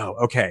 oh no.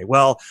 Okay.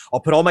 Well,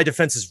 I'll put all my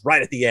defenses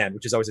right at the end,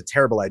 which is always a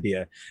terrible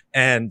idea.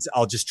 And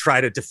I'll just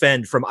try to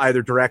defend from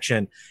either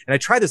direction. And I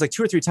tried this like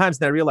 2 or 3 times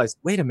and I realized,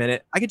 wait a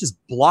minute, I could just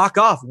block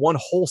off one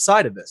whole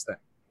side of this thing,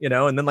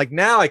 and then like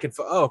now I can,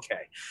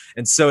 okay.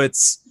 And so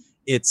it's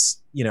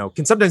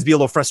can sometimes be a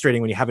little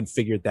frustrating when you haven't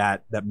figured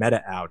that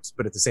meta out.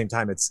 But at the same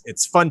time,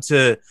 it's fun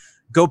to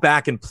go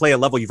back and play a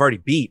level you've already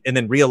beat and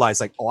then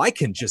realize like, oh, I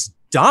can just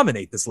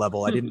dominate this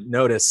level. I didn't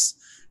notice,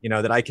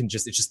 that I can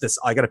it's just this,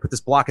 I got to put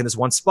this block in this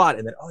one spot,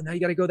 and then, oh, now you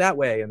got to go that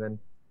way. And then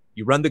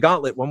you run the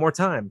gauntlet one more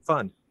time.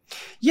 Fun.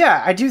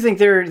 Yeah. I do think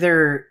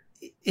there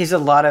is a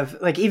lot of,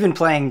 like, even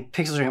playing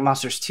Pixel Junk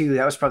Monsters 2,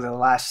 that was probably the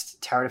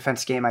last tower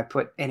defense game I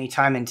put any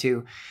time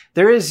into.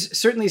 There is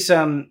certainly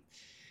some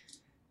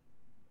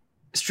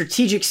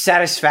strategic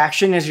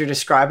satisfaction as you're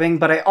describing,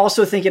 but I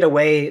also think in a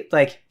way,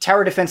 like,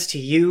 tower defense to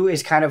you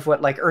is kind of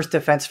what like Earth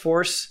Defense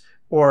Force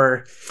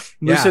or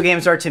Muso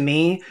games are to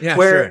me,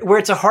 where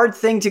it's a hard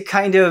thing to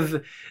kind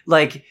of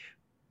like,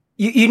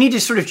 you need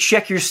to sort of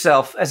check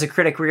yourself as a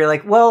critic, where you're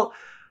like, well,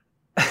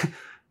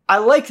 I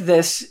like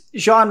this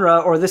genre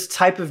or this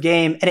type of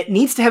game, and it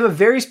needs to have a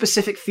very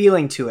specific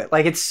feeling to it.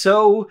 Like, it's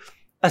so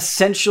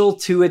essential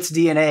to its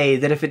DNA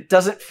that if it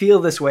doesn't feel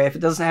this way, if it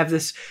doesn't have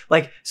this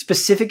like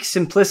specific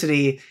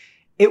simplicity,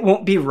 it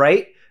won't be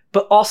right.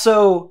 But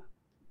also,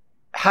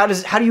 how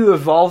do you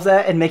evolve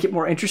that and make it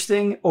more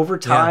interesting over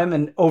time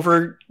and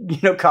over,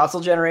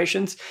 console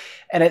generations?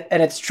 And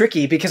it's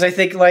tricky, because I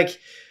think like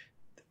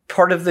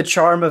part of the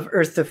charm of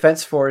Earth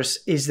Defense Force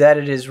is that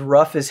it is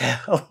rough as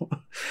hell.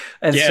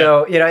 And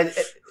so,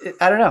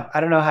 I don't know. I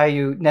don't know how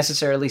you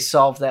necessarily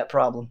solve that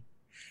problem.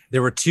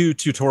 There were 2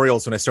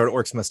 tutorials when I started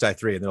Orcs Must Die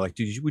 3, and they're like,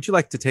 would you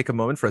like to take a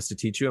moment for us to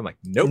teach you? I'm like,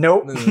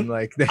 nope. And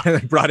like, they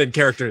brought in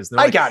characters. They're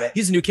like, got it.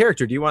 He's a new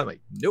character. Do you want? I'm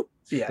like, nope.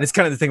 Yeah. And it's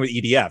kind of the thing with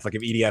EDF. Like,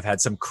 if EDF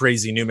had some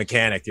crazy new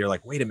mechanic, you're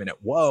like, wait a minute.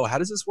 Whoa, how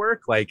does this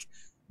work? Like,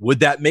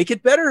 would that make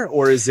it better?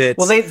 Or is it?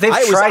 Well, they've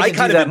tried to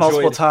do that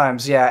multiple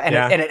times. Yeah.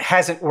 And it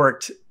hasn't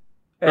worked.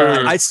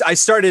 I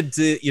started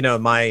to,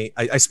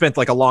 I spent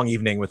like a long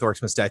evening with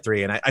Orcs Must Die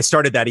 3, and I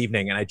started that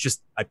evening, and I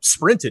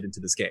sprinted into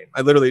this game.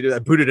 I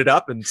booted it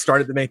up and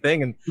started the main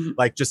thing, and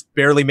like just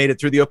barely made it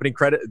through the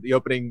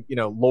opening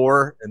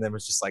lore, and then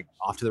was just like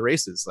off to the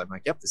races. I'm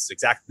like, yep, this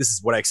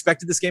is what I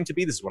expected this game to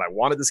be. This is what I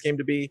wanted this game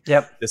to be.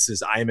 Yep.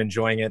 I am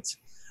enjoying it.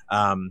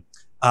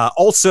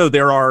 Also,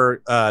 there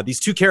are these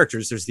 2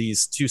 characters. There's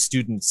these 2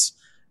 students,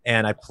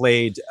 and I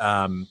played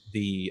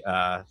the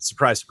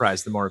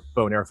surprise, the more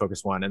bow and arrow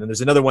focused one. And then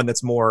there's another one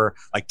that's more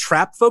like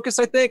trap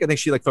focused, I think. I think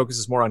she like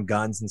focuses more on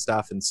guns and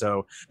stuff. And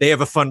so they have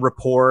a fun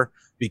rapport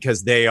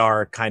because they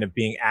are kind of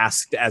being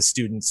asked as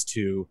students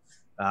to,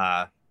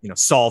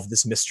 solve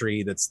this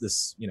mystery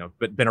that's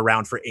been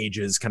around for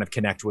ages, kind of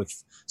connect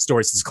with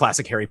stories. This is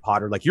classic Harry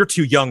Potter. Like, you're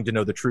too young to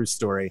know the true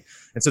story.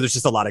 And so there's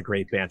just a lot of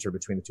great banter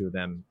between the 2 of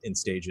them in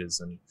stages.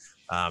 And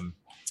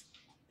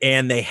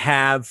And they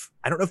have,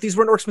 I don't know if these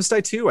were in Orcs Must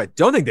Die 2. I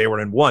don't think they were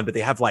in 1, but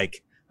they have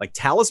like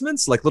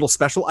talismans, like little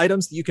special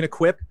items that you can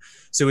equip.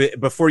 So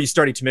before you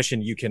start each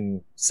mission, you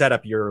can set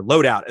up your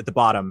loadout at the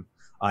bottom,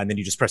 and then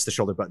you just press the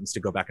shoulder buttons to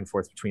go back and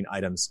forth between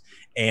items.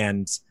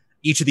 And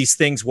each of these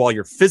things, while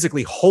you're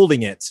physically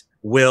holding it,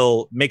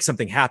 will make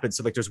something happen.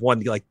 So like there's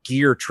one like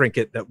gear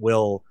trinket that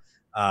will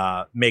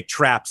make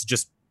traps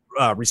just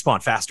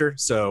respawn faster.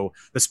 So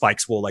the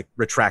spikes will like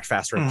retract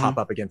faster and pop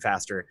up again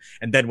faster.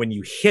 And then when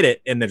you hit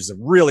it, and there's a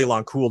really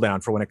long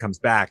cooldown for when it comes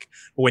back,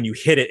 but when you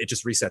hit it, it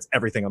just resets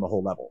everything on the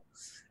whole level.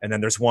 And then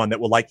there's one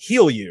that will like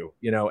heal you,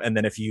 and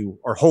then if you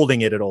are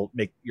holding it, it'll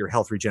make your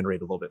health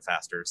regenerate a little bit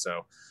faster.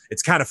 So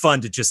it's kind of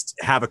fun to just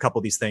have a couple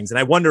of these things. And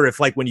I wonder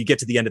if like when you get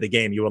to the end of the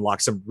game, you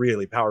unlock some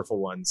really powerful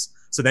ones.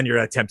 So then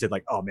you're tempted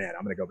like, oh man,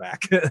 I'm going to go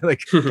back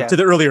to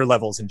the earlier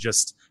levels and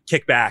just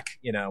kick back,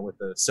 with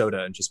the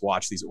soda and just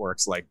watch these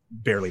orcs like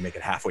barely make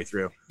it halfway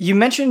through. You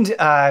mentioned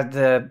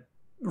the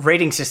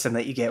rating system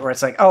that you get where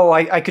it's like, oh,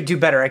 I could do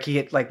better. I could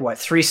get like what,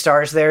 3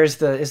 stars there is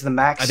the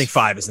max? I think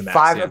 5 is the max.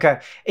 5? Yeah. Okay.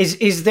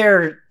 Is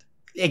there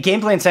a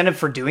gameplay incentive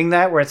for doing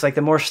that where it's like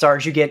the more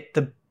stars you get,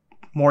 the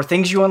more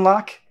things you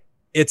unlock?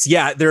 It's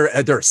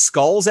they're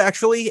skulls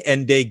actually,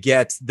 and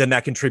then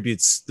that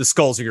contributes. The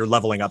skulls are your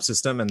leveling up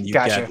system, and you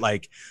get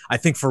like, I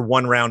think for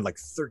one round like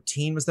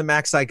 13 was the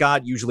max I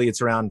got. Usually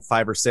it's around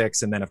 5 or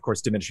 6, and then of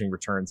course diminishing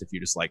returns if you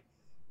just like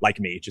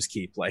me, just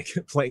keep like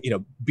playing,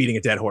 beating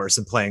a dead horse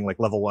and playing like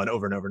level 1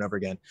 over and over and over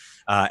again.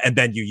 And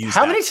then you use.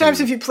 How many times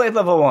have you played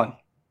level 1?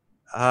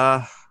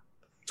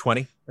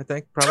 20, I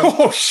think, probably.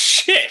 Oh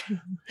shit!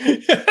 I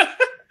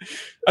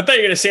thought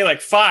you were gonna say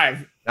like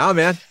 5. Oh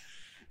man,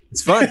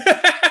 it's fun.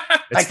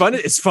 It's fun.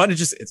 It's fun to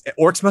just.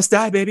 Orcs Must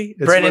Die, baby.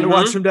 It's Brandon, fun to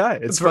watch them die.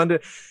 It's fun to,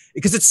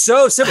 because it's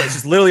so simple. It's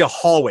just literally a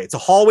hallway. It's a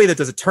hallway that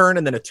does a turn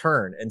and then a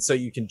turn, and so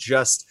you can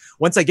just,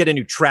 once I get a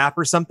new trap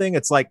or something,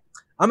 it's like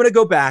I'm going to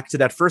go back to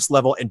that first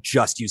level and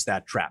just use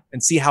that trap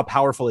and see how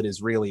powerful it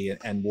is really,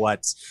 and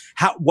what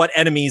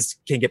enemies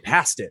can get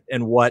past it,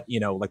 and what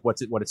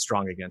what it's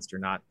strong against or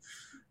not.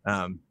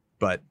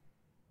 But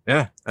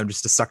yeah, I'm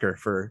just a sucker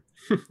for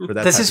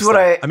that. This is what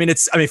I mean, the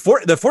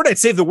Fortnite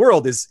Save the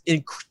World is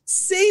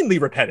insanely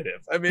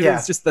repetitive. I mean,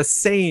 It's just the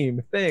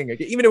same thing.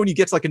 Even when you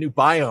get to like a new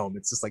biome,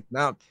 it's just like,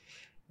 no.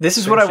 This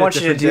is what I want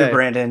you to do,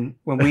 Brandon,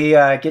 when we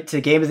get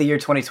to Game of the Year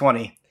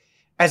 2020.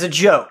 As a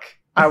joke,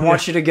 I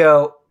want you to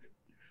go,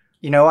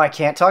 I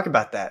can't talk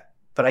about that,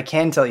 but I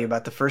can tell you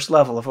about the first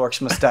level of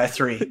Orcs Must Die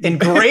 3 in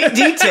great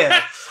detail.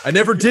 I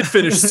never did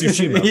finish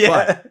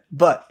Tsushima,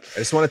 but I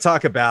just want to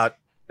talk about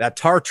that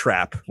tar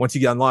trap. Once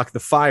you unlock the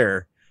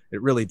fire,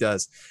 it really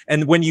does.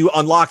 And when you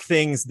unlock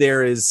things,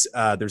 there's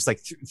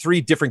like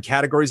 3 different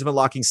categories of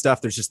unlocking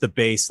stuff. There's just the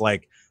base,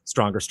 like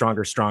stronger.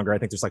 I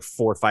think there's like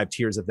 4 or 5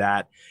 tiers of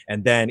that.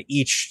 And then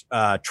each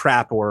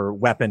trap or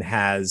weapon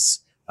has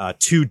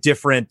 2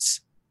 different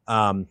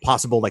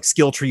possible like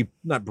skill tree,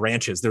 not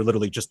branches. They're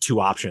literally just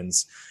 2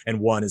 options. And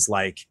one is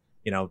like,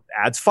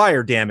 adds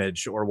fire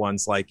damage, or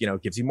one's like,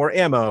 gives you more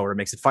ammo or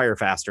makes it fire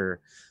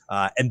faster.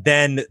 And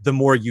then the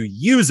more you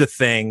use a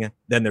thing,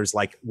 then there's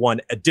like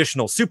one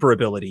additional super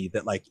ability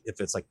that like,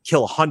 if it's like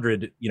kill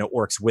 100,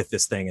 orcs with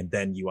this thing, and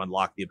then you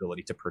unlock the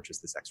ability to purchase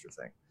this extra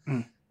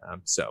thing.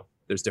 So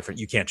there's different,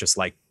 you can't just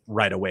like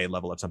right away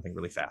level up something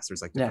really fast.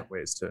 There's like different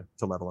ways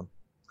to level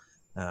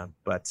them.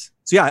 But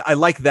so yeah, I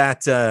like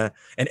that.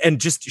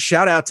 And just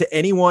shout out to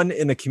anyone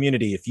in the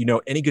community. If you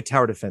know any good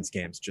tower defense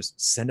games,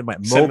 just send them my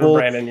mobile,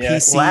 Brandon,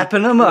 PC,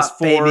 lapping them up,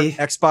 baby.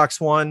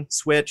 Xbox One,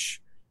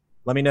 Switch.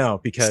 Let me know,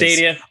 because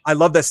Stadia. I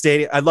love that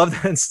Stadia. I love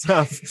that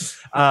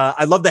stuff.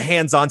 I love the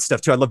hands-on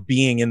stuff too. I love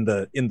being in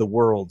the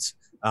world.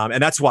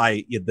 And that's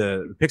why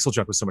the Pixel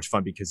Junk was so much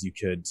fun, because you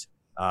could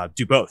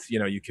do both.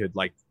 You could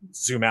like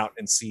zoom out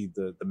and see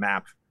the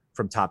map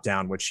from top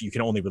down, which you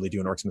can only really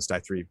do in Orcs Must Die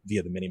 3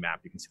 via the mini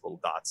map. You can see little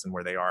dots and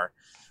where they are.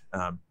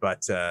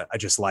 But I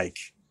just like,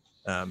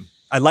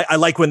 I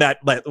like when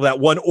that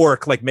one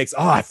orc like makes,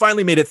 I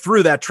finally made it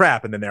through that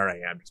trap, and then there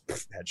I am,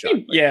 just headshot.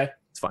 Like, yeah,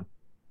 it's fun.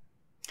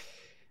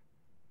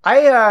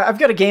 I've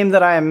got a game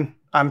that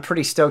I'm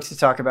pretty stoked to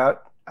talk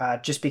about,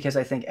 just because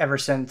I think ever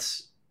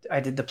since I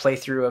did the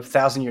playthrough of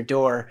Thousand Year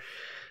Door,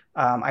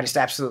 I just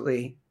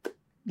absolutely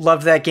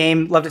loved that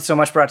game. Loved it so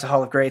much, brought it to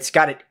Hall of Greats.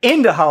 Got it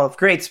into Hall of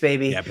Greats,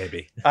 baby. Yeah,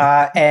 baby.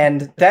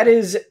 And that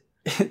is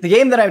the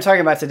game that I'm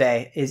talking about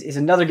today is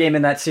another game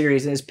in that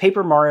series. It is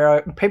Paper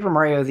Mario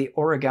the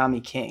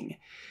Origami King.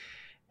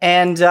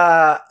 And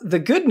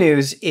the good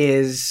news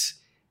is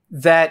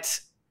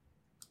that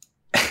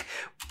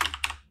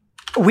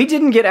we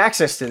didn't get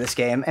access to this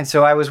game, and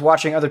so I was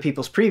watching other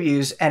people's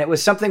previews, and it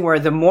was something where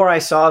the more I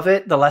saw of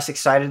it, the less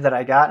excited that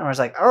I got, and I was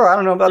like, I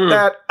don't know about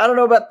that. I don't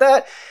know about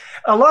that.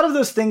 A lot of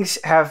those things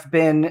have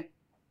been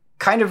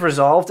kind of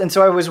resolved, and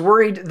so I was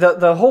worried.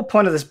 The whole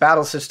point of this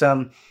battle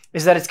system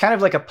is that it's kind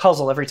of like a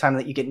puzzle every time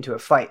that you get into a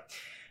fight.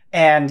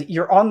 And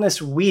you're on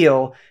this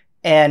wheel,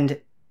 and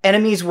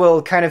enemies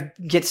will kind of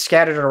get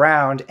scattered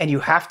around, and you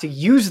have to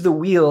use the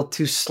wheel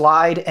to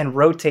slide and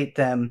rotate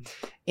them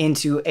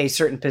into a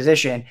certain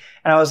position.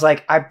 And I was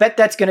like, I bet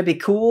that's going to be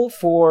cool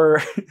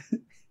for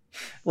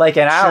like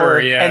an hour.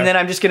 Yeah. And then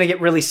I'm just going to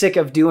get really sick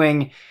of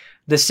doing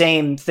the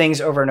same things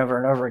over and over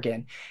and over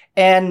again.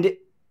 And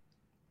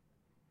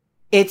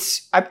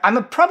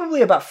I'm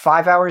probably about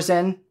 5 hours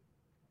in,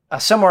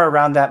 somewhere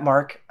around that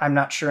mark. I'm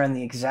not sure on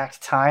the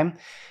exact time,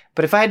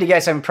 but if I had to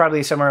guess, I'm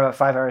probably somewhere about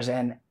 5 hours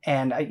in.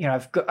 And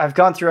I've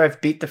gone through,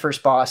 I've beat the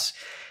first boss,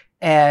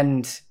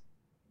 and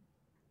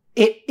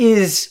it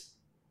is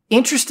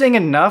interesting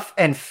enough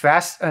and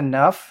fast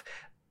enough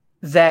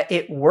that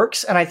it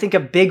works. And I think a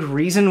big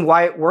reason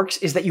why it works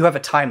is that you have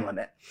a time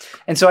limit.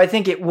 And so I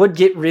think it would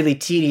get really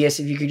tedious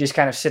if you could just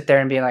kind of sit there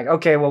and be like,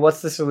 okay, well,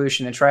 what's the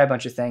solution, and try a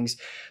bunch of things.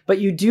 But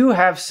you do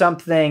have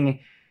something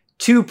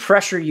to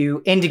pressure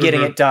you into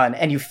getting it done.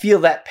 And you feel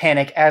that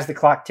panic as the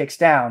clock ticks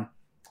down.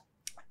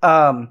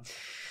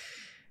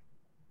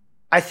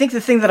 I think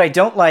the thing that I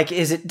don't like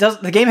is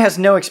the game has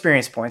no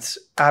experience points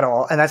at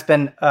all. And that's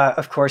been,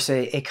 of course,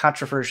 a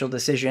controversial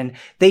decision.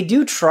 They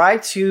do try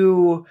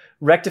to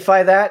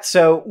rectify that.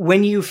 So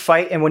when you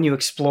fight and when you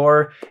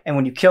explore and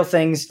when you kill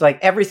things, like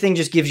everything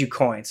just gives you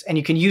coins, and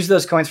you can use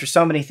those coins for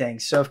so many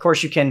things. So of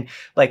course you can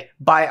like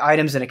buy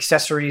items and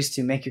accessories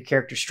to make your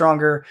character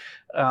stronger,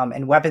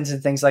 and weapons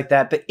and things like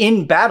that. But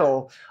in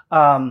battle,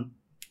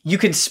 you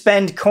can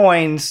spend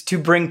coins to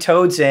bring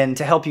toads in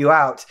to help you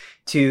out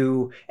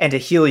and to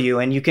heal you.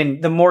 And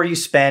the more you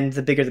spend,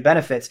 the bigger the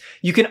benefits.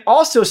 You can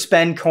also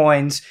spend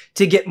coins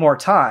to get more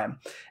time.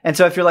 And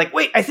so if you're like,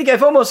 wait, I think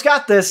I've almost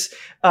got this,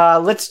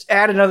 let's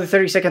add another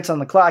 30 seconds on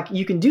the clock.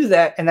 You can do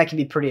that, and that can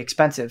be pretty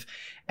expensive.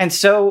 And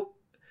so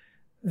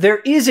there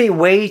is a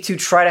way to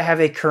try to have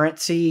a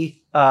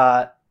currency,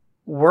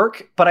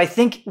 work, but I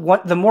think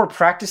the more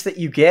practice that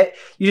you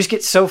just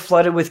get so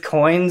flooded with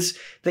coins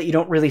that you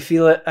don't really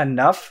feel it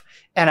enough.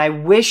 And I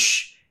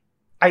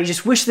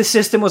just wish the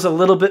system was a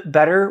little bit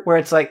better, where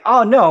it's like,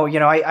 oh no,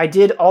 I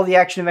did all the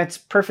action events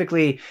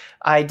perfectly.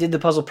 I did the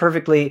puzzle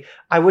perfectly.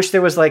 I wish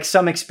there was like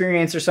some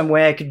experience or some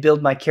way I could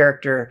build my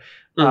character,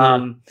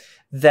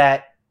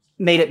 that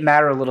made it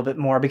matter a little bit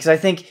more, because I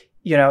think,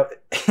 the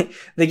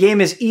game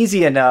is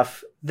easy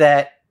enough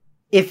that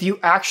if you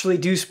actually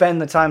do spend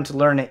the time to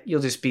learn it,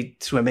 you'll just be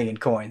swimming in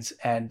coins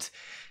and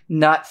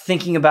not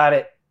thinking about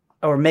it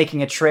or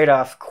making a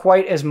trade-off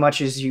quite as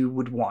much as you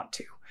would want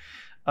to.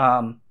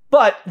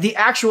 But the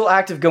actual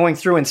act of going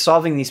through and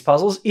solving these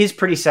puzzles is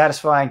pretty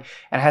satisfying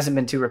and hasn't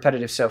been too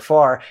repetitive so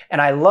far. And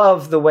I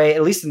love the way,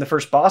 at least in the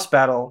first boss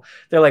battle,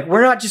 they're like,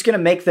 we're not just going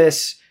to make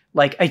this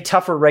like a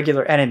tougher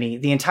regular enemy.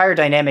 The entire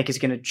dynamic is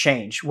going to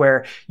change,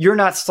 where you're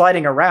not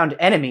sliding around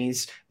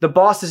enemies. The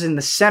boss is in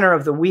the center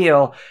of the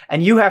wheel,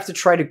 and you have to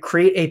try to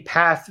create a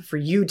path for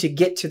you to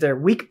get to their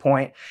weak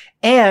point.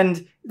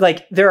 And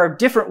like, there are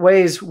different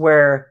ways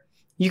where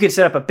you could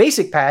set up a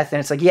basic path, and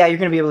it's like, yeah, you're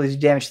going to be able to do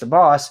damage to the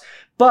boss.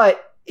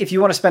 But if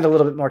you want to spend a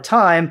little bit more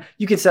time,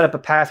 you can set up a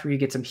path where you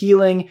get some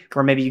healing,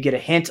 or maybe you get a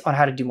hint on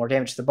how to do more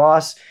damage to the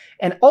boss.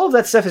 And all of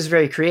that stuff is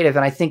very creative,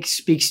 and I think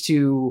speaks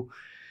to,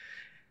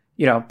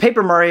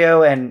 Paper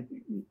Mario and,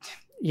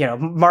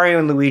 Mario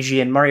and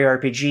Luigi and Mario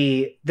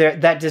RPG,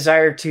 that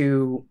desire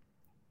to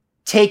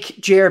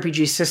take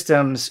JRPG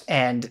systems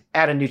and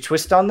add a new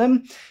twist on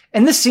them.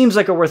 And this seems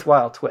like a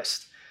worthwhile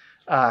twist,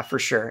 for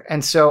sure.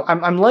 And so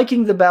I'm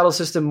liking the battle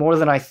system more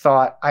than I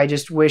thought. I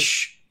just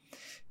wish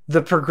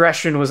the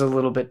progression was a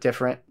little bit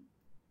different.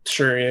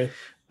 Sure, yeah.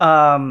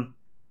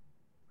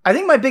 I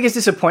think my biggest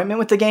disappointment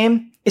with the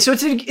game is, so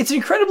it's an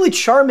incredibly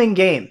charming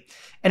game,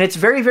 and it's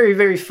very, very,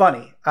 very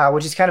funny,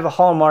 which is kind of a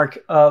hallmark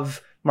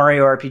of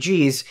Mario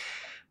RPGs.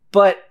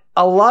 But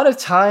a lot of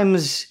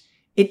times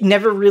it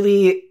never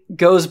really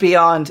goes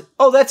beyond,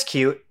 oh, that's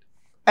cute.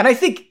 And I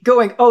think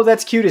going, oh,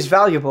 that's cute is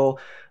valuable,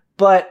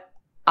 but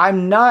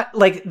I'm not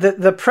like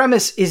the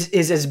premise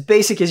is as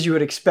basic as you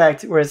would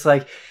expect, where it's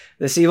like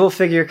this evil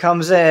figure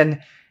comes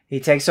in, he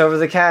takes over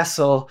the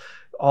castle.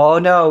 Oh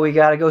no, we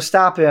got to go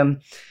stop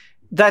him.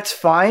 That's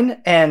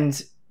fine.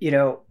 And,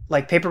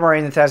 like Paper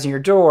Mario and the Thousand Year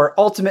Door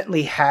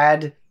ultimately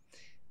had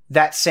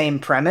that same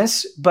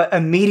premise, but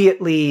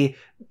immediately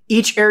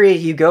each area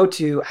you go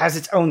to has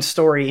its own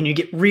story, and you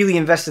get really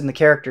invested in the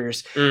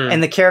characters,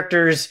 and the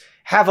characters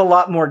have a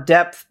lot more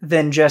depth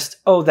than just,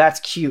 oh, that's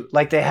cute.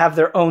 Like, they have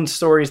their own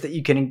stories that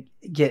you can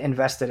get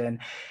invested in.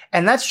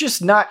 And that's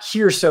just not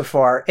here so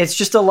far. It's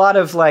just a lot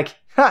of like,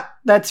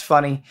 that's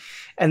funny.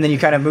 And then you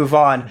kind of move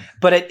on,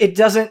 but it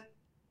doesn't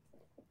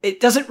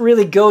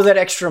really go that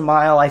extra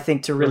mile, I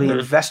think, to really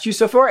invest you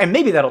so far. And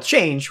maybe that'll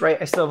change, right?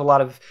 I still have a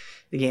lot of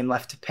the game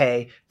left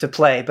to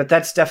play, but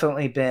that's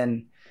definitely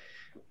been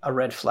a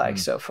red flag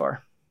so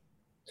far.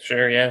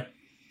 Sure, yeah.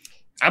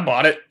 I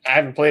bought it. I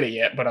haven't played it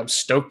yet, but I'm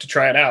stoked to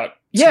try it out.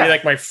 It's gonna be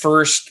like my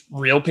first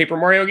real Paper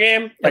Mario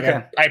game. Like,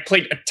 I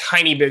played a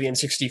tiny bit of the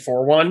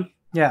N64 one.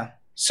 Yeah.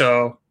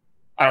 So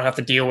I don't have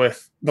to deal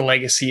with the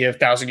legacy of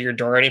Thousand Year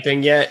Door or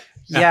anything yet.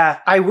 Yeah,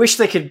 I wish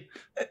they could.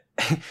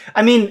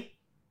 I mean,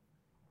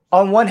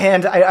 on one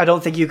hand, I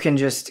don't think you can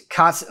just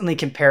constantly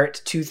compare it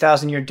to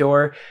 2000 Year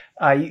Door.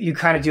 You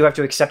kind of do have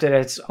to accept it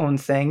as its own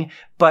thing.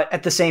 But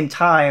at the same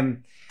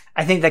time,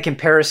 I think that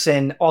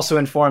comparison also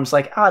informs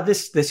like,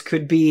 this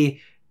could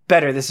be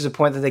better. This is a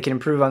point that they can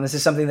improve on. This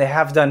is something they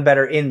have done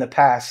better in the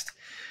past.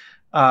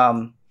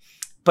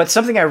 But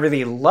something I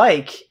really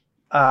like,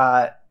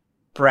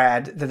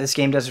 Brad, that this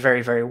game does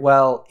very, very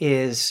well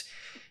is,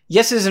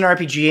 yes, it's an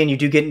RPG and you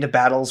do get into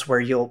battles where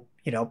you'll,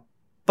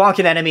 bonk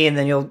an enemy and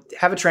then you'll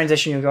have a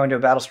transition, you'll go into a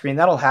battle screen.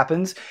 That'll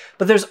happen.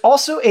 But there's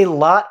also a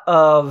lot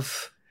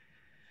of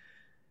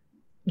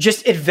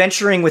just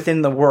adventuring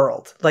within the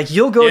world. Like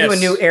you'll go to a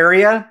new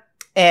area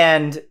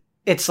and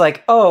it's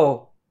like,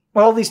 oh,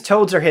 well, these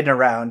toads are hidden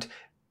around.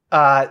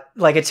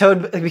 Like a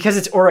toad, because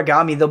it's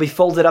origami, they'll be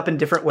folded up in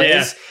different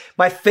ways. Yeah.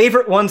 My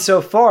favorite one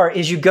so far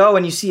is you go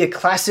and you see a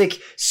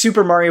classic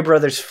Super Mario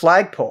Brothers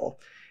flagpole.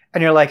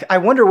 And you're like, I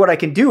wonder what I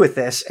can do with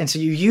this. And so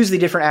you use the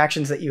different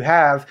actions that you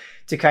have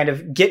to kind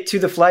of get to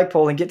the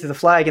flagpole and get to the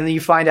flag. And then you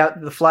find out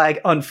that the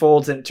flag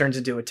unfolds and it turns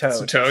into a toad.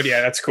 It's a toad,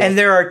 yeah, that's cool. And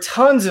there are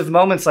tons of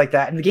moments like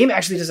that. And the game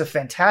actually does a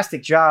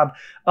fantastic job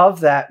of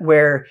that,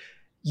 where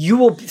you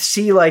will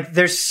see like,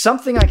 there's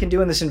something I can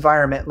do in this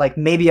environment. Like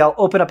maybe I'll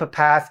open up a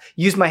path,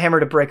 use my hammer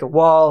to break a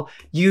wall,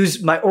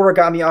 use my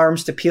origami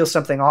arms to peel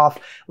something off.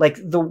 Like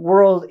the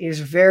world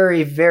is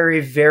very, very,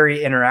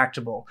 very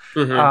interactable.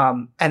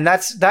 Mm-hmm. And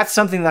that's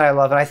something that I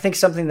love. And I think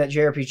something that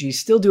JRPGs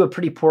still do a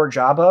pretty poor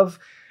job of.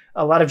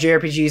 A lot of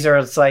JRPGs are,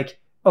 it's like,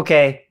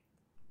 okay,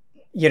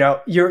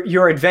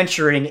 your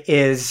adventuring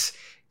is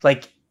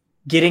like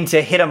getting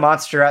to hit a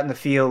monster out in the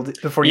field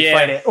before you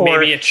fight it, or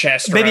maybe a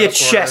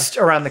chest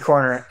around the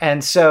corner.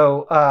 And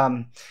so,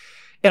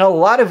 in a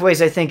lot of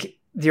ways, I think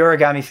the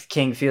Origami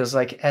King feels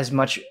like as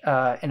much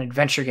an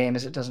adventure game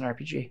as it does an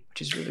RPG,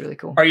 which is really, really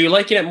cool. Are you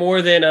liking it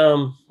more than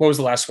what was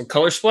the last one?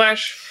 Color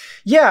Splash?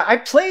 Yeah,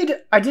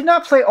 I did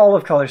not play all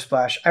of Color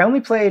Splash. I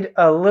only played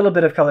a little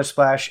bit of Color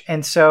Splash,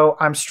 and so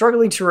I'm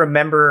struggling to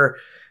remember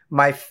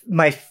my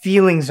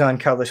feelings on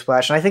Color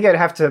Splash, and I think I'd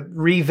have to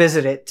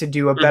revisit it to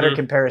do a better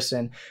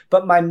comparison.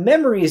 But my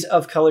memories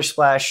of Color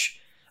Splash,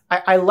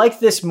 I like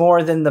this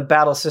more than the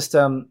battle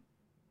system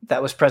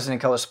that was present in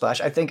Color Splash.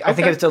 I think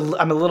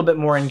I'm a little bit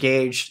more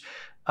engaged.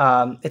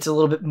 It's a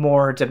little bit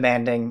more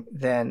demanding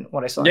than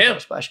what I saw in Color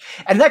Splash,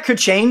 and that could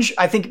change.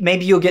 I think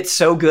maybe you'll get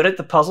so good at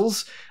the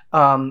puzzles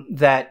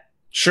that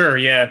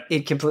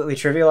it completely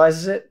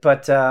trivializes it.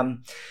 But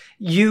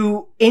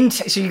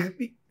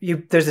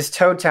there's this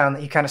toad town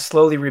that you kind of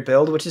slowly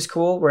rebuild, which is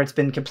cool, where it's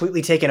been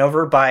completely taken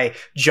over by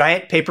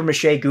giant paper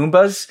mache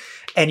Goombas,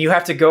 and you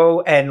have to go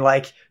and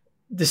like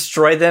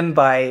destroy them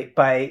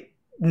by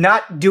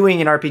not doing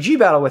an RPG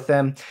battle with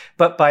them,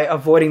 but by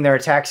avoiding their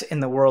attacks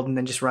in the world and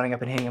then just running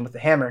up and hitting them with the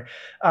hammer.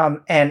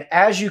 And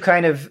as you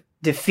kind of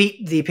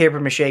defeat the paper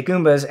mache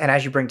Goombas and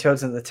as you bring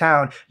toads into the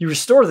town, you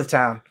restore the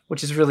town,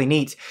 which is really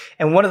neat.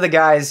 And one of the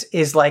guys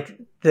is like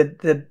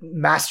the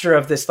master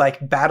of this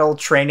like battle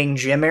training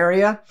gym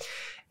area.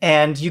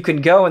 And you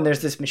can go and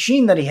there's this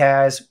machine that he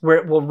has where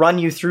it will run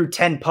you through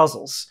 10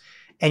 puzzles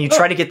and you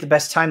try to get the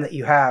best time that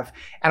you have.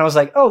 And I was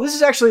like, oh, this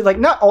is actually like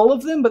not all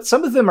of them, but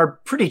some of them are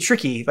pretty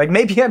tricky. Like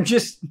maybe I'm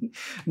just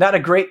not a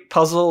great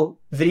puzzle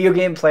video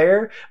game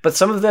player, but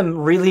some of them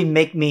really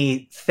make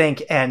me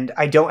think and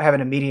I don't have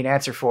an immediate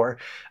answer for.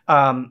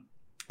 And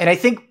I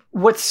think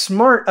what's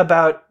smart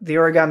about the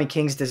Origami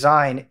King's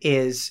design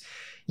is,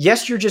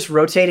 yes, you're just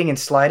rotating and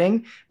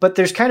sliding, but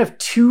there's kind of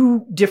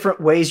two different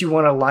ways you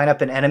want to line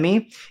up an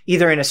enemy,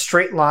 either in a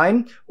straight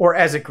line or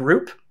as a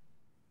group.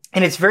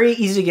 And it's very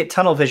easy to get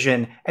tunnel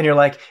vision. And you're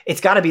like, it's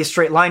got to be a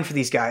straight line for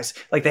these guys.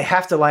 Like they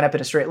have to line up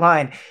in a straight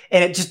line.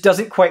 And it just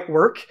doesn't quite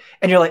work.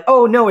 And you're like,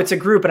 oh no, it's a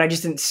group. And I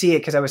just didn't see it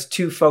because I was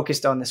too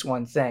focused on this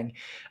one thing.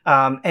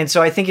 And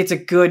so I think it's a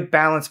good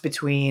balance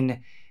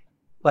between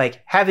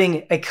like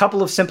having a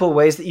couple of simple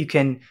ways that you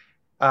can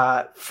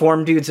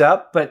form dudes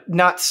up, but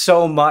not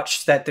so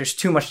much that there's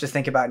too much to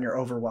think about and you're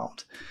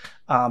overwhelmed.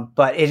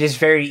 But it is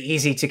very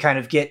easy to kind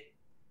of get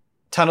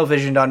tunnel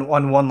visioned on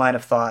one line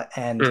of thought,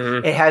 and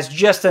it has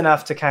just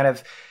enough to kind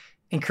of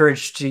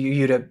encourage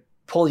you to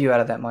pull you out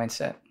of that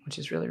mindset, which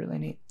is really, really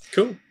neat.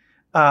 Cool.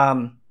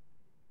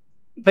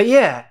 But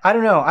yeah, I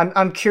don't know.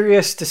 I'm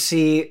curious to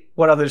see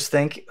what others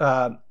think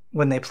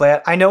when they play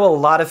it. I know a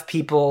lot of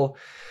people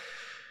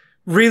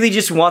really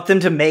just want them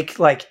to make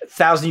like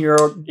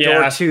 €1,000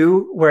 Door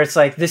 2, where it's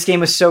like, this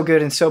game is so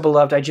good and so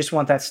beloved, I just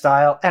want that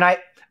style. And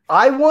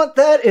I want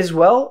that as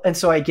well, and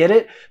so I get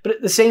it. But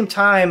at the same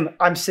time,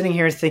 I'm sitting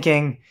here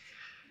thinking,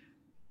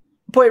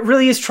 boy, it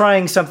really is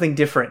trying something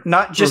different.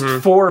 Not just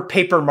for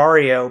Paper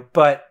Mario,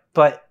 but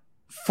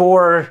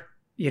for,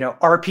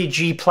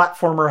 RPG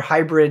platformer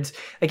hybrids.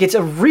 Like, it's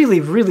a really,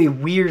 really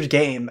weird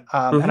game,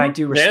 and I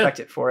do respect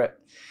it for it.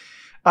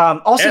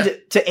 Also,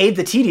 to aid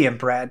the tedium,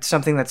 Brad,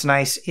 something that's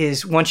nice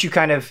is once you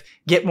kind of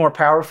get more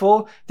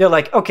powerful, they're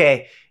like,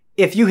 okay,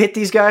 if you hit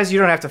these guys, you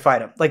don't have to fight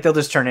them. Like, they'll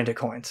just turn into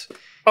coins.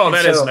 Oh,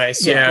 that is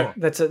nice. Yeah.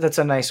 Cool. That's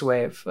a nice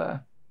way of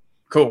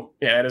cool.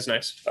 Yeah, that is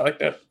nice. I like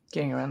that.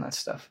 Getting around that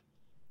stuff.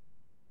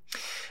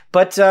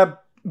 But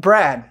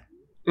Brad,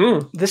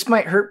 this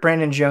might hurt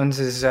Brandon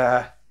Jones's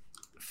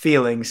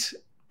feelings,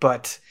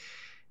 but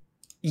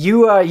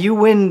you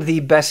win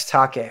the best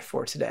take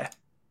for today.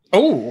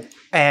 Oh.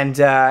 And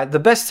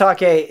the best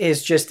take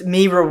is just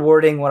me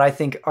rewarding what I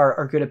think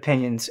are good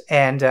opinions.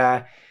 And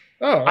I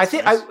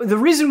think nice. the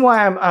reason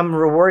why I'm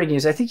rewarding you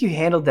is I think you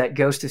handled that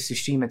Ghost of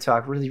Tsushima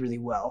talk really, really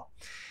well.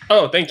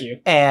 Oh, thank you.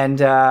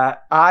 And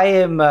I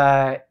am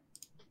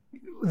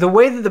the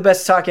way that the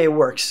best take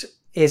works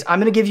is I'm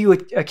going to give you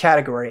a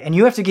category, and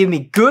you have to give me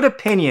good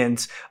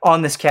opinions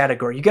on this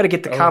category. You got to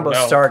get the combo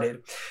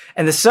started.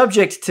 And the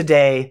subject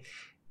today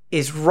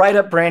is right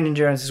up Brandon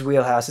Jones's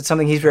wheelhouse. It's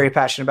something he's very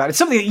passionate about. It's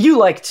something that you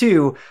like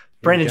too,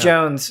 Brandon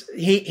Jones.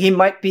 He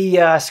might be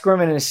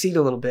squirming in his seat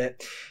a little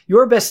bit.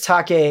 Your best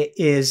take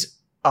is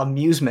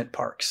amusement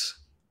parks.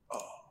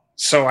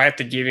 So I have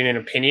to give you an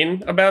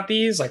opinion about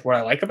these, like what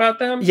I like about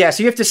them? Yeah,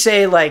 so you have to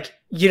say like,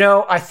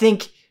 I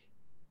think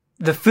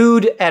the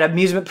food at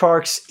amusement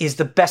parks is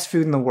the best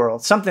food in the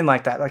world. Something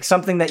like that. Like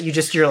something that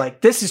you're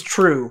like, this is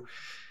true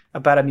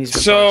about amusement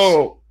parks.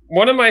 So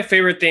one of my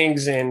favorite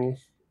things in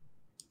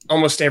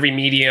almost every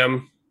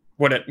medium,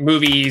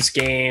 movies,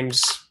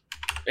 games,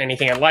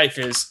 anything in life,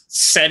 is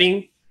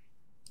setting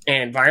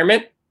and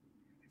environment.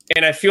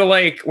 And I feel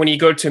like when you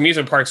go to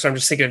amusement parks, so I'm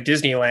just thinking of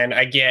Disneyland,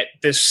 I get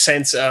this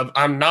sense of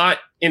I'm not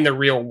in the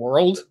real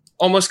world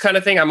almost kind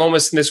of thing. I'm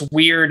almost in this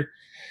weird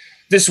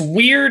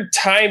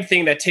time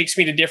thing that takes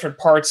me to different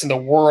parts in the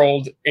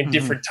world in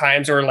different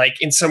times, or like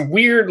in some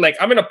weird, like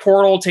I'm in a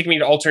portal taking me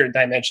to alternate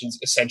dimensions,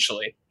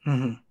 essentially.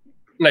 And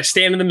I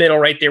stand in the middle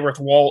right there with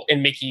Walt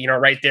and Mickey,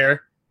 right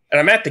there. And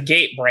I'm at the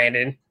gate,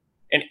 Brandon.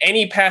 And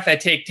any path I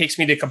take takes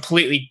me to a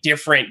completely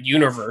different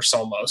universe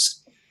almost.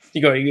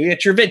 You got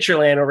your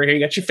Adventureland over here, you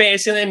got your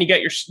Fantasyland, you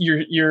got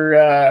your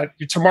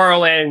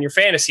Tomorrowland and your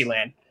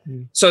Fantasyland.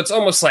 So it's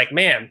almost like,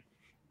 man,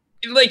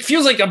 it like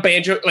feels like a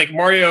Banjo, like Super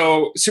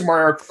Mario,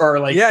 or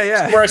like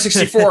Super Mario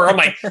 64. I'm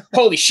like,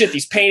 holy shit,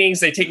 these paintings,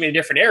 they take me to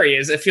different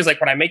areas. It feels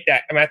like when I'm at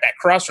that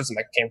crossroads, I'm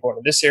like, okay, I'm going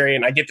to this area,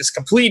 and I get this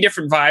completely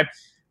different vibe.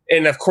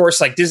 And of course,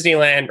 like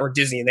Disneyland or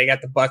Disney, they got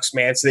the bucks,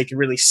 man, so they can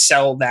really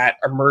sell that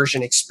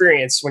immersion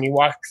experience. When you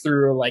walk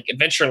through like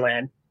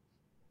Adventureland,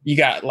 you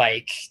got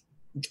like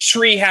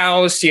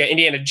Treehouse, you got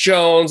Indiana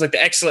Jones, like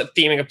the excellent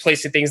theming of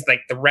placing things,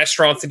 like the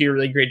restaurants that do a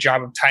really great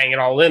job of tying it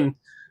all in.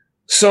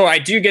 So I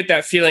do get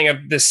that feeling of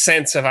the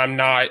sense of I'm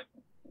not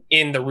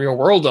in the real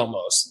world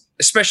almost,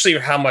 especially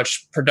with how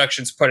much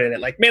production's put in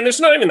it. Like, man, there's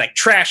not even like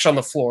trash on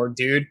the floor,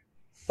 dude.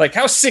 Like,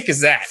 how sick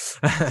is that?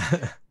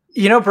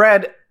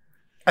 Brad,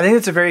 I think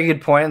that's a very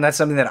good point, and that's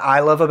something that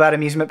I love about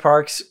amusement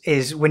parks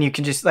is when you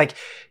can just like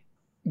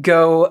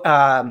go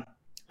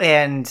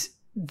and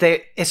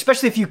they,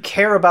 especially if you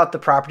care about the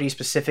property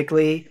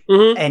specifically,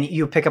 and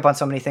you pick up on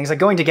so many things, like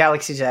going to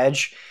Galaxy's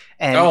Edge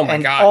and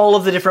all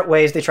of the different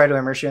ways they try to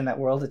immerse you in that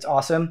world. It's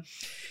awesome.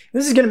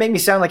 This is going to make me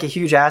sound like a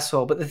huge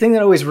asshole, but the thing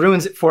that always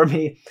ruins it for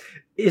me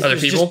is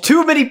there's just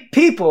too many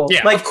people.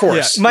 Yeah, like, of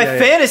course. My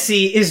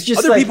fantasy is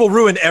just other people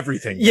ruin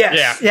everything.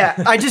 Yeah.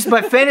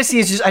 My fantasy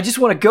is just, I just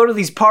want to go to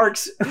these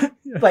parks,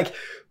 like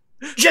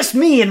just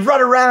me, and run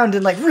around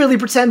and like really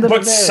pretend that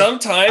I'm there.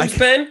 Sometimes,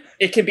 Ben,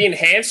 it can be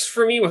enhanced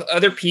for me with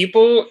other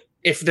people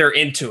if they're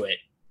into it.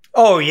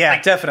 Oh yeah,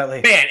 like,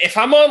 definitely. Man, if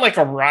I'm on like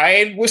a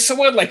ride with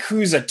someone like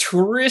who's a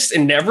tourist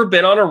and never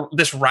been on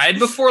this ride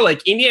before,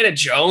 like Indiana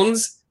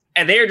Jones,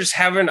 and they are just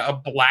having a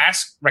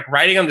blast, like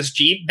riding on this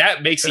Jeep,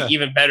 that makes it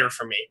even better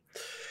for me.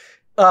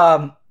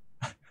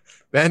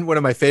 Ben, one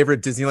of my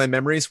favorite Disneyland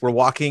memories, we're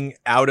walking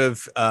out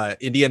of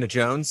Indiana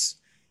Jones,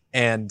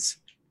 and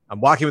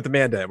I'm walking with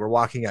Amanda. We're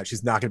walking out.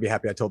 She's not going to be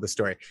happy I told this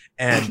story.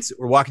 And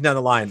we're walking down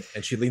the line,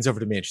 and she leans over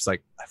to me, and she's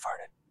like, I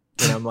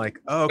farted. And I'm like,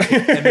 oh,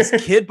 okay. And this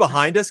kid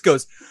behind us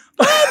goes,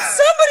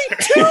 somebody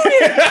toot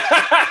it!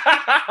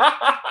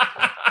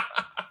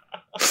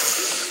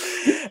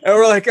 And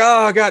we're like,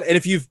 oh god! And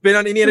if you've been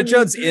on Indiana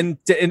Jones in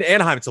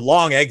Anaheim, it's a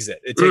long exit.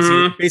 It takes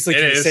you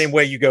basically the same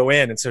way you go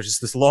in, and so it's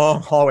just this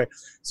long hallway.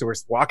 So we're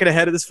walking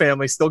ahead of this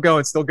family, still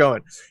going,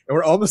 and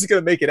we're almost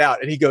gonna make it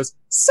out. And he goes,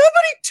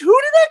 "Somebody tooted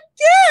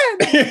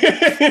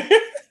again!"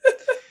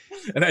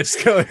 And I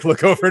just go like,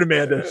 look over at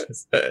Amanda.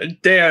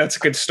 Damn, that's a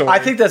good story. I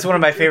think that's one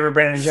of my favorite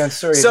Brandon Jones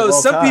stories. So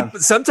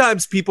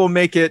sometimes people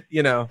make it,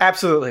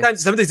 absolutely.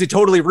 Sometimes they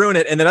totally ruin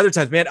it, and then other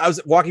times, man, I was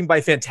walking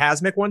by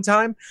Fantasmic one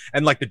time,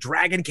 and like the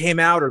dragon came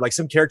out, or like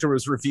some character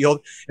was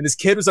revealed, and this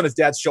kid was on his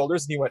dad's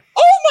shoulders, and he went,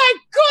 "Oh my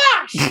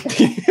gosh!"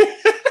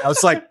 I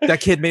was like,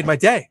 that kid made my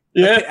day.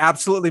 Yeah, that kid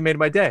absolutely made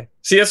my day.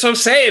 See, that's what I'm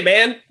saying,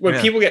 man.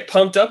 When people get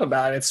pumped up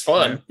about it, it's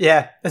fun.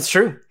 Yeah, that's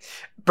true.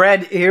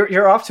 Brad,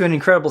 you're off to an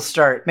incredible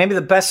start. Maybe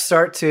the best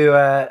start to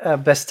a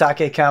best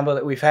take combo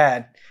that we've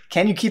had.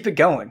 Can you keep it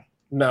going?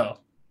 No.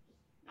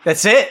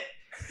 That's it?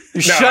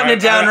 You're shutting it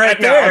down right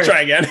there. No, I'll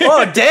try again.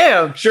 Oh,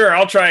 damn. Sure,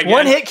 I'll try again.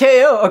 One hit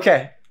KO.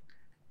 Okay.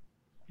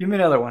 Give me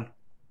another one.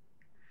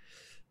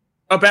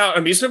 About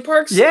amusement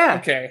parks? Yeah.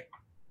 Okay.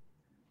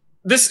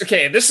 This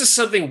is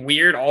something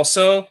weird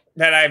also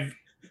that I've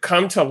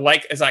come to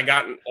like as I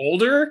gotten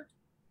older.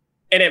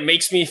 And it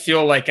makes me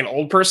feel like an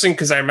old person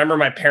because I remember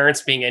my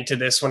parents being into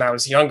this when I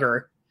was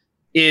younger,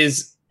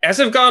 is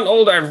as I've gotten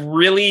older, I've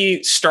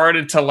really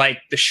started to like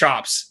the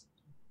shops.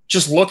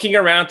 Just looking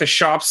around the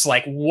shops,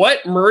 like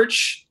what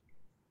merch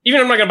even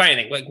if I'm not gonna buy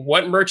anything, like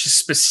what merch is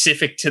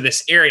specific to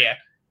this area?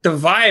 The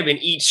vibe in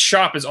each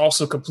shop is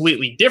also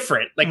completely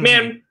different. Like,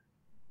 man,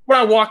 when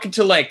I walk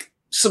into like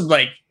some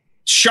like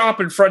shop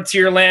in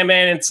Frontierland,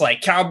 man, it's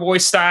like cowboy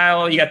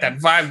style. You got that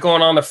vibe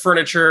going on the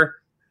furniture.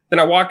 Then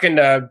I walk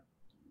into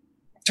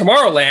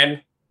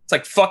Tomorrowland, it's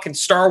like fucking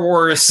Star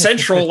Wars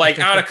Central, like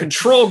out of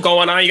control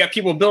going on. You got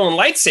people building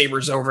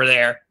lightsabers over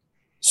there.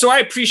 So I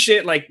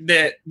appreciate like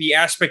the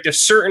aspect of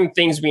certain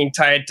things being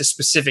tied to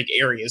specific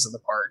areas of the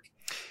park.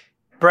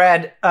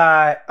 Brad,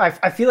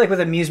 I feel like with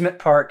amusement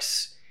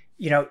parks,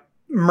 you know,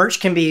 merch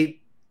can be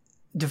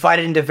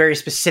divided into very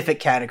specific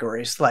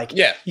categories. Like,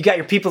 you got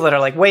your people that are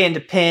like way into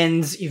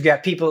pins. You've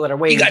got people that are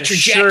way into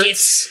shirts. You got your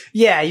jackets.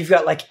 Yeah, you've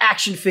got like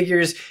action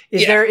figures.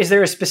 Is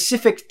there a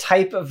specific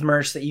type of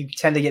merch that you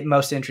tend to get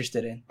most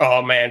interested in?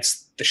 Oh man,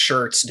 it's the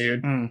shirts,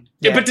 dude.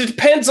 Yeah, but it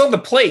depends on the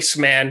place,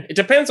 man. It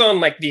depends on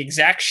like the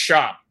exact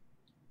shop.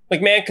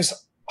 Like, man,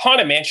 because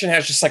Haunted Mansion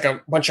has just like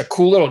a bunch of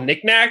cool little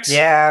knickknacks.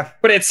 Yeah.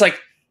 But it's like,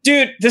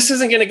 dude, this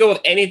isn't going to go with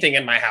anything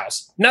in my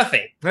house.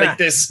 Nothing. Like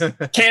this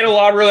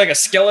candelabra, like a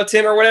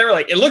skeleton or whatever.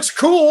 Like, it looks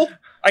cool.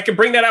 I can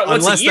bring that out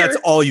once a year. Unless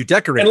that's all you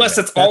decorate. Unless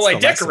that's all I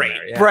decorate.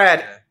 Yeah.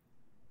 Brad.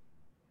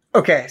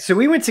 Okay, so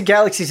we went to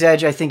Galaxy's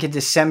Edge, I think in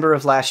December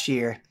of last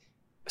year.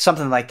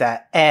 Something like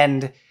that.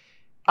 And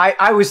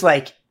I was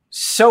like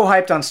so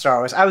hyped on Star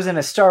Wars. I was in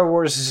a Star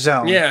Wars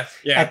zone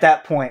at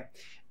that point.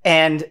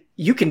 And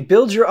you can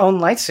build your own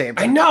lightsaber.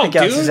 I know, at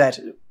Galaxy's Edge.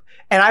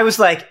 And I was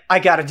like, I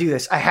got to do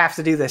this. I have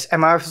to do this.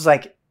 And my wife was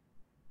like,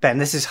 Ben,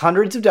 this is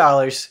hundreds of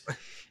dollars.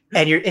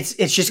 And it's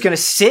just going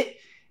to sit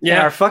in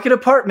our fucking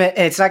apartment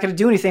and it's not going to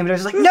do anything. But I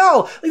was like,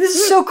 no, like this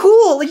is so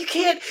cool. Like you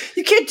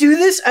can't do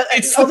this.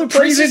 It's other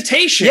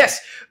presentation.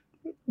 Yes.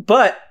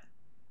 But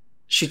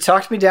she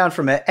talked me down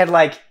from it. And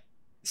like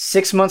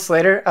 6 months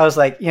later, I was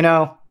like, you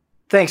know,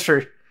 thanks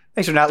for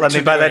not letting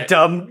me buy that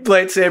dumb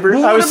lightsaber.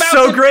 Well, I was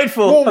so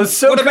grateful. I was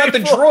so grateful. What about the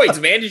droids,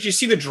 man? Did you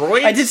see the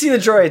droids? I did see the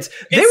droids.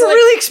 They were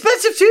really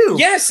expensive too.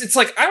 Yes, it's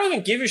like I don't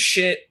even give a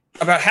shit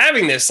about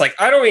having this. Like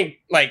I don't even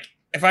like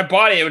if I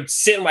bought it, it would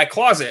sit in my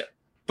closet.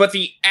 But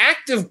the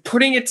act of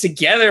putting it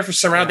together for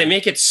some round, they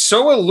make it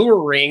so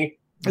alluring.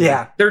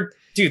 Yeah,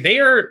 they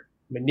are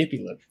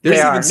manipulative.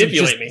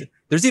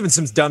 There's even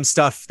some dumb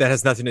stuff that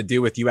has nothing to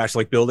do with you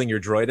actually building your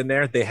droid in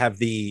there. They have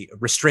the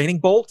restraining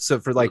bolt. So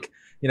for like,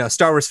 you know,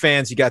 Star Wars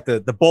fans, you got the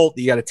bolt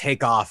that you got to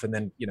take off and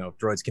then, you know,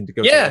 droids can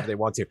go wherever they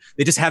want to.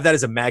 They just have that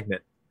as a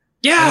magnet.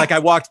 Yeah. And like I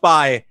walked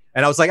by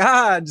and I was like,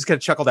 I just kind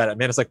of chuckled at it,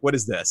 man. It's like, what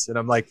is this? And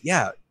I'm like,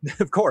 yeah,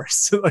 of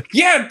course. Like,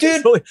 yeah,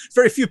 dude. It's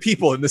very few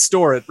people in the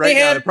store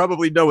now that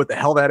probably know what the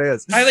hell that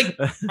is.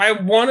 I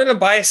wanted to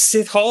buy a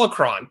Sith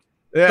holocron.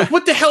 Yeah. Like,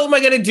 what the hell am I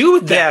going to do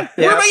with that?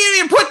 Where am I going to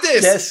even put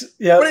this? Yes.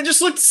 Yeah. But it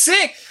just looked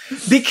sick.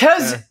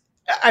 Because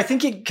I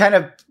think it kind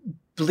of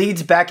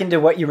bleeds back into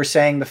what you were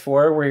saying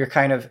before, where you're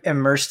kind of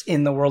immersed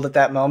in the world at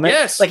that moment.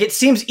 Yes. Like it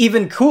seems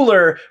even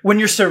cooler when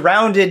you're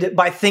surrounded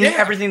by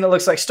everything that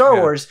looks like Star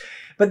Wars.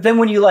 But then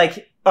when you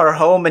like are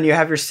home and you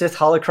have your Sith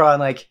holocron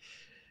like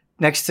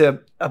next to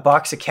a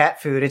box of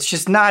cat food, it's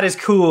just not as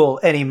cool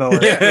anymore.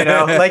 You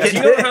know, like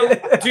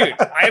dude,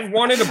 I've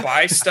wanted to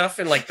buy stuff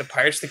in like the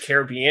Pirates of the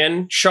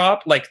Caribbean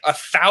shop like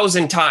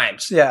 1,000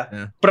 times.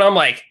 Yeah. But I'm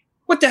like,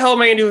 what the hell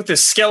am I gonna do with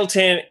this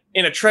skeleton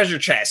in a treasure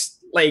chest?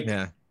 Like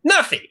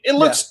nothing. It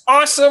looks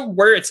awesome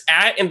where it's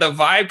at in the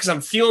vibe because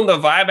I'm feeling the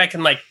vibe. I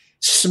can like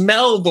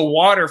smell the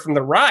water from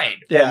the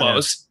ride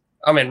almost.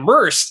 I'm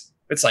immersed.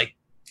 It's like,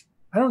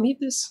 I don't need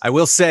this. I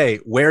will say,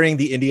 wearing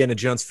the Indiana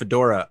Jones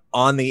fedora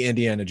on the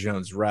Indiana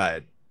Jones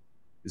ride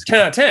is 10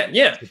 out of 10.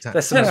 Yeah.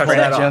 That's the most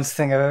Indiana Jones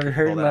thing I've ever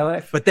heard in my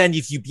life. But then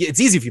it's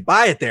easy if you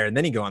buy it there and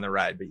then you go on the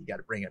ride, but you got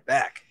to bring it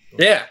back.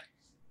 Yeah.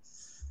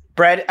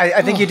 Brad,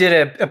 I think you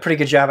did a pretty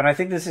good job, and I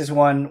think this is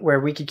one where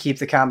we could keep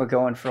the combo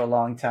going for a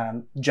long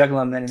time. Juggle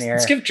them in the air.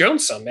 Let's give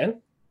Jones some,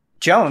 man.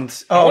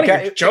 Jones? Oh,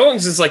 okay.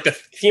 Jones is like the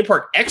theme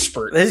park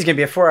expert. This is going to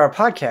be a 4-hour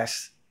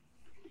podcast.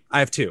 I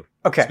have two.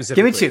 Okay,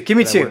 give me two. Give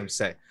me two.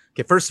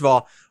 Okay, first of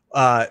all,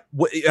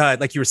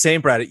 like you were saying,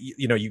 Brad,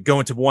 you know, you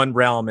go into one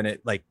realm and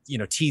it like, you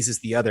know, teases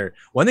the other.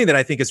 One thing that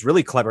I think is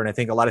really clever, and I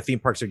think a lot of theme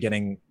parks are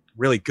getting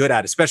really good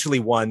at, especially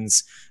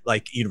ones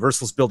like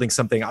Universal's building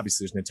something.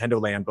 Obviously there's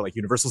Nintendo Land, but like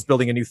Universal's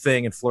building a new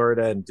thing in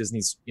Florida and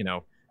Disney's, you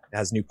know,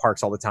 has new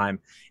parks all the time,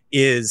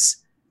 is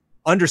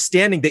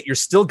understanding that you're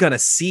still going to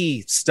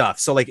see stuff.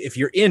 So like if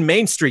you're in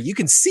Main Street, you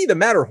can see the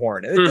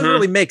Matterhorn. It doesn't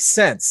really make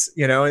sense,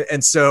 you know?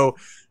 And so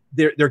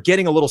they're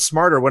getting a little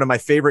smarter. One of my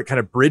favorite kind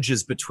of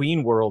bridges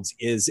between worlds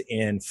is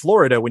in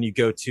Florida when you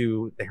go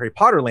to the Harry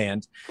Potter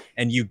land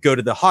and you go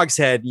to the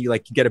Hogshead and you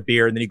get a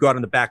beer and then you go out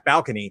on the back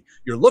balcony.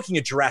 You're looking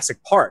at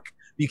Jurassic Park.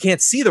 You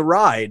can't see the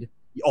ride.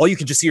 All you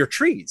can just see are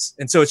trees.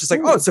 And so it's just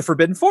like, oh, it's a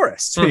forbidden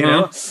forest, you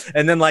know?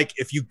 And then like,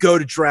 if you go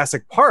to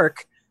Jurassic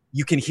Park,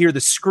 you can hear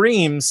the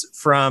screams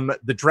from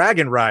the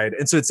dragon ride.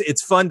 And so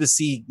it's fun to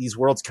see these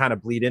worlds kind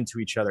of bleed into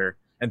each other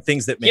and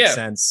things that make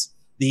sense.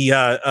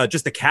 The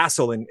just the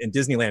castle in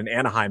Disneyland in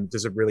Anaheim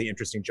does a really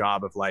interesting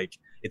job of like,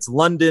 it's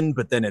London,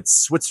 but then it's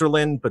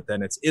Switzerland, but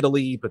then it's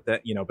Italy, but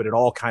that, you know, but it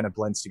all kind of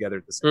blends together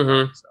at the same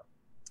time. So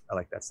I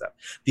like that stuff.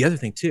 The other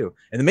thing too,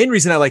 and the main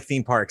reason I like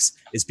theme parks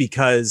is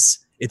because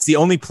it's the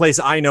only place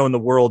I know in the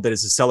world that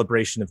is a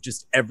celebration of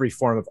just every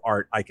form of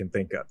art I can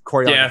think of.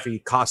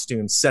 Choreography,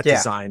 costumes, set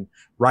design,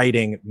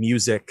 writing,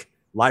 music,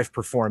 live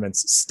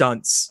performance,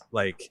 stunts,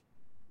 like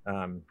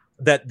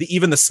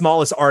even the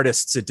smallest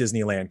artists at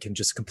Disneyland can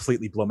just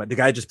completely blow the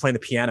guy just playing the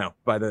piano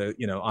by the,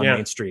 on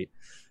Main Street.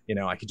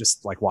 I could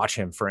just like watch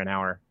him for an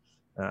hour.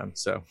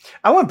 So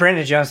I want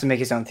Brandon Jones to make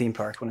his own theme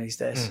park one of these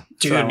days.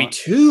 Dude, me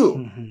too.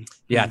 Mm-hmm.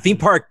 Yeah, theme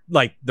park,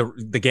 like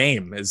the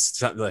game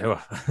is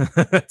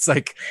it's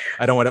like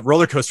I don't want to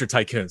roller coaster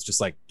tycoons,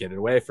 just like get it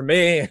away from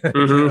me.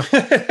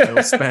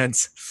 Well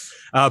spent.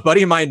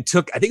 Buddy of mine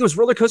I think it was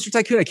Roller Coaster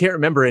Tycoon, I can't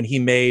remember, and he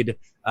made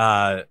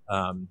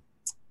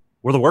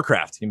World of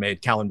Warcraft. He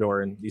made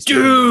Kalimdor and these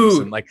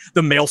dude, and like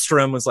the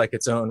Maelstrom was like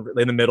its own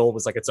in the middle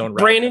was like its own.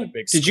 Brandon,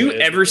 did you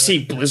ever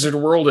see Blizzard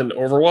World in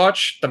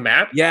Overwatch? The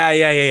map?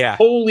 Yeah.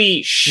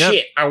 Holy shit!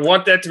 Yep. I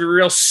want that to be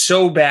real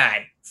so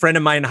bad. Friend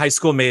of mine in high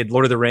school made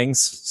Lord of the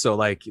Rings, so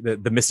like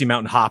the Misty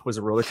Mountain Hop was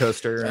a roller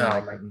coaster.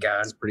 Oh my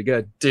god, it's pretty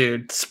good,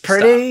 dude. It's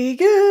pretty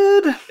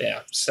good.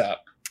 Yeah,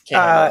 stop.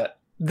 Can't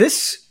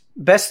this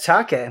Best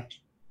Take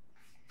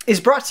is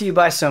brought to you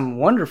by some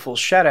wonderful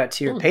shout out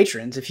to your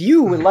patrons. If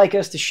you would like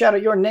us to shout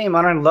out your name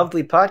on our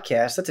lovely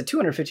podcast, that's a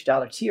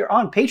 $250 tier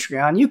on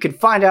Patreon. You can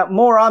find out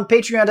more on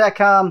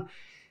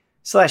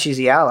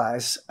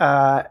patreon.com/easyallies.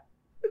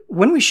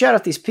 When we shout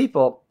out these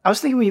people, I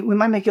was thinking we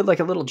might make it like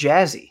a little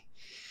jazzy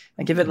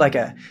and give it like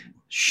a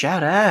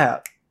shout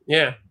out.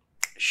 Yeah.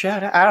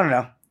 Shout out. I don't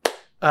know.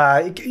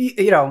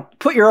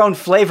 Put your own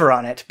flavor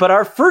on it. But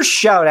our first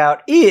shout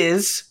out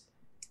is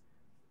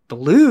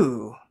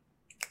Blue.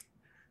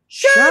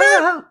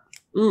 Shout out.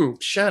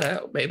 Shout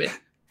out, baby.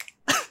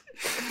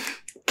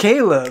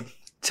 Caleb,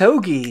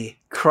 Togi,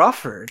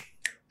 Crawford.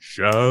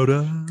 Shout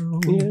out.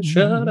 Yeah,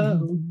 shout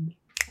out.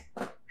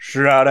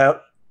 Shout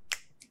out.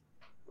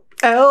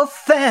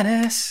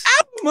 Elthanis.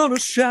 I'm gonna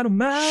shout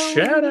him out.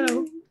 Shout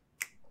out.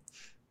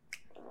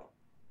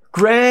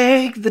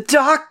 Greg, the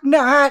Dark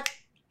Knight.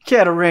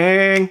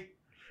 Kettering.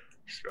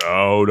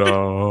 Shout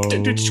out.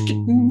 Just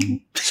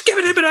give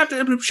it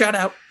a shout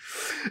out.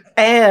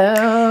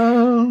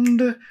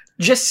 And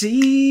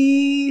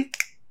Jesse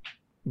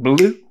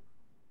Blue.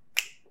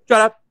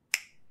 Shut up.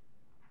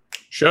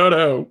 Shout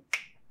out.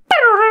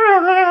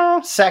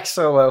 Sax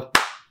solo.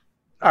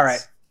 All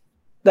right.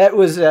 That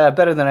was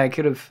better than I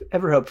could have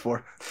ever hoped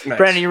for. Nice.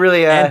 Brandon, you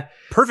really... And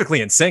perfectly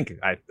in sync,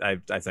 I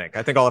think.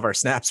 I think all of our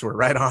snaps were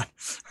right on.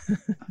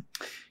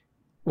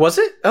 Was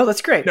it? Oh,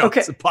 that's great. No, okay.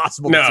 it's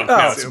impossible.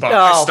 I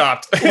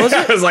stopped. Was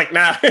I was like,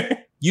 nah.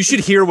 You should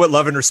hear what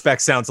Love and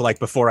Respect sounds like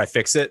before I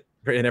fix it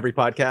in every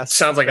podcast.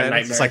 Sounds like a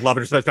nightmare. It's like Love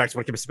and Respect back.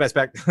 Respect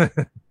back.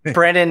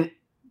 Brandon,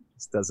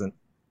 this doesn't.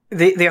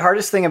 The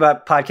hardest thing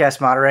about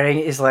podcast moderating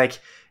is like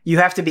you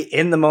have to be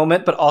in the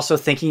moment, but also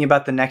thinking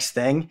about the next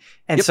thing.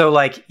 And so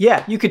like,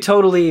 yeah, you could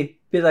totally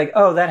be like,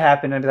 oh, that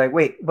happened. And be like,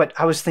 wait, but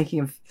I was thinking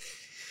of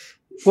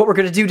what we're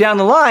going to do down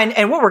the line.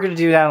 And what we're going to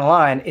do down the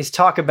line is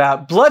talk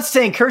about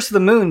Bloodstained Curse of the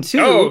Moon 2.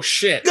 Oh,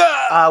 shit.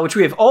 Which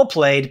we have all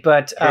played.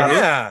 But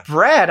yeah.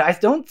 Brad, I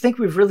don't think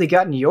we've really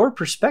gotten your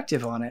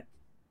perspective on it.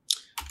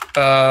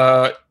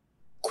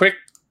 Quick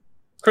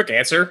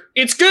answer.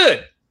 It's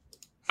good.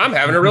 I'm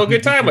having a real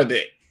good time with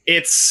it.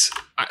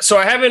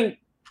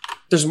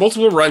 There's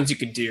multiple runs you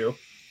could do.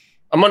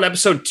 I'm on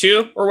episode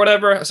 2 or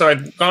whatever. So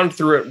I've gone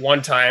through it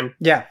one time.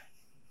 Yeah.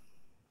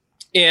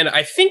 And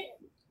I think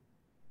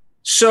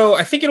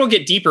it'll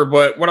get deeper,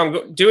 but what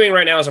I'm doing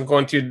right now is I'm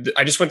going through,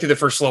 I just went through the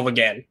first level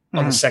again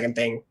on the second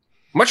thing.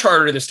 Much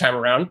harder this time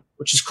around,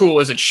 which is cool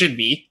as it should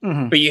be,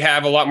 but you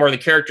have a lot more of the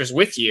characters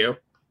with you.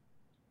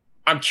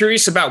 I'm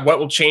curious about what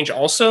will change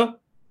also.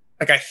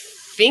 Like, I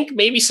think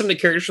maybe some of the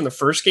characters from the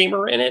first game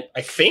are in it.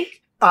 I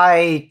think.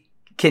 I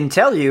can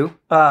tell you,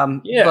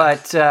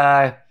 but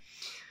I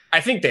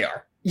think they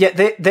are.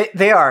 Yeah,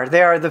 they are.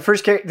 They are the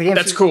first character.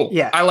 That's cool.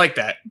 Yeah, I like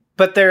that.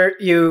 But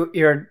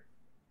you're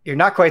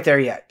not quite there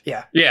yet.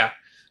 Yeah. Yeah.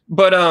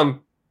 But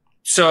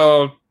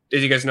so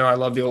as you guys know, I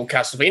love the old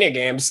Castlevania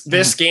games.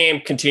 This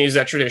game continues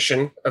that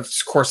tradition, of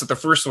course, that the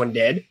first one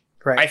did.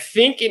 Right. I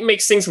think it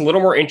makes things a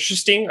little more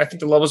interesting. I think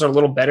the levels are a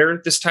little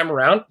better this time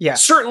around. Yeah.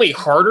 Certainly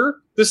harder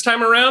this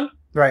time around.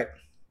 Right.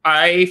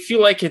 I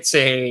feel like it's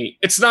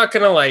not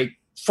gonna like,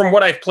 from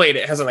what I've played,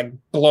 it hasn't like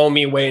blown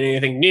me away in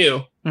anything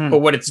new. But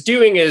what it's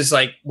doing is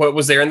like what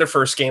was there in the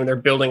first game, they're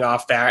building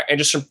off that and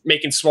just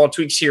making small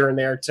tweaks here and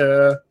there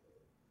to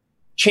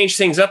change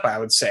things up, I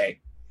would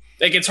say.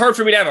 Like, it's hard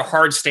for me to have a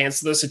hard stance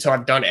to this until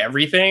I've done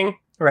everything.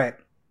 Right.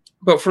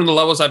 But from the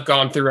levels I've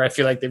gone through, I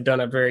feel like they've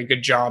done a very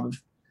good job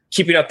of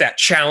keeping up that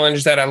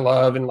challenge that I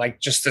love and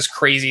like just this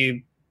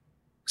crazy,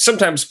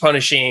 sometimes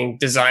punishing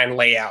design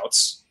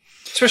layouts.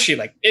 Especially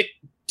like it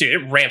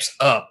ramps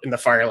up in the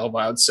fire level,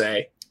 I would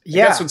say.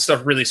 Yeah. That's when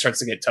stuff really starts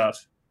to get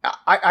tough.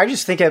 I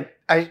just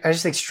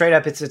think straight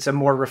up it's a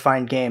more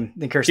refined game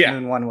than Curse of the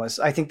Moon 1 was.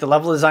 I think the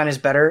level design is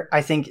better.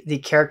 I think the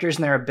characters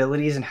and their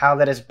abilities and how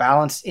that is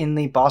balanced in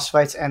the boss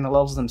fights and the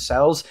levels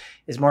themselves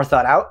is more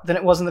thought out than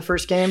it was in the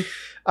first game.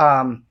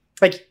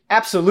 like,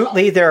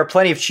 absolutely, there are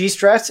plenty of cheese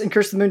strats in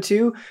Curse of the Moon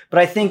 2, but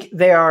I think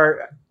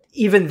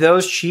even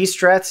those cheese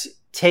strats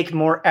take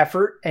more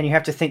effort, and you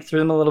have to think through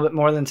them a little bit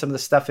more than some of the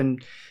stuff in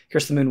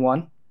Curse of the Moon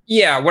 1.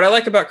 Yeah, what I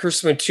like about Curse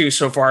of the Moon 2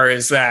 so far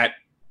is that,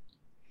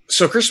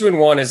 so Curse of the Moon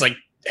 1 is like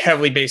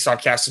heavily based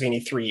off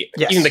Castlevania 3,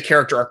 yes. even the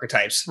character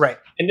archetypes. Right.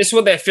 And this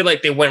one, I feel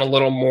like they went a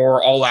little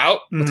more all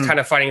out with kind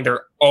of finding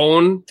their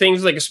own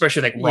things, like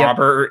especially like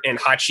Robert and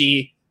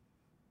Hachi.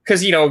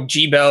 Because, you know,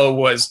 G-Bell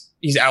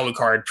he's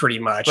Alucard pretty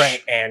much.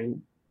 Right.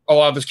 And a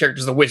lot of those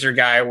characters, the wizard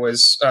guy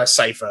was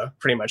Sypha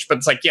pretty much. But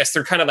it's like, yes,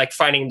 they're kind of like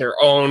finding their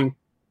own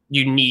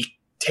unique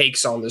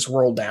takes on this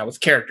world now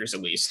with characters,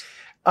 at least.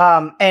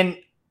 And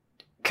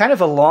kind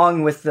of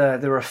along with the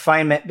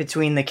refinement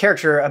between the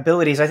character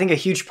abilities, I think a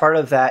huge part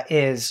of that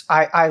is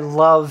I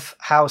love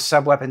how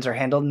sub-weapons are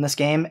handled in this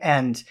game.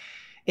 And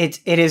it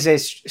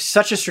is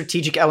such a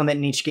strategic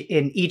element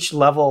in each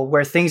level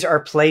where things are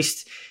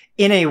placed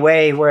in a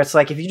way where it's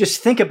like, if you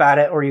just think about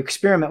it or you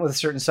experiment with a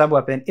certain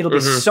sub-weapon, it'll be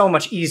so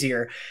much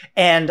easier.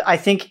 And I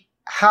think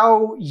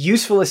how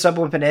useful a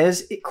sub-weapon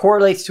is, it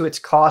correlates to its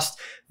cost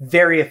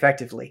very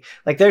effectively.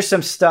 Like, there's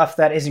some stuff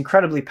that is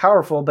incredibly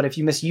powerful, but if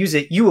you misuse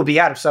it, you will be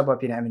out of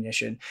sub-weapon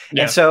ammunition.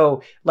 Yeah. And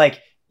so,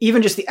 like,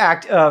 even just the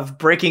act of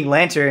breaking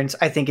lanterns,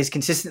 I think, is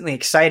consistently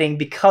exciting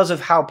because of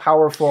how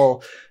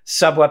powerful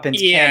sub-weapans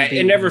can be. Yeah,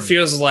 it never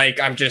feels like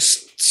I'm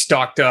just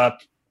stocked up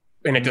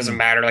and it doesn't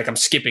matter. Like, I'm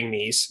skipping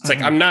these. It's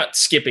like, I'm not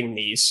skipping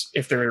these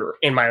if they're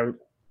in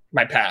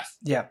my path.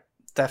 Yeah,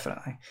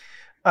 definitely.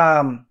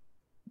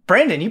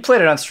 Brandon, you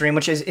played it on stream,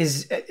 which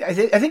is I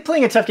think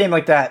playing a tough game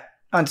like that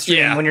on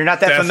stream when you're not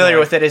that familiar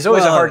with it is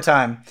always a hard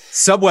time.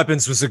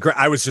 Sub-weapons was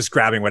I was just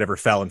grabbing whatever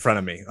fell in front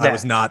of me. Yeah. I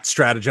was not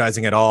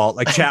strategizing at all.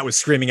 Like, chat was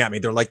screaming at me.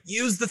 They're like,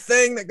 use the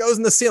thing that goes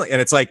in the ceiling. And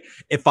it's like,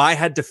 if I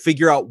had to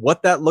figure out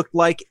what that looked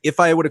like, if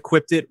I would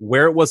equipped it,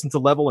 where it wasn't to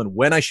level, and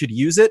when I should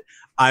use it,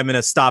 I'm going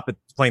to stop at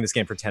playing this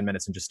game for 10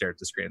 minutes and just stare at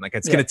the screen. Like,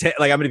 it's going to take,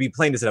 like, I'm going to be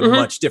playing this at a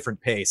much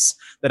different pace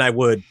than I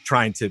would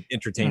trying to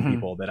entertain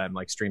people that I'm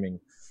like streaming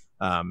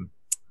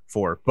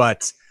for.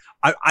 But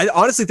I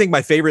honestly think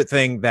my favorite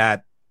thing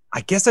that I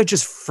guess I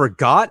just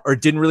forgot or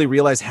didn't really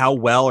realize how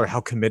well or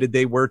how committed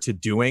they were to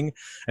doing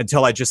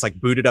until I just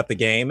like booted up the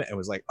game and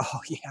was like, oh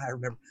yeah, I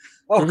remember.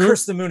 Oh,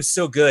 Curse of the Moon is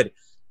so good.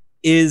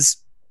 There's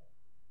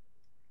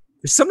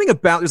something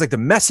about, there's like the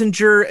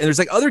Messenger and there's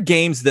like other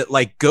games that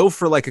like go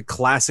for like a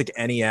classic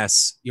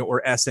NES,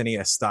 or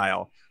SNES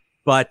style,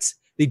 but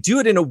they do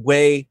it in a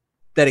way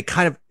that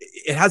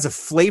it has a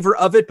flavor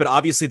of it. But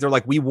obviously they're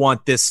like, we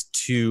want this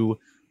to,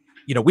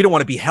 we don't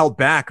want to be held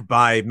back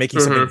by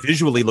making something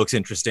visually looks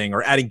interesting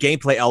or adding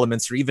gameplay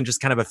elements or even just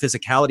kind of a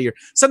physicality or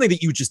something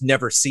that you just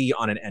never see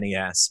on an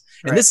NES.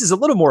 And this is a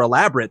little more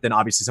elaborate than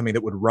obviously something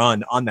that would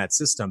run on that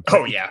system.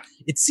 Oh yeah.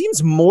 It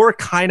seems more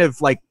kind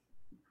of like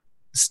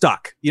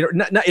stuck,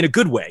 not in a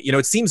good way.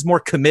 It seems more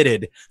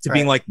committed to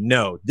being like,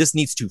 no, this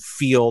needs to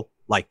feel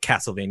like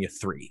Castlevania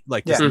 3.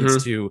 Like this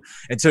needs to,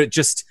 and so it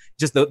just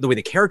the way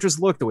the characters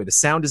look, the way the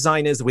sound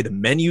design is, the way the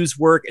menus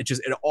work, it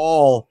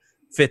all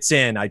fits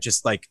in. I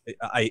just like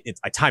I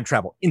time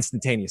travel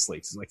instantaneously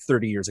to like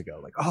 30 years ago.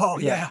 Like, oh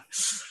yeah,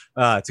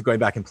 to going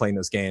back and playing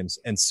those games.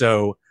 And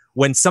so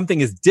when something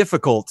is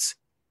difficult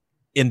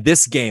in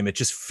this game, it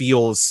just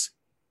feels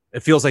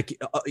like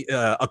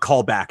a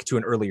callback to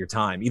an earlier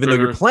time. Even though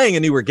you're playing a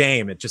newer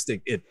game,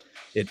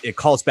 it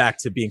calls back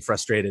to being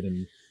frustrated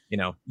and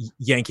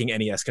yanking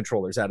NES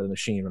controllers out of the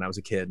machine when I was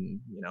a kid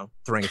and,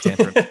 throwing a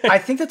tantrum. I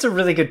think that's a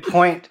really good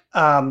point.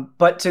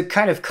 But to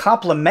kind of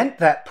complement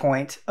that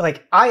point,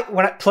 like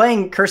when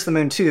playing Curse of the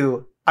Moon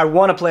 2, I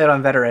want to play it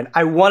on veteran.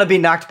 I want to be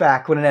knocked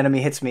back when an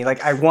enemy hits me.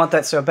 Like, I want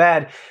that so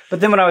bad. But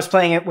then when I was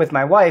playing it with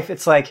my wife,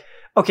 it's like,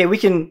 okay,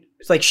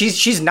 it's like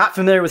she's not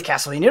familiar with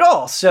Castlevania at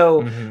all. So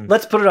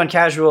let's put it on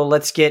casual.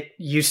 Let's get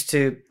used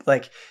to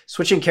like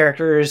switching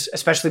characters,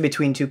 especially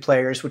between two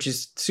players, which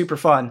is super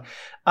fun.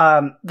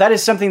 That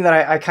is something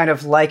that I kind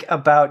of like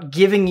about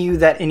giving you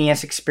that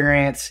NES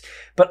experience,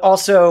 but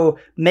also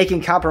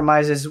making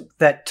compromises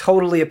that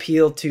totally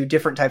appeal to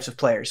different types of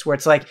players, where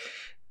it's like,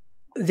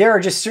 there are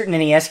just certain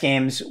NES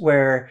games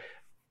where,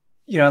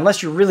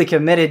 unless you're really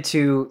committed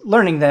to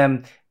learning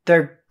them,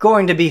 they're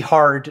going to be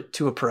hard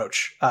to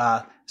approach,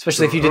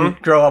 especially if you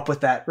didn't grow up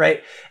with that,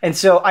 right? And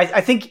so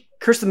I think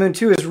Curse of the Moon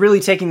 2 is really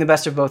taking the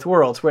best of both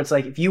worlds, where it's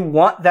like, if you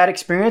want that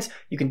experience,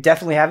 you can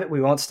definitely have it. We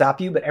won't stop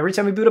you. But every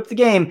time we boot up the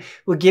game,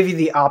 we'll give you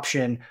the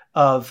option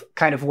of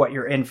kind of what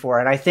you're in for.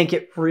 And I think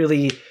it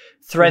really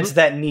threads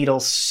that needle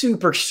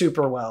super,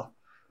 super well.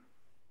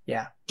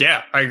 Yeah.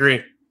 Yeah, I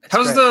agree.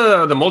 How's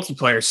the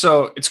multiplayer?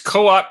 So it's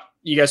co-op.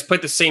 You guys play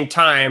at the same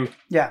time.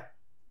 Yeah.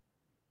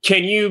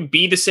 Can you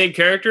be the same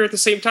character at the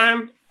same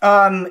time?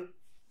 When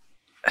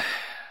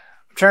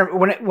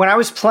I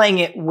was playing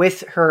it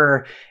with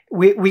her,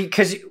 we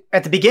because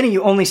at the beginning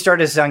you only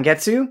start as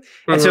Zangetsu,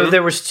 and so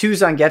there was two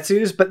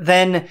Zangetsus, but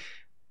then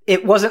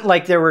it wasn't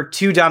like there were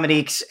two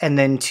Dominiques and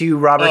then two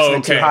Roberts and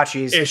then two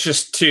Hachis. It's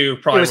just two.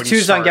 Probably it was two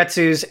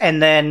Zangetsus,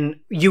 and then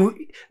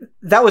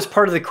that was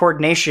part of the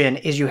coordination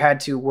is you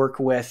had to work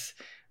with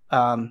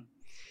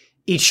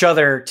each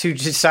other to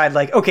decide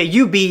like, okay,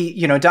 you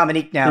be,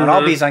 Dominique now, and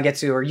I'll be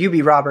Zangetsu, or you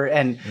be Robert,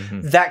 and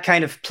that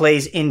kind of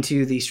plays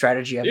into the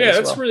strategy of it as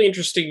that's well. a really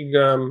interesting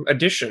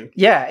addition.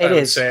 Yeah, it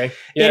is. It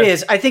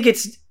is. I think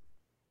it's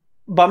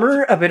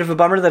a bit of a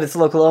bummer that it's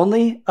local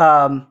only.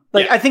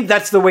 I think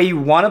that's the way you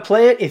want to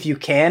play it if you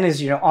can,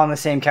 is on the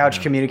same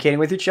couch communicating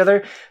with each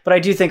other. But I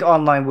do think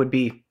online would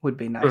be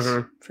nice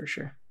for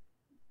sure.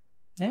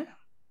 Yeah.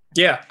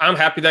 Yeah, I'm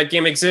happy that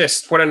game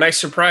exists. What a nice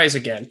surprise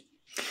again.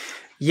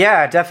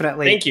 Yeah,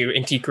 definitely. Thank you,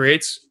 Inti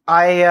Creates.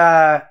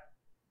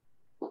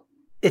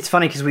 It's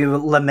funny because we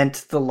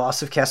lament the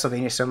loss of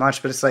Castlevania so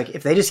much, but it's like,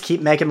 if they just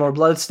keep making more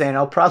Bloodstain,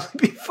 I'll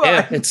probably be fine.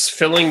 Yeah, it's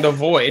filling the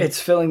void. It's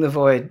filling the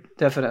void,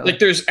 definitely. Like,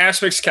 there's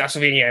aspects of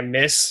Castlevania I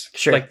miss,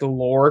 sure, like the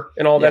lore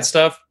and all that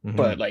stuff,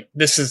 but like,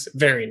 this is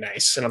very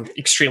nice, and I'm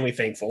extremely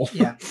thankful.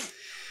 Yeah.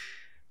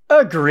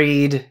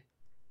 Agreed.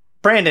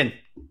 Brandon,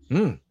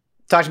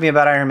 talk to me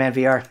about Iron Man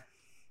VR.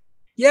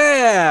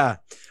 Yeah.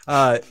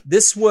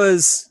 This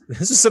was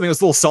something I was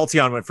a little salty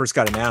on when it first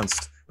got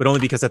announced, but only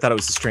because I thought it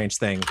was a strange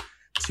thing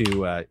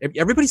to,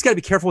 everybody's got to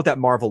be careful with that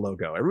Marvel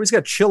logo. Everybody's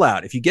got to chill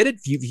out. If you get it,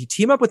 if you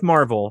team up with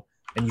Marvel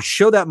and you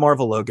show that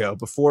Marvel logo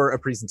before a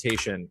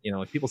presentation,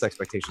 like, people's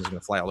expectations are going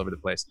to fly all over the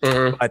place.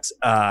 But,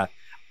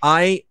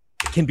 I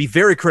can be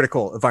very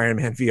critical of Iron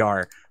Man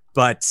VR,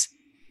 but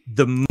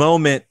the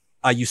moment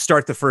you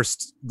start the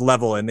first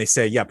level and they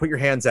say, put your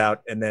hands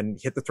out and then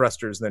hit the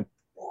thrusters and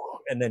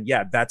then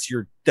that's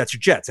your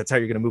jets. That's how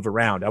you're going to move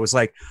around. I was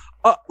like,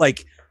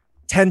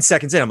 10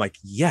 seconds in, I'm like,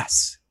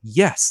 yes,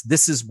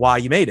 this is why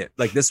you made it.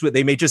 Like,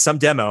 they made just some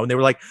demo and they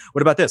were like,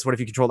 what about this? What if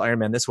you controlled Iron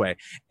Man this way?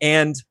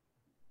 And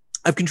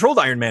I've controlled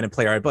Iron Man in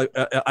player.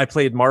 I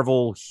played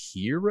Marvel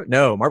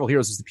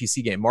Heroes is the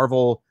PC game.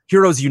 Marvel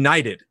Heroes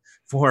United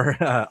for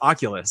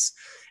Oculus.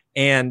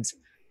 And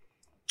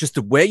just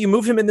the way you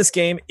move him in this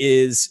game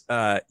is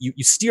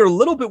you steer a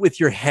little bit with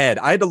your head.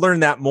 I had to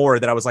learn that more,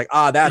 that I was like,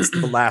 that's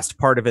the last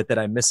part of it that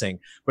I'm missing.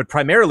 But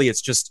primarily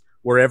it's just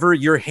wherever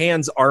your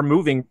hands are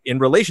moving in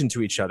relation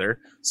to each other.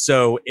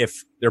 So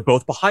if they're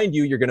both behind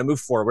you, you're going to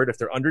move forward. If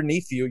they're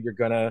underneath you, you're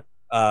going to,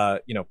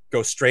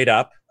 go straight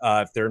up.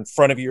 If they're in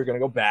front of you, you're going to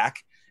go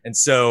back. And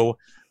so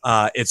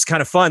it's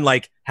kind of fun,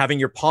 like having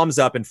your palms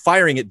up and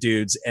firing at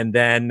dudes. And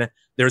then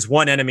there's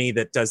one enemy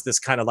that does this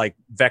kind of like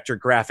vector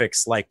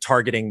graphics, like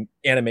targeting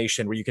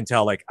animation where you can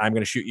tell, like, I'm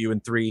going to shoot you in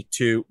 3,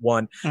 2,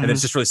 1. And then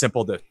it's just really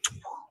simple to,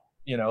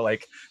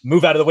 like,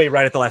 move out of the way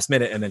right at the last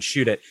minute and then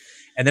shoot it.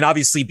 And then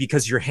obviously,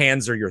 because your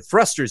hands are your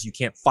thrusters, you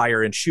can't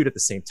fire and shoot at the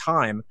same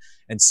time.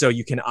 And so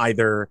you can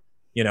either,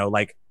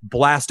 like,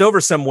 blast over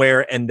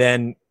somewhere and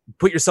then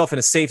put yourself in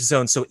a safe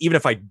zone. So even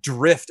if I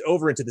drift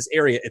over into this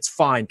area, it's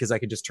fine because I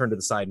can just turn to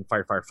the side and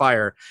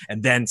fire,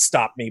 and then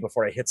stop me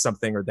before I hit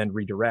something or then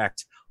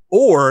redirect.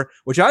 Or,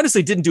 which I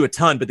honestly didn't do a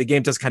ton, but the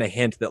game does kind of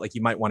hint that, like,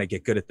 you might want to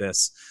get good at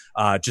this.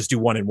 Just do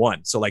 1 and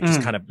 1. So, like,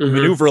 just kind of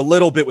maneuver a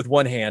little bit with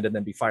one hand and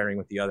then be firing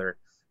with the other.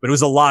 But it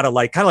was a lot of,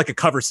 like, kind of like a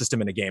cover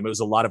system in a game. It was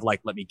a lot of, like,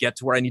 let me get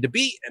to where I need to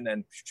be. And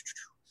then,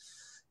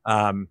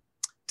 I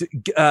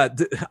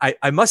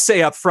must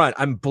say up front,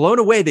 I'm blown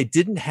away. They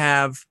didn't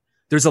have,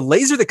 there's a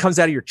laser that comes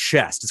out of your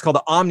chest. It's called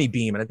the Omni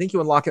Beam. And I think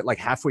you unlock it like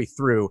halfway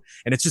through.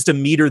 And it's just a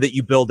meter that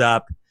you build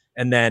up.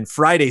 And then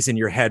Friday's in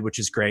your head, which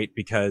is great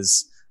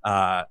because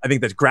I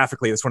think that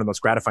graphically, that's one of the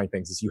most gratifying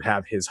things is you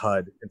have his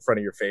HUD in front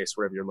of your face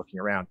wherever you're looking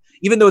around.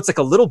 Even though it's like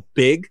a little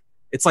big,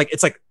 it's like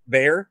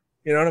there.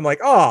 And I'm like,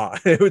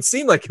 it would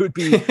seem like it would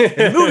be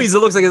in movies. It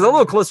looks like it's a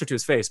little closer to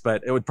his face,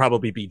 but it would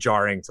probably be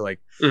jarring to, like,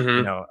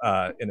 in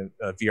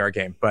a VR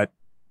game. But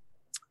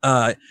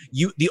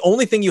the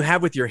only thing you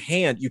have with your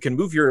hand, you can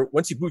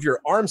once you move your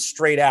arm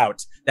straight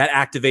out, that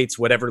activates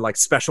whatever, like,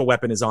 special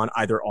weapon is on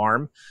either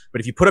arm.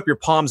 But if you put up your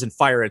palms and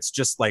fire, it's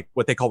just like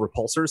what they call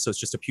repulsors. So it's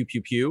just a pew,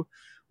 pew, pew.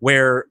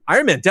 Where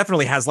Iron Man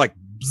definitely has, like,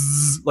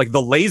 bzz, like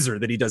the laser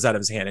that he does out of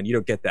his hand, and you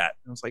don't get that.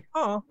 And I was like,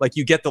 like,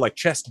 you get the, like,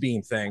 chest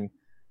beam thing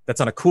that's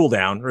on a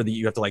cooldown, or that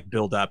you have to, like,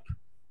 build up,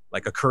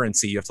 like, a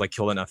currency. You have to, like,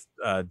 kill enough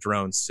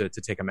drones to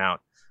take them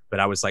out. But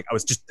I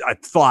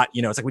thought,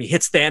 it's like when he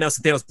hits Thanos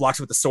and Thanos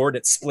blocks with the sword,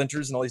 it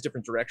splinters in all these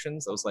different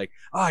directions. I was like,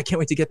 I can't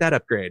wait to get that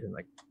upgrade. And,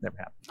 like, never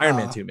happened. Iron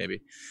Man 2,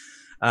 maybe.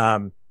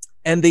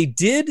 And they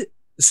did,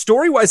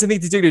 story-wise, I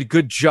think they did a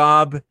good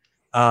job.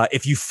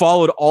 If you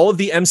followed all of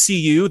the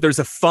MCU, there's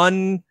a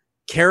fun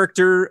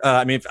character.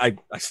 I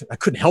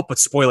couldn't help but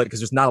spoil it because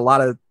there's not a lot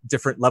of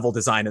different level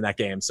design in that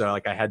game. So,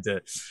 like, I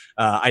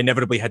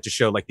inevitably had to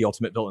show, like, the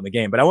ultimate villain in the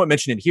game. But I won't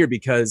mention it here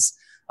because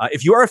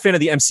if you are a fan of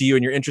the MCU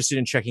and you're interested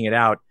in checking it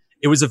out,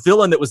 it was a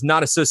villain that was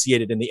not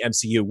associated in the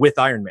MCU with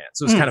Iron Man.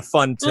 So it was kind of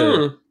fun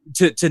to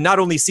not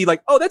only see,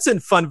 like, that's a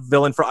fun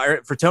villain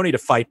for Tony to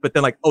fight, but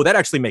then, like, that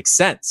actually makes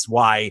sense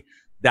why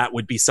that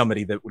would be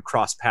somebody that would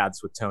cross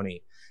paths with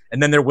Tony.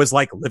 And then there was,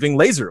 like, Living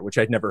Laser, which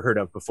I'd never heard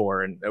of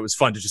before. And it was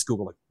fun to just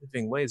Google, like,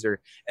 Living Laser.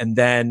 And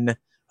then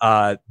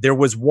there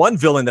was one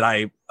villain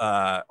that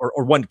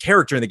or one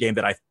character in the game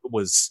that I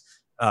was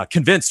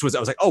convinced I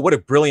was like, what a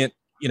brilliant,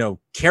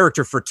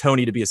 character for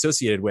Tony to be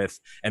associated with.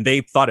 And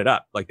they thought it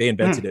up. Like, they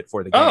invented it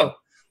for the game.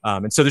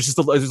 And so there's just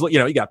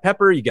you got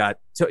Pepper, you got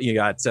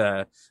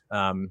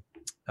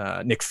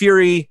Nick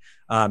Fury,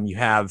 you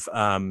have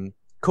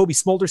Kobe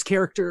Smolder's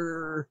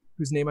character,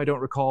 whose name I don't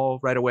recall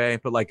right away,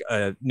 but like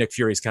Nick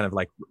Fury's kind of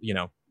like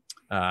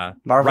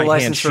Marvel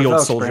right-hand shield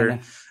folks, soldier.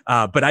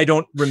 But I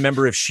don't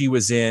remember if she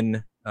was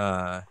in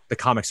the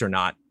comics or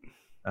not.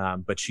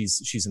 But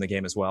she's in the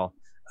game as well.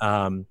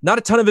 Not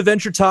a ton of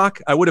Avenger talk.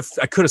 I would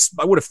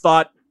have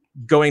thought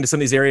going to some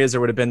of these areas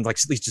there would have been like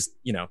at least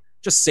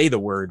just say the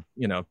word,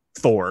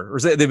 Thor, or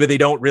they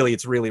don't really.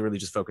 It's really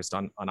just focused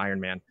on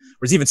Iron Man.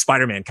 Whereas even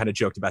Spider-Man kind of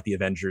joked about the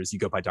Avengers. You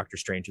go by Doctor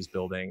Strange's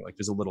building, like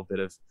there's a little bit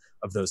of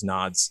those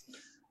nods.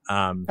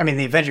 I mean,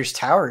 the Avengers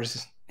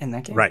Towers in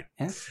that game, right?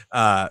 Yeah.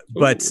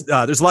 But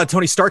there's a lot of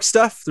Tony Stark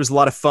stuff. There's a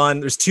lot of fun.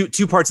 There's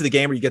two parts of the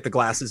game where you get the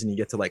glasses and you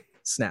get to like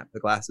snap the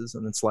glasses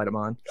and then slide them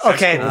on.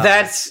 Okay,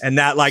 and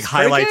that like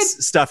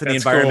highlights stuff in the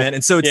environment. Cool.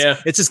 And so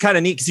it's just kind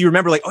of neat because you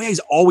remember like, oh yeah, he's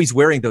always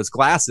wearing those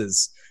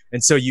glasses.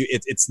 And so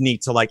it's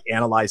neat to like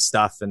analyze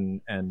stuff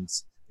and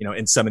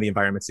in some of the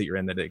environments that you're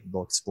in that it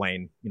will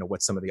explain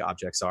what some of the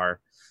objects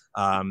are.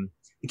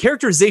 The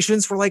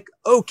characterizations were like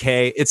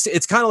okay.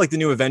 It's kind of like the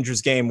new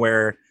Avengers game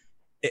where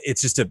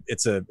it's just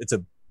it's a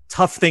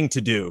tough thing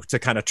to do to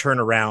kind of turn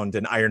around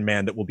an Iron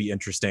Man that will be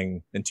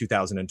interesting in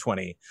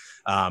 2020.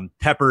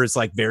 Pepper is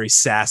like very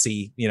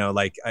sassy,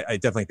 like I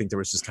definitely think there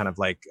was just kind of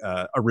like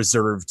a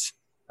reserved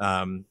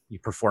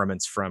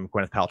performance from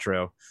Gwyneth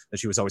Paltrow, that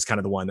she was always kind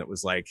of the one that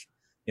was like,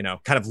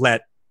 kind of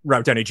let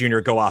Robert Downey Jr.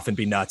 go off and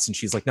be nuts. And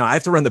she's like, no, I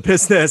have to run the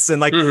business. And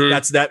like,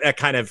 that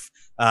kind of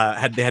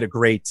they had a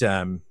great,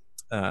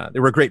 they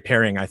were a great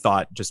pairing, I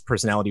thought, just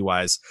personality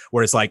wise,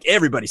 where it's like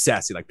everybody's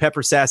sassy, like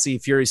Pepper sassy,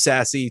 Fury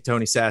sassy,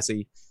 Tony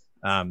sassy.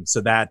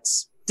 So that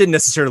didn't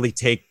necessarily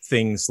take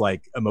things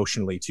like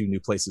emotionally to new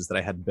places that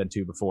I hadn't been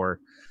to before.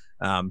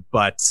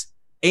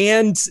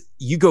 And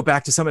you go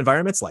back to some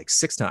environments like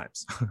 6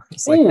 times.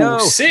 It's like, no,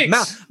 6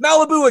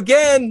 Malibu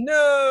again.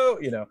 No,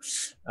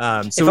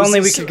 so if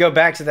only we could go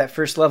back to that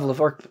first level of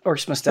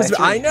Orcs Must Die.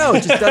 I know,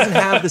 it just doesn't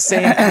have the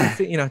same,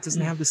 it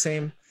doesn't have the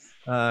same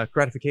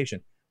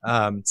gratification.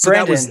 So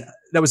Brandon,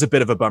 that was a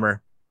bit of a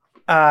bummer.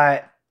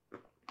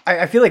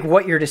 I feel like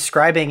what you're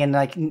describing and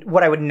like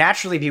what I would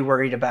naturally be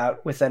worried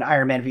about with an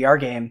Iron Man VR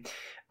game,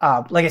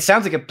 like it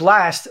sounds like a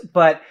blast,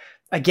 but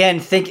again,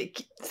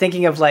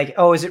 thinking of like,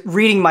 oh, is it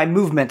reading my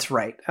movements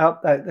right? Oh,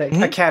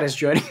 a cat is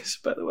joining us,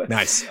 by the way.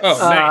 Nice. Oh,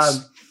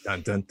 nice.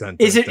 Dun, dun, dun,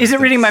 is it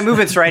reading my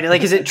movements right?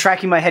 Like, is it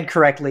tracking my head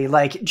correctly?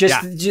 Like,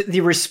 just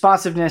the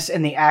responsiveness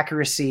and the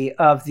accuracy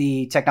of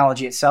the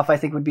technology itself, I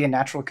think would be a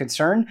natural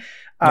concern.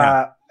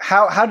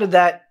 How did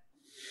that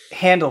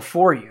handle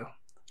for you?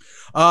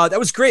 That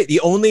was great. There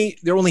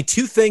are only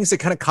 2 things that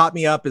kind of caught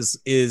me up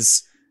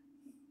is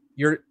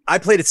I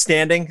played it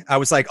standing. I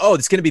was like, oh,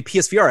 it's going to be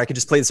PSVR. I can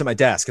just play this at my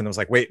desk. And I was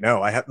like, wait,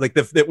 no, I have like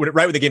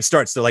right when the game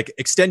starts, they're like,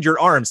 extend your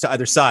arms to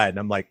either side. And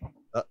I'm like,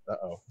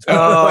 uh-oh.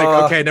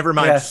 Like, okay, never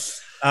mind.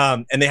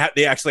 Yeah. And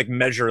they actually like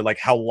measure like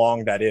how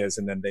long that is.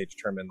 And then they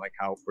determine like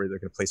where they're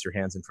going to place your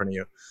hands in front of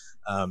you.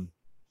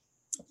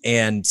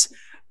 And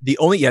the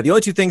only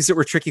 2 things that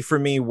were tricky for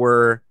me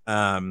were,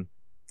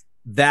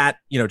 that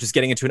just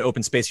getting into an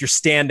open space, you're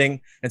standing,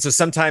 and so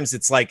sometimes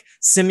it's like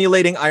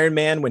simulating Iron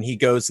Man when he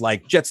goes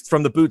like jets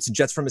from the boots and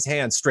jets from his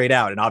hands straight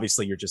out, and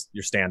obviously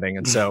you're standing,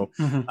 and so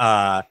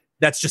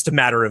that's just a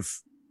matter of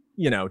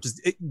just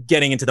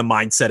getting into the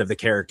mindset of the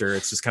character.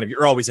 It's just kind of,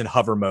 you're always in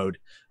hover mode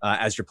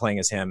as you're playing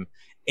as him,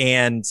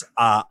 and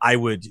I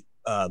would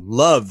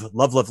love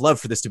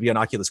for this to be on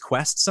Oculus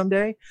Quest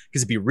someday,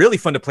 because it'd be really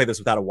fun to play this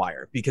without a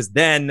wire, because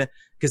they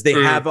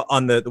have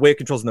on the way it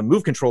controls in the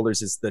Move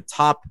controllers is the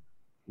top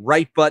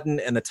right button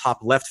and the top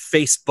left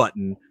face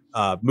button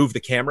move the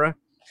camera.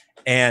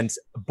 And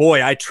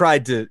boy,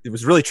 it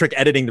was really trick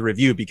editing the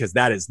review, because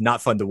that is not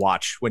fun to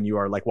watch when you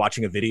are like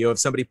watching a video of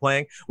somebody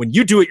playing. When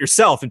you do it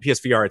yourself in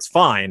PSVR, it's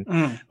fine.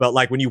 But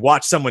like when you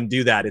watch someone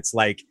do that, it's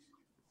like,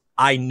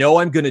 I know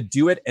I'm going to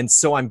do it, and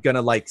so I'm going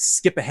to like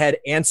skip ahead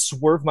and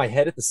swerve my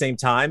head at the same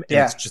time. And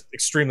it's just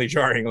extremely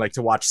jarring, like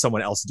to watch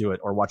someone else do it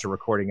or watch a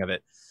recording of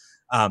it.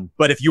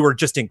 But if you were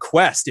just in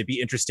Quest, it'd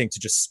be interesting to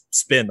just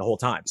spin the whole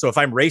time. So if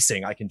I'm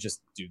racing, I can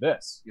just do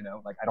this,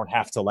 like I don't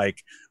have to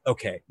like,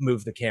 okay,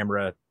 move the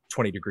camera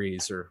 20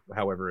 degrees or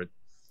however it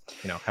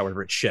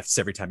shifts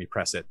every time you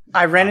press it.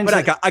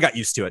 But I got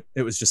used to it.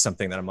 It was just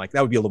something that I'm like,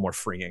 that would be a little more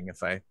freeing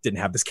if I didn't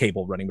have this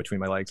cable running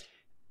between my legs.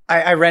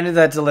 I ran into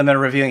that dilemma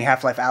reviewing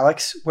Half-Life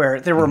Alyx, where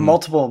there were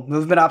multiple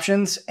movement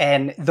options,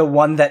 and the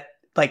one that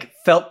like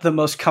felt the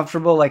most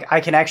comfortable, like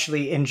I can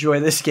actually enjoy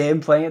this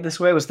game playing it this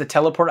way, was the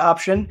teleport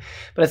option.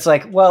 But it's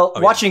like,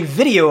 watching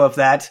video of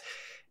that's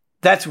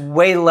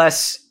way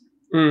less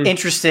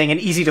interesting and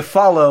easy to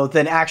follow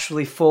than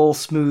actually full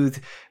smooth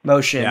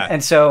motion.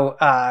 And so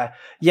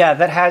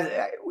that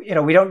has,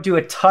 we don't do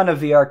a ton of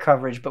VR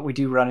coverage, but we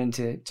do run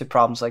into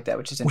problems like that,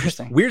 which is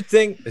interesting. Weird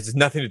thing, this has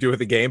nothing to do with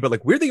the game, but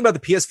like weird thing about the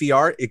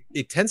PSVR,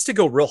 it tends to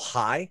go real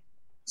high.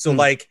 So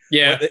like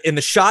in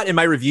the shot in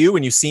my review,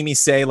 when you see me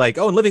say like,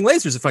 oh, and Living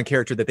Laser's a fun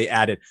character that they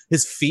added,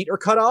 his feet are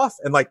cut off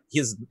and like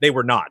they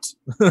were not.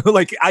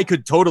 Like I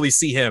could totally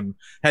see him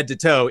head to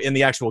toe in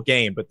the actual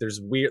game, but there's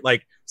weird,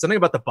 like something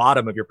about the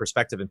bottom of your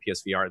perspective in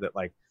PSVR that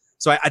like,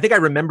 so I think I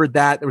remembered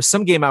that there was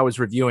some game I was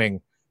reviewing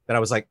that I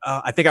was like,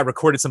 I think I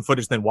recorded some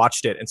footage, then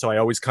watched it. And so I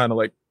always kind of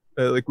like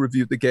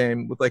reviewed the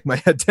game with like my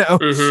head down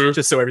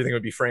just so everything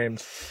would be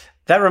framed.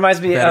 That reminds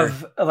me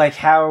of like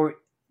how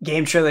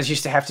game trailers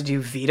used to have to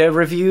do Vita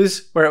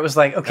reviews where it was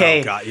like,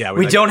 okay,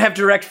 we don't have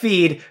direct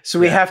feed, so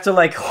we have to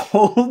like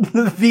hold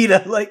the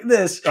Vita like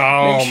this.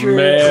 Oh,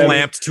 man.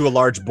 Clamped to a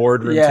large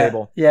boardroom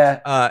table.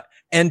 Yeah.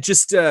 And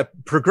just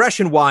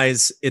progression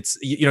wise, it's,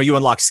 you know, you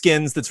unlock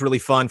skins. That's really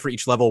fun for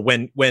each level.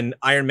 When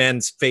Iron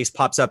Man's face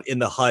pops up in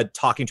the HUD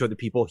talking to other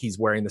people, he's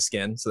wearing the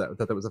skin. So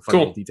that was a fun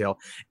little detail.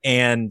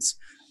 And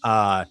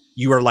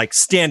you are like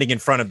standing in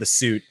front of the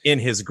suit in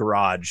his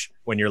garage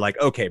when you're like,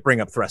 okay,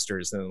 bring up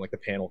thrusters. And then like the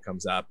panel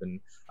comes up. And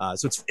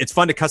so it's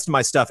fun to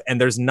customize stuff.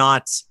 And there's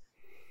not,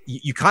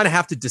 you kind of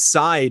have to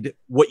decide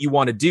what you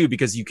want to do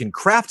because you can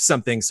craft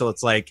something. So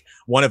it's like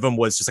one of them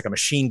was just like a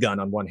machine gun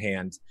on one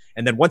hand.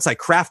 And then once I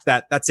craft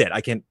that, that's it.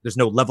 There's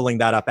no leveling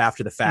that up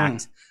after the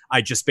fact.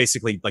 I just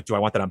basically like, do I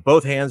want that on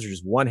both hands or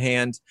just one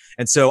hand?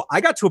 And so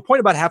I got to a point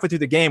about halfway through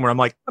the game where I'm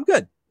like, I'm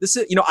good. This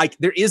is, you know,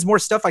 there is more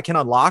stuff I can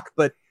unlock,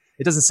 but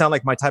it doesn't sound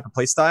like my type of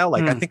play style.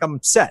 Like I think I'm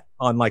set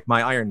on like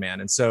my Iron Man.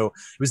 And so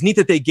it was neat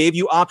that they gave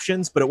you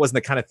options, but it wasn't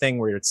the kind of thing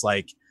where it's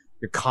like,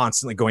 you're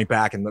constantly going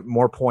back and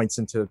more points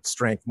into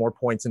strength, more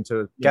points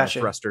into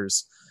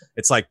thrusters.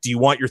 It's like, do you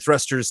want your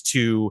thrusters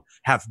to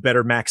have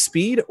better max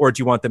speed or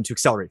do you want them to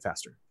accelerate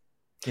faster?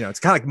 You know,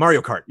 it's kind of like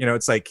Mario Kart. You know,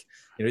 it's like,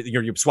 you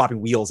know, you're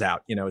swapping wheels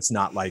out. You know, it's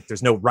not like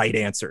there's no right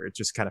answer. It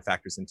just kind of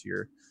factors into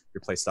your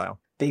play style.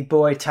 Big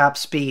boy, top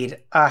speed.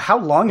 How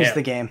long is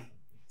the game?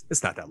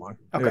 It's not that long.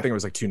 Okay. I think it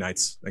was like 2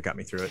 nights that got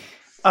me through it.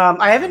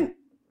 I haven't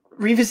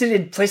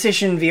revisited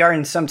PlayStation VR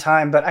in some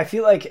time, but I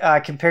feel like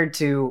compared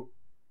to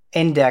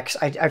Index,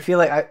 I feel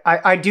like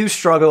I do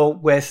struggle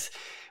with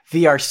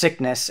VR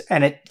sickness,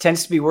 and it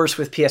tends to be worse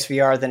with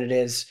PSVR than it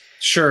is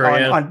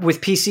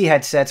with PC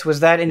headsets. Was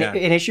that an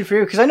issue for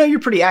you? Because I know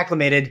you're pretty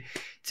acclimated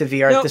to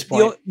VR at this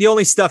point. The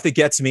only stuff that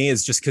gets me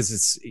is just because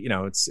it's, you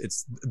know,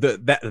 it's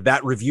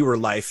that reviewer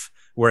life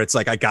where it's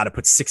like I got to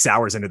put 6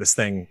 hours into this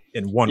thing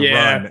in one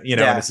run. You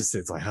know, and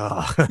it's like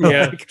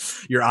like,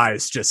 your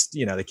eyes just,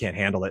 you know, they can't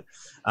handle it.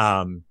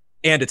 And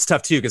it's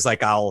tough too because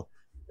like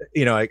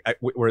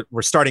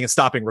we're starting and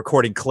stopping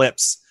recording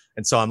clips.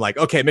 And so I'm like,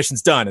 okay,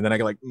 mission's done. And then I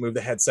can like move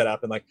the headset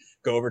up and like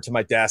go over to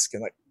my desk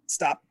and like,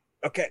 stop.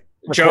 Okay.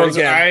 Jones,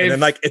 again. And then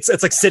like,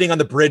 it's like sitting on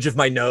the bridge of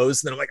my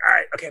nose. And then I'm like, all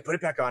right, okay, put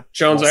it back on.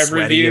 Jones, I've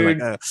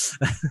reviewed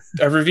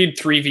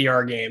 3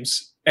 VR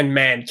games and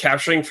man,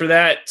 capturing for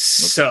that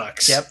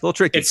sucks. Yep. A little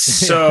tricky. It's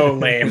so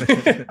lame.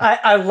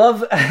 I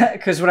love,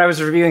 cause when I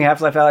was reviewing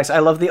Half-Life Alyx, I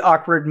love the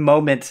awkward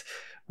moment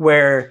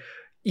where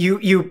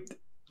you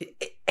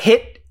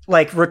hit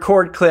like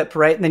record clip,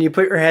 right? And then you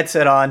put your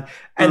headset on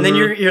and then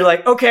you're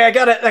like, okay, I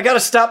gotta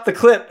stop the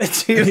clip. And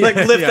so you like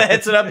lift the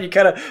headset up and you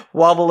kind of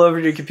wobble over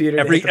to your computer.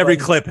 Every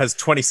clip has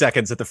 20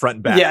 seconds at the front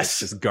and back. Yes.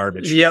 It's just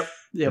garbage. Yep.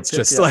 It's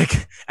just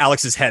like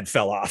Alex's head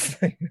fell off.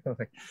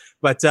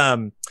 But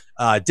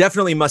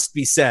definitely must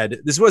be said,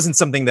 this wasn't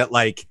something that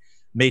like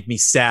made me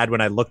sad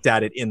when I looked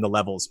at it in the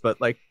levels, but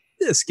like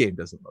this game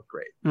doesn't look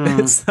great.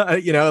 It's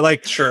you know,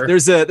 like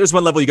there's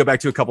one level you go back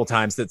to a couple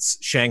times that's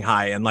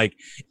Shanghai, and like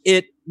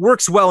it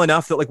works well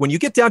enough that like when you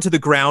get down to the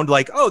ground,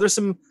 like, oh, there's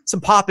some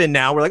pop in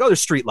now. We're like, oh,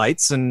 there's street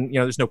lights and, you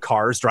know, there's no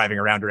cars driving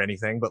around or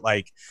anything, but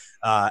like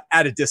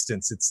at a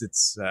distance,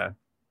 it's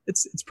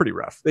pretty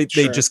rough. They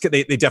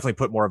definitely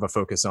put more of a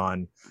focus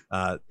on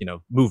you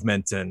know,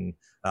 movement, and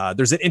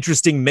there's an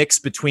interesting mix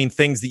between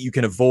things that you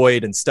can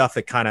avoid and stuff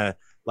that kind of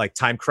like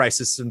Time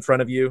Crisis in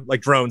front of you,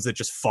 like drones that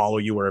just follow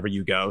you wherever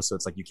you go. So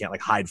it's like you can't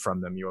like hide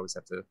from them. You always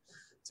have to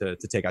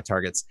take out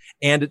targets.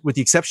 And with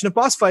the exception of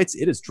boss fights,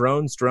 it is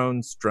drones.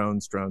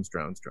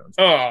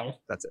 Oh,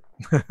 that's it.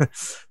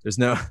 There's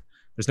no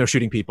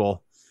shooting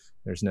people.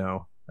 There's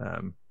no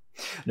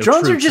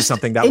drones are just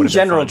something that in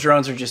general.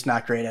 Drones are just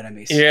not great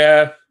enemies.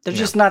 Yeah, they're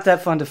just not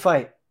that fun to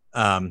fight.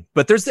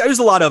 But there's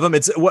a lot of them.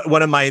 It's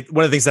one of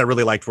the things that I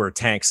really liked were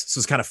tanks. So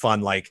it's kind of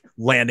fun, like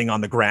landing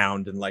on the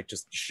ground and like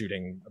just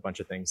shooting a bunch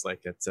of things.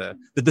 Like it's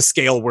the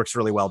scale works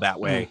really well that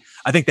way.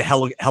 I think the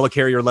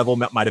helicarrier level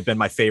might have been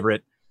my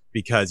favorite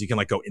because you can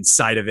like go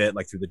inside of it,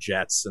 like through the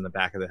jets in the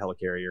back of the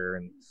helicarrier,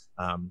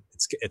 and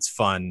it's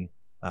fun,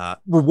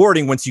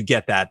 rewarding once you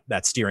get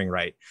that steering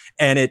right.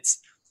 And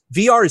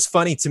VR is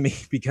funny to me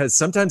because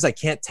sometimes I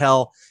can't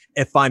tell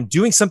if I'm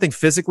doing something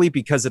physically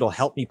because it'll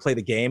help me play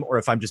the game or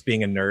if I'm just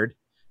being a nerd,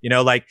 you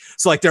know, like,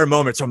 so like there are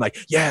moments where I'm like,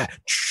 yeah.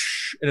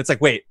 And it's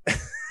like, wait,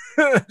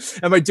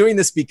 am I doing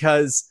this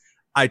because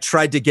I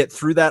tried to get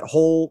through that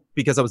hole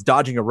because I was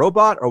dodging a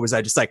robot, or was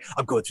I just like,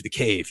 I'm going through the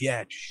cave?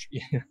 Yeah.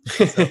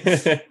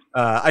 So,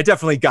 I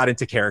definitely got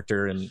into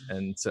character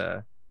and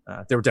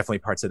there were definitely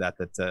parts of that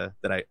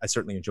I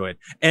certainly enjoyed.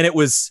 And it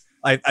was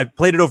I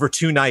played it over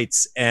 2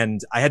 nights,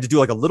 and I had to do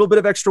like a little bit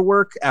of extra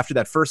work after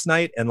that first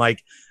night, and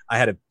like I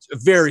had a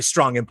very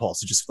strong impulse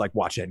to just like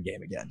watch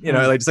Endgame again. You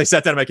know, I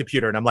sat down at my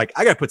computer and I'm like,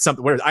 I got to put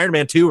something. Where's Iron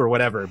Man 2 or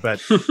whatever?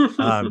 But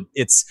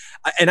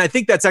and I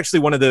think that's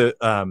actually one of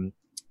the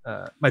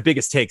my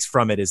biggest takes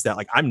from it is that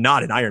like I'm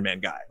not an Iron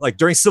Man guy. Like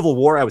during Civil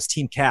War, I was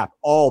Team Cap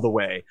all the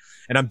way,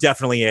 and I'm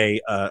definitely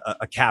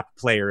a Cap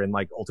player in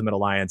like Ultimate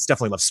Alliance.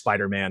 Definitely love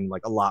Spider-Man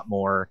like a lot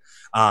more.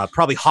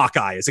 Probably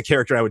Hawkeye is a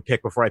character I would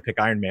pick before I pick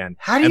Iron Man.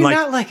 How do you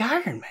not like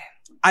Iron Man?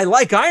 I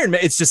like Iron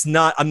Man. It's just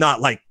not. I'm not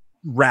like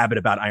rabid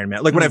about Iron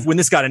Man. Like when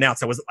this got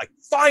announced, I was like,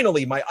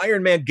 finally, my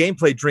Iron Man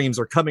gameplay dreams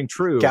are coming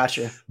true.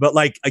 Gotcha. But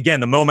like again,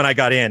 the moment I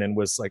got in and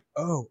was like,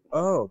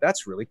 oh,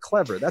 that's really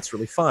clever. That's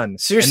really fun.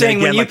 So you're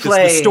saying when you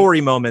play the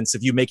story moments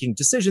of you making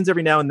decisions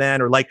every now and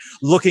then, or like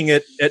looking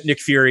at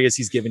Nick Fury as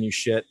he's giving you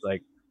shit,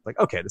 like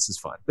okay, this is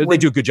fun. They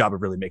do a good job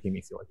of really making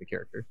me feel like the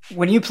character.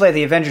 When you play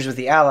the Avengers with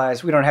the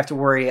Allies, we don't have to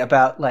worry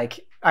about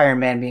like Iron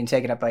Man being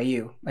taken up by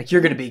you. Like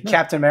you're going to be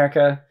Captain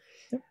America.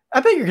 Yeah.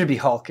 I bet you're going to be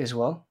Hulk as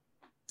well.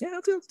 Yeah,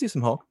 let's do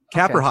some Hulk.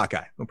 Cap or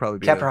Hawkeye. We'll probably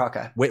be Cap or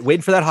Hawkeye.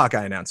 Waiting for that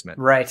Hawkeye announcement.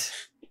 Right.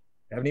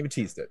 I haven't even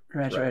teased it.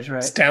 Right.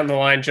 It's down the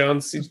line,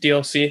 Jones. It's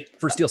DLC.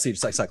 First DLC,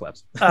 just like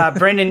Cyclops.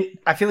 Brandon,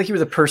 I feel like you were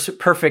the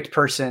perfect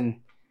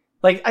person.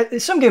 Like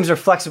some games are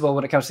flexible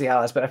when it comes to the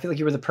Allies, but I feel like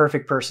you were the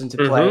perfect person to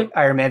play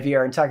Iron Man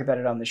VR and talk about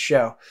it on the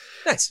show.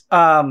 Nice.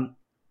 I'm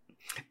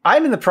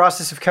in the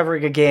process of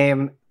covering a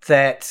game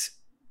that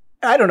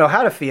I don't know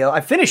how to feel.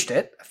 I finished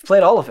it. I've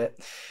played all of it.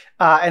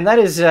 And that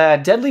is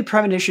Deadly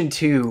Premonition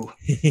 2.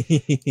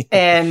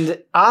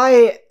 And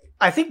I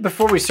think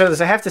before we start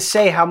this, I have to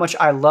say how much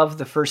I love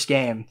the first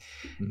game.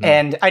 Mm-hmm.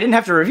 And I didn't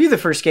have to review the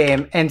first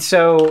game. And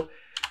so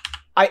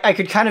I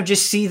could kind of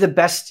just see the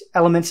best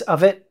elements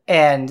of it.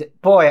 And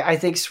boy, I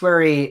think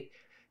Swery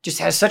just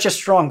has such a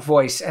strong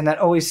voice. And that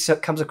always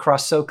comes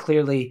across so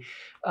clearly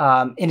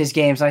in his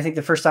games. And I think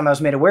the first time I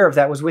was made aware of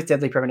that was with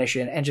Deadly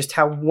Premonition, and just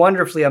how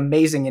wonderfully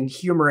amazing and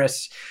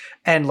humorous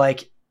and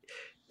like,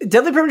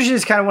 Deadly Premonition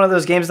is kind of one of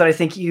those games that I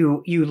think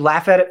you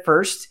laugh at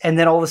first, and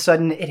then all of a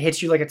sudden it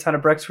hits you like a ton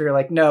of bricks where you're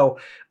like, no,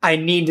 I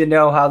need to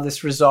know how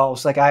this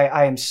resolves. Like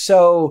I am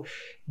so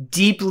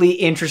deeply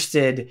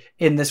interested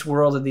in this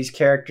world and these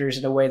characters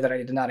in a way that I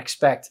did not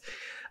expect.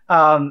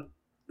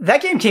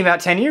 That game came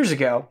out 10 years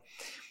ago.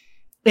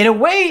 In a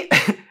way,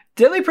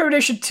 Deadly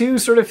Premonition 2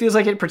 sort of feels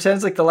like it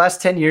pretends like the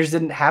last 10 years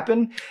didn't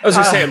happen. I was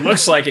going to say, it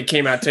looks like it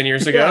came out 10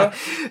 years ago.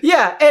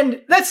 Yeah,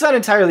 and that's not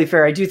entirely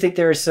fair. I do think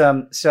there are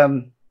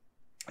some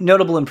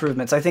notable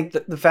improvements. I think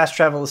that the fast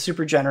travel is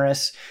super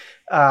generous.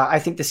 I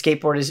think the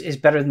skateboard is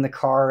better than the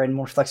car and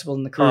more flexible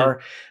than the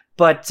car.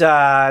 But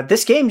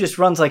this game just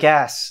runs like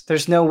ass.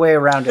 There's no way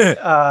around it.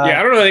 Yeah,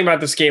 I don't know anything about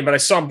this game, but I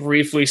saw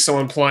briefly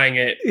someone playing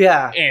it.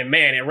 Yeah. And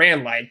man, it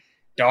ran like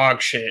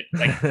dog shit.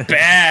 Like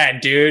bad,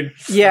 dude.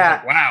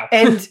 Yeah. Like, wow.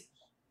 And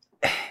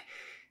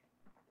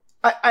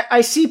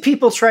I see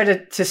people try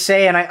to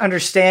say, and I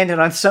understand,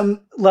 and on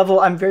some level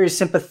I'm very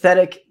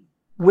sympathetic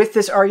with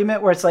this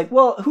argument where it's like,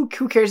 well, who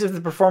cares if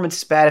the performance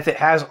is bad if it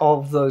has all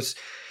of those,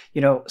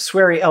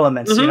 sweary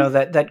elements,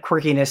 that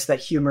quirkiness, that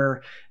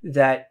humor,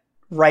 that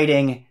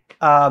writing,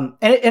 and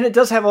it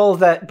does have all of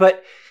that.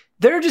 But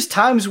there are just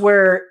times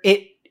where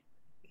it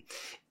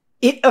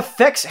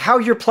affects how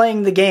you're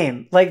playing the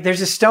game. Like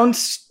there's a stone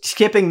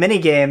skipping mini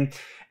game,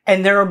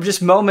 and there are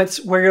just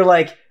moments where you're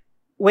like,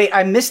 wait,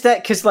 I missed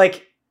that because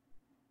like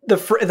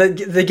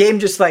the game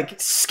just like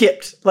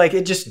skipped, like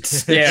it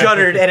just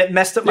juddered and it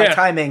messed up my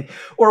timing.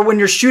 Or when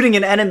you're shooting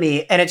an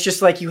enemy and it's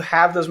just like you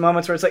have those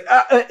moments where it's like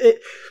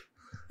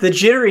the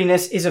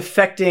jitteriness is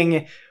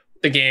affecting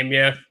the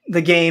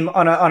game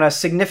on a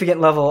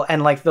significant level,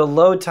 and like the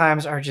load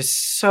times are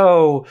just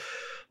so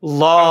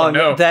long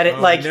that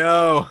it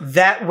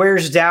that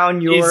wears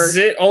down your. Is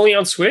it only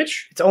on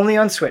Switch? It's only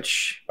on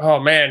Switch. Oh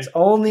man, it's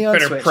only on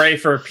Switch. Better pray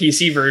for a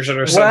PC version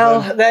or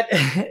something. Well,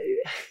 that.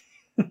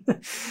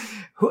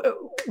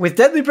 With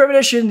Deadly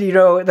Premonition,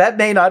 that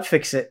may not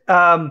fix it.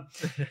 But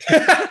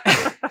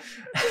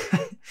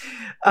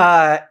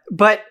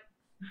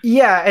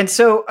yeah, and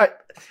so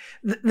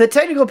the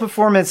technical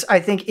performance, I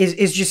think,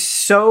 is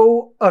just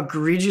so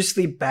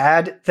egregiously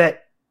bad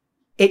that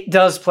it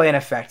does play an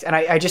effect. And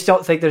I just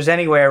don't think there's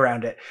any way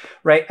around it,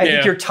 right? I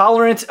think your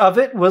tolerance of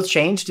it will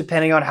change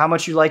depending on how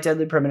much you like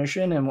Deadly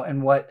Premonition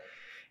and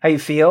how you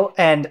feel.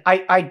 And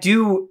I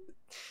do,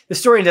 the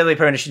story in Deadly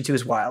Premonition 2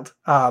 is wild.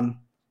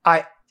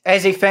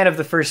 As a fan of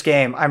the first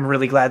game, I'm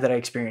really glad that I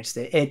experienced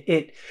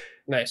it.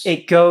 Nice.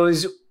 It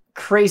goes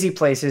crazy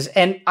places,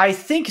 and I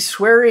think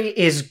Swery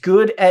is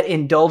good at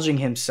indulging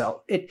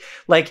himself.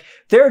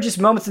 There are just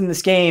moments in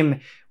this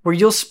game where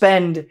you'll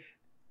spend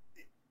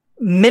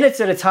minutes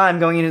at a time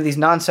going into these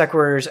non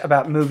sequiturs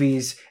about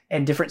movies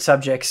and different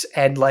subjects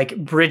and like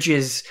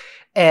bridges,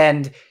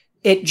 and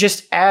it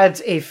just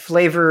adds a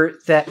flavor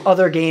that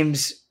other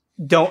games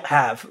don't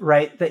have,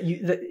 right?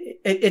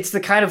 It's the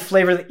kind of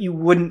flavor that you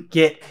wouldn't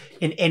get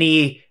in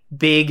any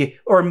big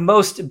or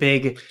most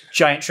big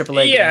giant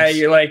AAA games. Yeah,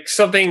 you're like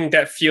something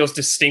that feels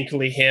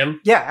distinctly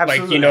him. Yeah,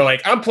 absolutely. Like,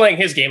 like I'm playing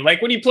his game.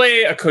 Like when you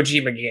play a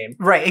Kojima game.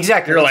 Right,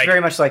 exactly. It's very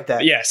much like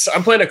that. Yes,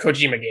 I'm playing a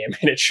Kojima game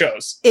and it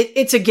shows.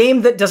 It's a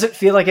game that doesn't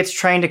feel like it's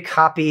trying to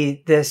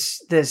copy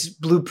this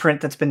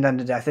blueprint that's been done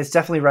to death. It's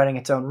definitely writing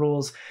its own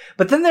rules.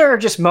 But then there are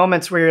just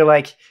moments where you're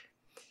like,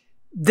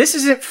 this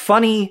isn't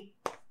funny.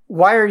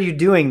 Why are you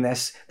doing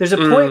this? There's a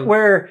point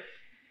where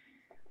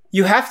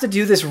you have to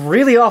do this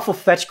really awful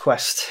fetch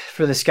quest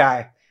for this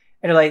guy.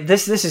 And you're like,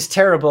 this is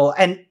terrible.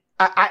 And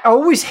I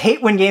always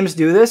hate when games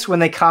do this, when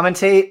they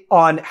commentate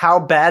on how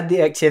bad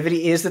the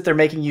activity is that they're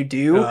making you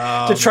do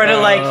to try to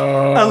like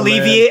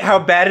alleviate how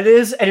bad it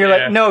is. And you're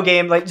like, no,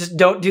 game, like just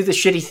don't do the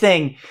shitty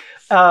thing.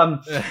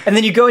 And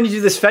then you go and you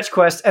do this fetch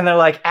quest and they're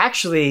like,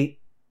 actually,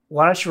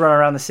 why don't you run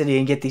around the city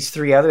and get these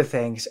 3 other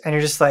things? And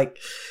you're just like,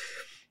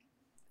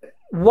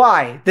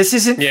 why? This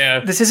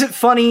isn't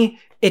funny.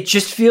 It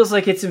just feels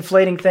like it's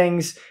inflating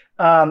things.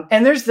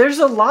 And there's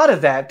a lot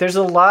of that. There's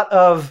a lot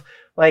of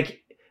like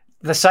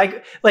there's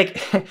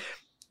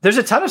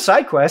a ton of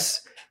side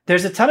quests.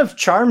 There's a ton of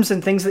charms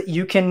and things that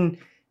you can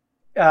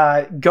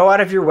go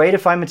out of your way to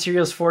find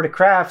materials for to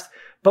craft.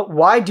 But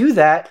why do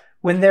that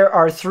when there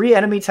are 3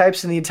 enemy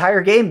types in the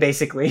entire game,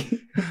 basically?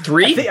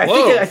 3?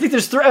 I think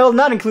there's 3, well,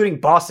 not including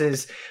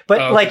bosses,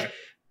 but like,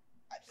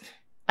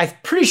 I'm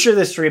pretty sure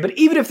there's 3, but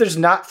even if there's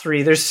not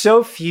 3, there's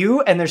so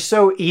few and they're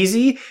so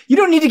easy, you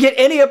don't need to get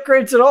any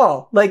upgrades at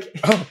all. Like,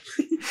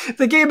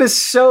 the game is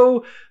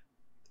so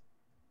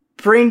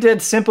brain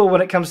dead simple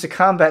when it comes to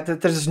combat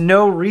that there's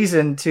no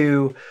reason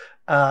to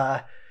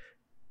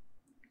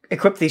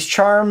equip these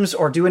charms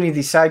or do any of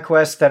these side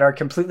quests that are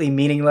completely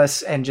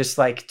meaningless and just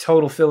like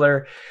total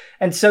filler.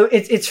 And so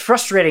it's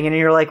frustrating, and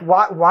you're like,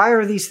 why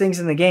are these things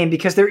in the game?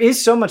 Because there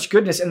is so much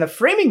goodness, and the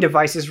framing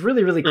device is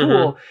really, really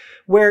cool,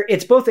 where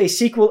it's both a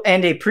sequel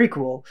and a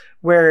prequel,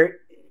 where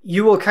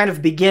you will kind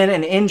of begin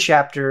and end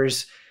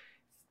chapters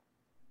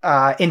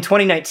in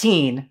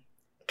 2019,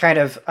 kind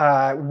of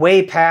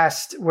way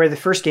past where the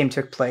first game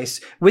took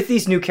place, with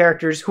these new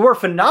characters who are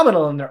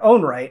phenomenal in their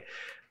own right.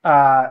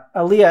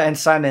 Aaliyah and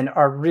Simon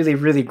are really,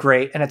 really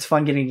great, and it's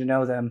fun getting to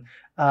know them.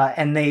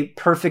 And they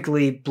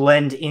perfectly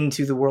blend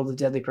into the world of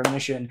Deadly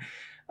Premonition.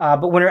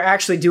 But when we're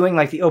actually doing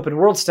like the open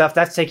world stuff,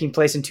 that's taking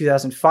place in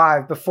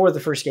 2005, before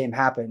the first game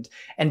happened.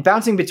 And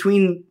bouncing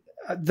between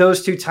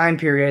those 2 time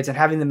periods and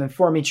having them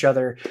inform each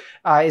other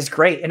is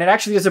great. And it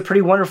actually does a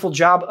pretty wonderful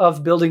job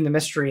of building the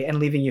mystery and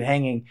leaving you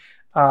hanging.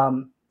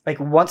 Like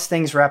once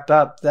things ramp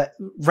up,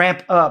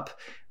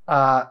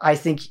 I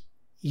think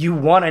you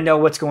want to know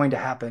what's going to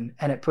happen,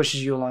 and it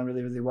pushes you along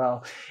really, really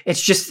well.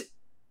 It's just,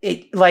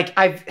 this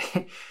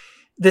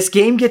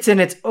game gets in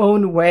its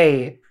own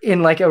way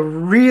in like a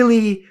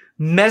really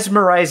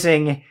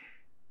mesmerizing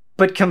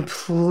but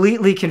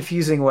completely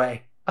confusing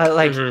way.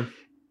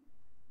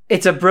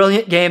 It's a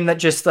brilliant game that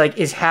just like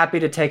is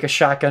happy to take a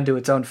shotgun to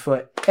its own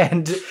foot.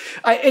 And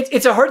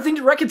it's a hard thing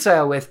to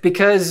reconcile with,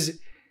 because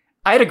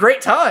I had a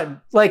great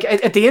time. Like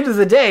at the end of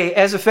the day,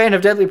 as a fan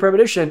of Deadly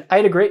Premonition, I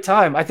had a great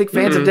time. I think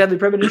fans of Deadly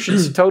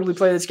Premonition should totally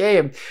play this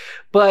game.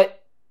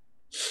 But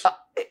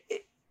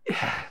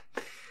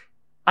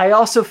I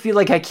also feel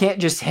like I can't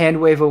just hand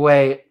wave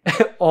away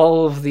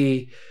all of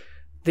the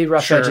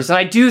rough edges. And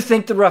I do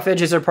think the rough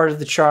edges are part of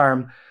the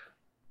charm,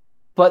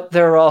 but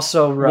they're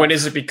also rough. When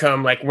does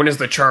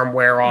the charm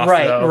wear off?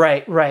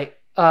 Right.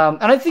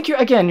 And I think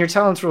your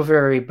talents will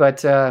vary,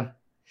 but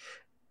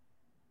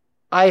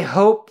I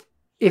hope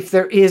if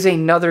there is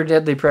another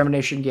Deadly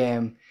Premonition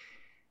game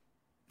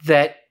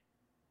that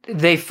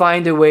they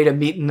find a way to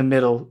meet in the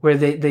middle, where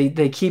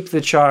they keep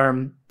the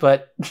charm,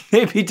 but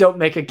maybe don't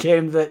make a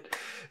game that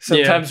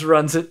sometimes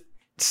runs at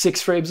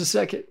 6 frames a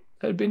second.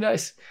 That'd be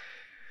nice.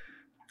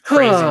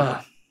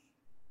 Crazy.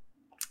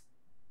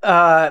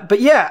 But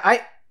yeah,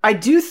 I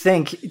do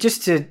think,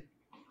 just to,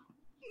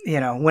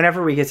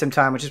 whenever we get some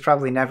time, which is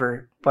probably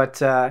never,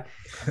 but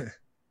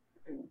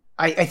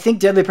I think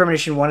Deadly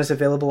Premonition 1 is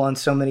available on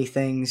so many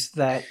things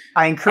that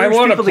I encourage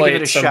people to give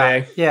it a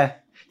someday. shot. Yeah.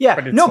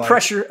 Yeah. No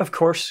pressure, of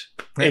course.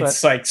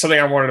 It's like something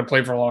I wanted to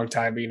play for a long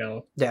time,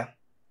 Yeah.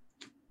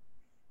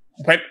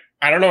 But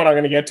I don't know when I'm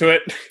going to get to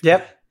it.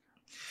 Yep.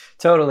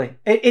 Totally.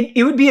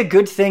 It would be a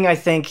good thing, I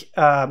think.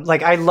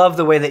 Like, I love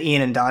the way that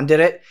Ian and Don did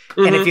it.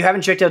 Mm-hmm. And if you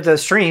haven't checked out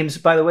those streams,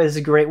 by the way, this is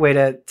a great way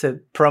to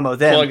promo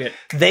them. Plug it.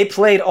 They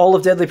played all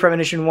of Deadly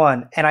Premonition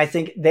 1, and I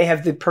think they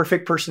have the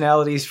perfect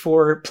personalities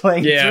for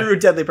playing through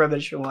Deadly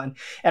Premonition 1.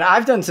 And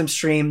I've done some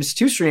streams,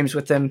 2 streams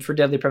with them for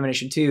Deadly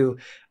Premonition 2.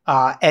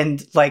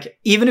 And like,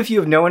 even if you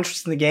have no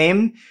interest in the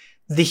game,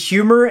 the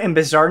humor and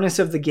bizarreness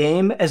of the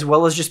game, as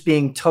well as just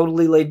being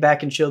totally laid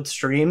back and chilled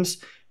streams,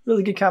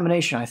 really good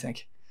combination, I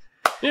think.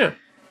 Yeah.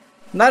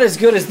 Not as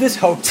good as this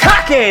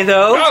Hotake,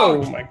 though.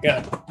 Oh, my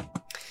God.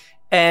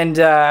 And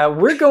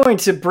we're going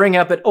to bring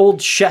up an old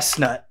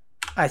chestnut,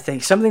 I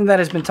think. Something that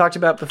has been talked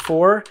about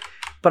before,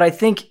 but I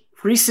think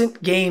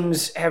recent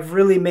games have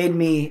really made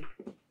me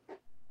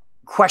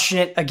question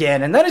it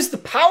again. And that is the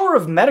power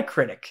of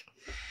Metacritic.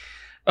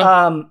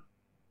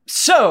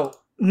 So,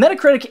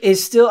 Metacritic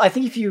is still, I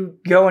think if you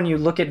go and you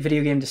look at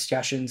video game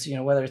discussions,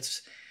 whether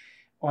it's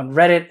on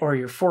Reddit or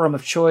your forum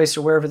of choice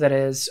or wherever that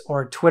is,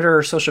 or Twitter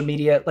or social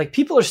media, like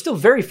people are still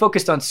very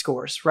focused on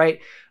scores, right?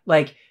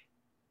 Like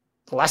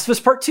The Last of Us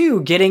Part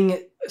 2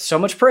 getting so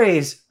much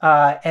praise,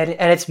 and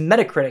it's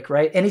Metacritic,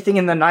 right? Anything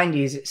in the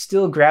 90s, it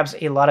still grabs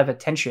a lot of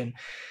attention.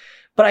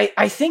 But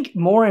I think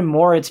more and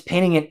more it's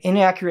painting an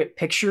inaccurate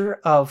picture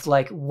of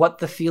like what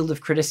the field of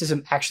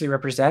criticism actually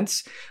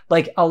represents.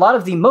 Like a lot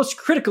of the most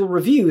critical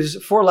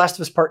reviews for Last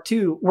of Us Part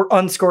 2 were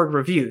unscored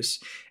reviews.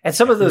 And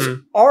some of those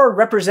are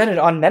represented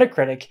on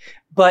Metacritic,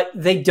 but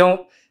they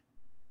don't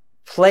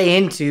play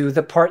into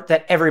the part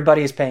that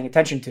everybody is paying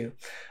attention to.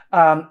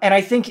 And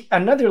I think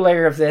another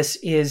layer of this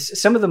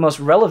is some of the most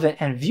relevant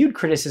and viewed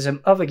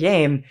criticism of a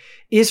game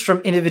is from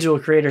individual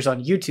creators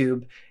on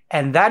YouTube.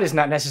 And that is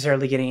not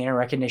necessarily getting any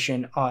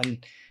recognition on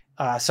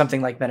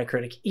something like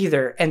Metacritic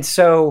either. And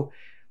so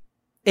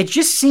it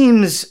just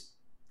seems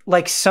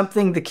like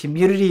something the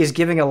community is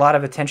giving a lot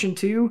of attention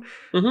to,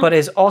 but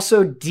is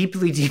also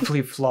deeply,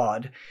 deeply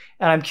flawed.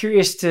 And I'm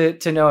curious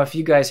to know if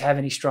you guys have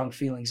any strong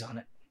feelings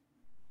on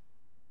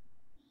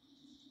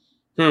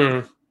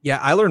it. Yeah,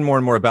 I learned more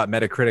and more about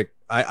Metacritic.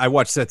 I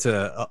watched that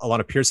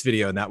Alana Pierce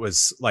video, and that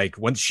was like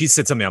when she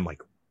said something, I'm like,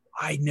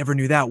 I never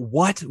knew that.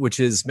 What? Which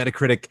is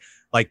Metacritic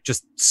like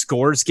just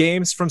scores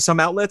games from some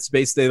outlets.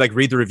 Basically, they like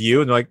read the review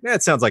and they're like,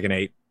 it sounds like an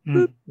 8.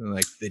 And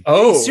like, did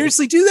you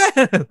seriously do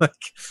that? Like,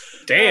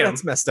 damn,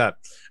 that's messed up.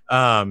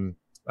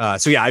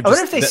 So yeah, I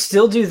wonder if they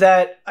still do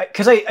that,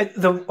 because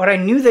what I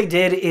knew they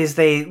did is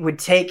they would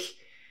take,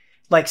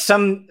 like,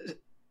 some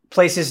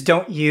places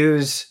don't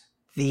use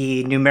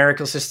the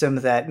numerical system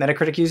that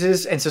Metacritic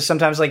uses, and so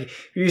sometimes like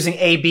if you're using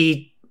A,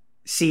 B,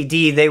 C,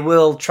 D, they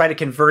will try to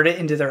convert it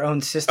into their own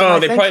system.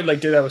 They probably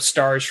like do that with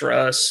Stars for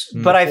Us.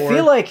 But I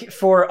feel like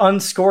for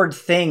unscored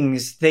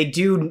things, they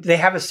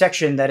have a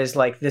section that is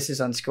like, this is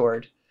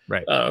unscored.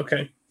 Right. Oh,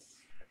 okay.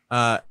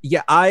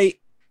 Yeah,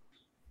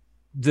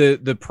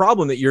 the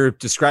problem that you're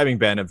describing,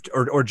 Ben,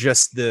 or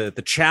just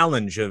the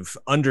challenge of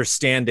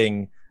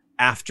understanding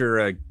after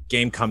a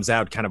game comes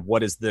out, kind of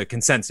what is the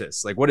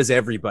consensus? Like, what does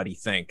everybody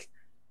think?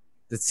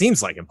 It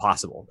seems like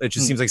impossible. It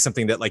just seems like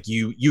something that like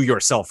you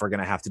yourself are going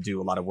to have to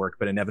do a lot of work,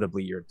 but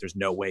inevitably there's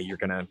no way you're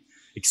going to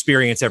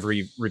experience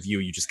every review.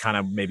 You just kind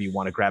of maybe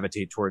want to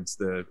gravitate towards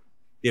the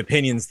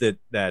opinions that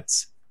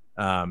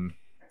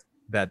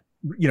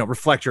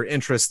reflect your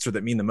interests or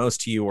that mean the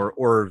most to you,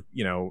 or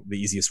the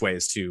easiest way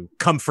is to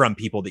come from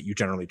people that you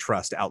generally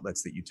trust,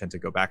 outlets that you tend to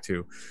go back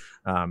to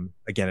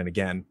again and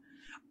again.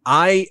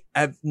 I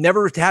have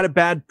never had a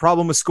bad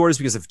problem with scores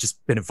because I've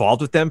just been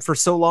involved with them for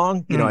so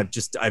long.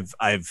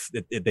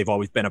 They've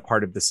always been a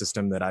part of the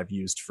system that I've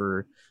used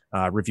for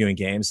reviewing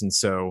games. And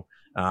so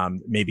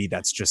maybe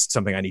that's just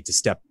something I need to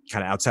step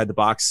kind of outside the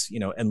box,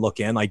 and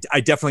look in. I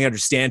definitely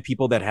understand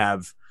people that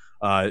have,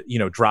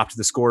 dropped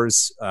the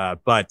scores.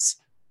 But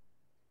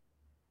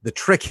the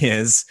trick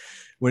is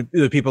when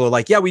the people are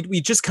like, yeah, we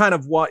just kind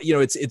of want,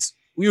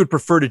 we would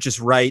prefer to just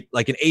write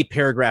like an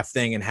 8-paragraph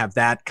thing and have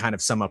that kind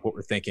of sum up what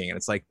we're thinking. And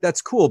it's like,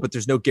 that's cool, but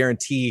there's no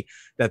guarantee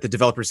that the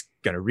developer's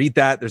going to read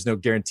that. There's no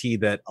guarantee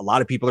that a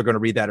lot of people are going to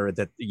read that, or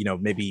that,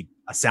 maybe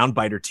a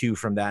soundbite or two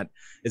from that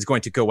is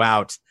going to go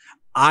out.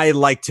 I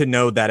like to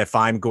know that if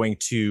I'm going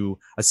to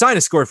assign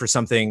a score for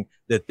something,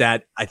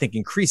 that I think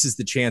increases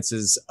the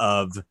chances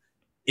of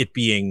it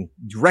being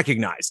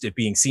recognized, it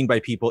being seen by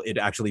people, it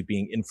actually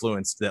being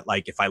influenced, that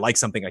like, if I like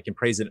something, I can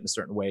praise it in a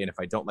certain way. And if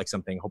I don't like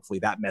something, hopefully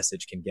that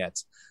message can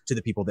get to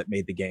the people that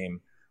made the game.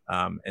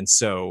 And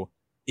so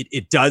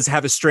it does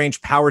have a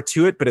strange power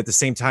to it, but at the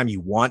same time,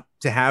 you want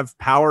to have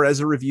power as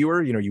a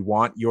reviewer. You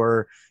want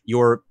your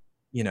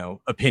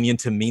opinion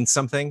to mean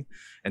something.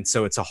 And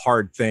so it's a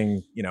hard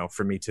thing,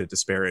 for me to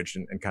disparage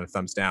and kind of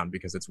thumbs down,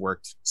 because it's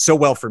worked so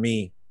well for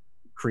me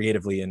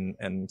creatively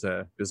and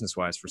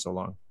business-wise for so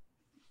long.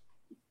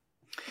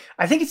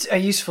 I think it's a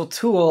useful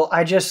tool.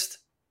 It's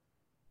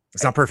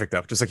not perfect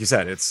though. Just like you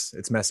said,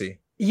 it's messy.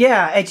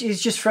 Yeah.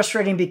 It's just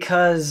frustrating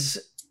because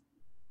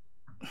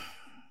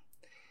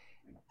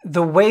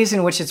the ways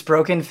in which it's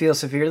broken feel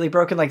severely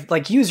broken.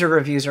 Like user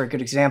reviews are a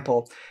good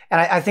example. And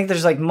I think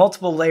there's like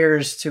multiple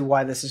layers to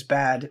why this is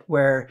bad,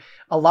 where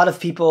a lot of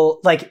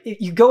people, like,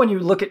 you go and you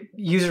look at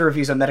user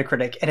reviews on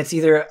Metacritic, and it's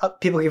either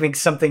people giving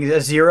something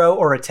a 0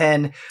 or a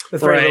 10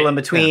 with very little in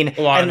between. Yeah.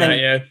 A lot and of then,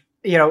 that, yeah.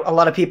 A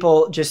lot of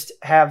people just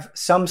have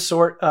some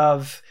sort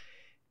of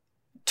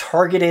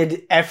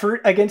targeted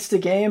effort against a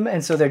game,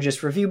 and so they're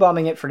just review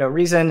bombing it for no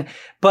reason.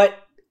 But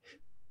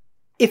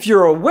if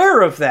you're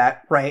aware of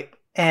that, right,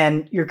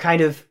 and you're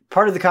kind of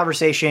part of the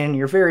conversation,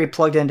 you're very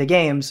plugged into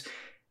games,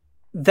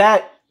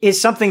 that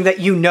is something that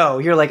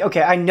you're like,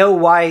 okay, I know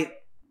why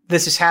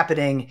this is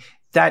happening,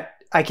 that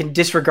I can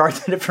disregard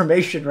that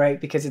information,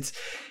 right, because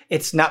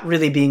it's not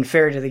really being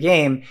fair to the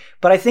game.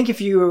 But I think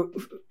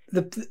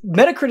the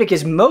Metacritic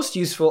is most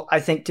useful, I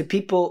think, to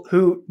people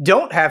who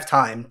don't have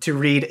time to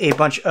read a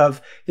bunch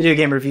of video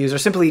game reviews or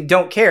simply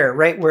don't care,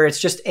 right? Where it's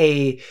just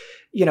a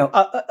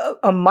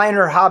a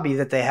minor hobby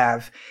that they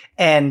have,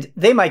 and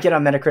they might get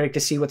on Metacritic to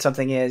see what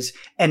something is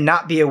and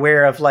not be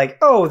aware of like,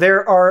 oh,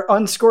 there are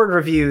unscored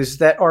reviews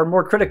that are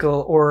more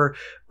critical, or,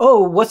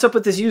 oh, what's up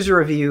with this user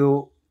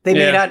review? They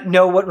may not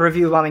know what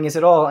review bombing is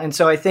at all. And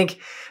so I think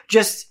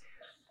just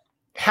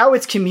how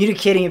it's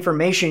communicating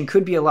information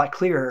could be a lot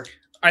clearer.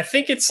 I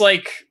think it's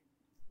like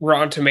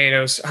Rotten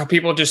Tomatoes, how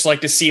people just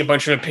like to see a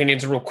bunch of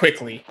opinions real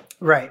quickly.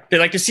 Right. They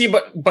like to see,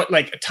 but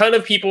like a ton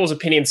of people's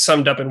opinions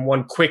summed up in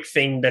one quick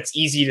thing that's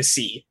easy to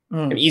see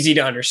and easy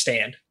to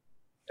understand.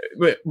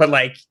 But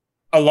like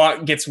a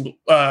lot gets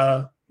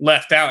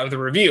left out of the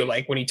review.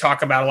 Like when you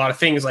talk about a lot of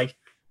things, like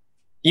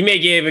you may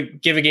give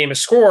a game a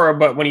score,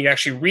 but when you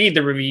actually read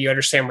the review, you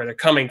understand where they're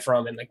coming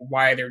from and like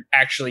why they're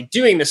actually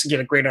doing this and get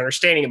a great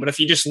understanding. But if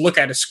you just look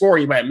at a score,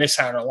 you might miss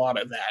out on a lot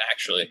of that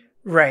actually.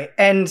 Right.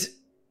 And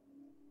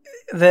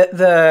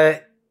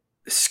the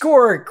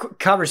score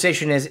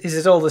conversation is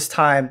as old as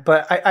time,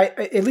 but I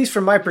at least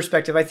from my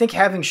perspective, I think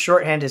having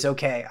shorthand is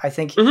okay. I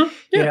think,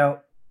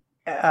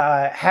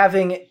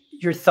 having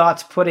your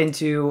thoughts put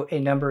into a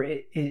number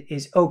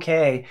is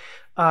okay.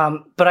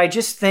 But I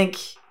just think,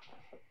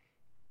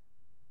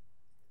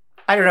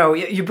 I don't know,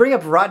 you bring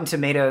up Rotten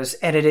Tomatoes,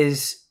 and it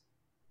is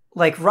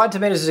like Rotten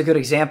Tomatoes is a good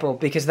example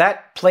because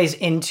that plays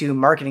into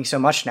marketing so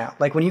much now.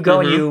 Like when you go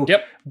and you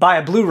buy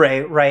a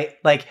Blu-ray, right?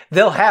 Like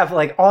they'll have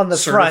like on the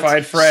front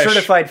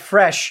certified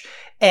fresh.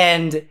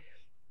 And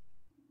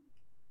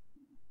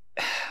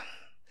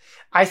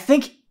I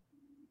think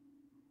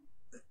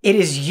it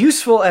is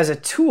useful as a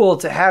tool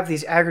to have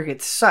these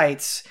aggregate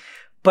sites.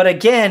 But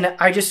again,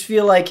 I just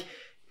feel like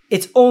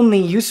it's only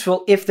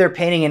useful if they're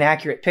painting an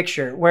accurate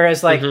picture.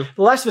 Whereas like The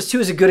Last of Us 2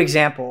 is a good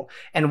example,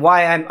 and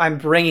why I'm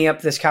bringing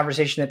up this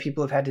conversation that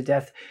people have had to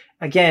death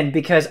again,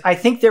 because I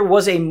think there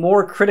was a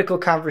more critical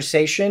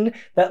conversation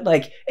that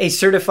like a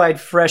certified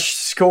fresh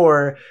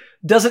score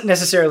doesn't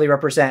necessarily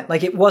represent.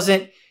 Like it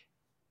wasn't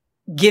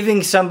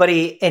giving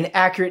somebody an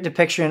accurate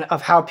depiction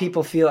of how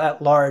people feel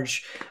at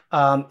large.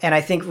 And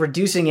I think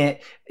reducing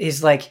it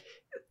is like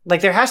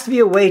there has to be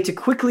a way to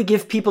quickly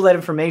give people that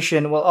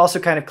information while also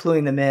kind of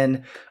cluing them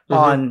in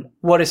on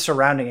what is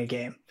surrounding a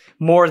game,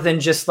 more than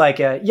just like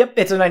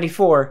it's a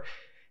 94.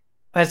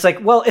 And it's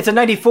like, well, it's a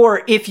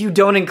 94 if you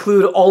don't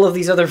include all of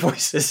these other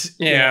voices.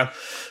 Yeah.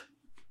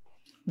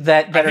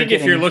 That I think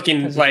if you're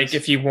looking like,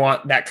 if you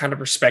want that kind of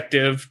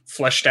perspective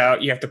fleshed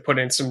out, you have to put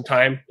in some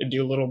time and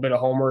do a little bit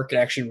of homework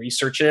and actually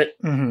research it.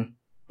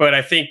 But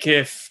I think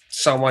if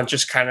someone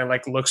just kind of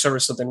like looks over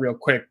something real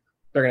quick,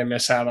 they're going to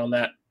miss out on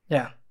that.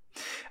 Yeah.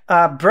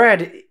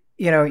 Brad,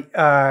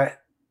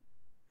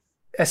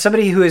 as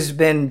somebody who has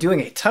been doing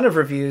a ton of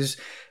reviews,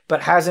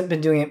 but hasn't been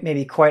doing it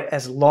maybe quite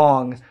as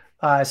long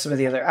as some of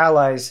the other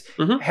allies,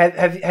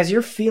 has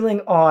your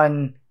feeling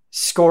on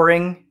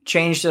scoring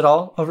changed at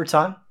all over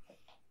time?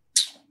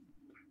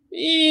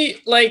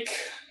 Like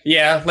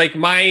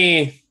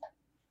my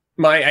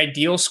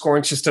ideal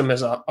scoring system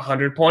is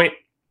 100 point.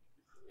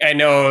 I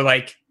know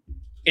like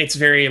it's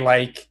very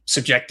like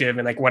subjective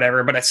and like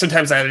whatever, but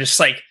sometimes I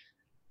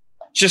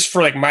just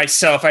for like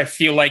myself, I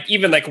feel like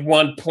even like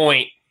 1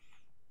 point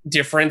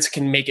difference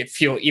can make it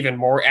feel even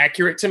more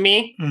accurate to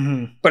me.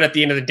 But at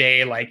the end of the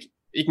day, like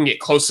you can get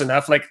close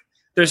enough. Like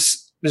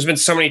there's been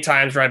so many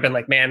times where I've been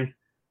like, man,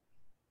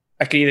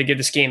 I could either give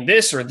this game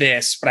this or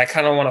this, but I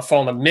kind of want to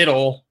fall in the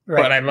middle.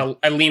 Right. But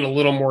I lean a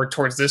little more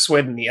towards this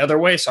way than the other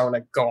way. So I want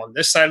to go on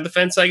this side of the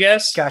fence, I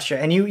guess. Gotcha.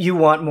 And you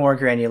want more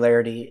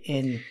granularity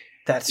in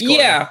that score.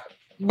 Yeah.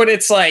 But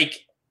it's like,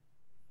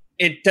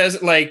 it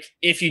does like,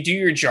 if you do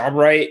your job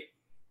right,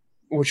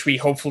 which we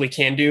hopefully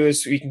can do,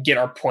 is we can get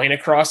our point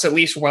across at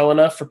least well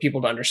enough for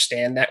people to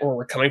understand that where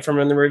we're coming from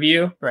in the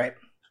review. Right.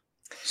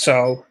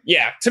 So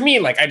yeah, to me,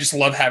 like I just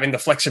love having the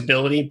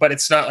flexibility, but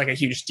it's not like a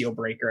huge deal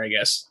breaker, I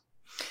guess.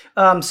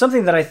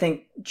 Something that I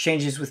think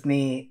changes with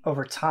me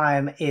over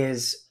time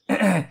is,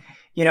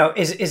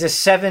 is a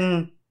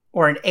 7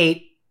 or an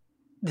 8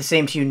 the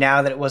same to you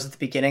now that it was at the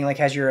beginning? Like,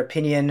 has your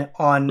opinion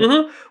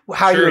on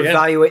how you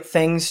evaluate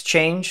things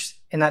changed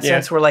in that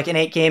sense, where like an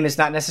 8 game is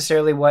not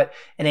necessarily what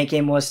an 8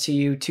 game was to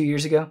you 2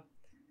 years ago?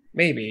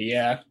 Maybe,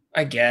 yeah.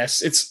 I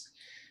guess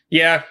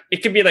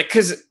it could be like,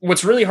 because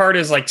what's really hard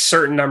is like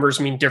certain numbers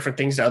mean different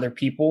things to other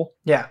people.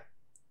 Yeah.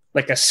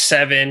 Like a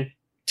 7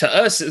 to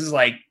us is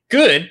like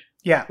good.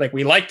 Yeah. Like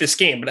we like this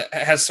game, but it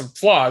has some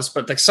flaws.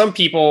 But like some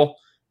people,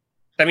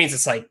 that means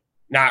it's like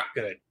not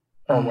good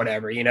or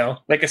whatever,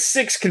 like a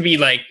 6 could be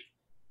like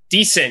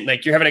decent.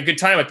 Like you're having a good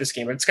time with this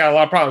game, but it's got a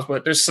lot of problems,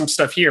 but there's some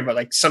stuff here. But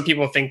like some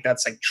people think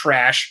that's like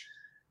trash.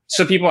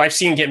 So people I've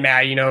seen get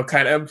mad,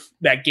 kind of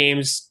that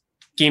game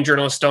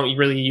journalists don't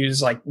really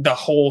use like the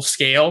whole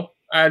scale,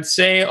 I'd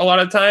say a lot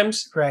of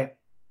times. Right.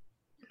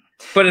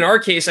 But in our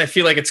case, I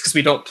feel like it's because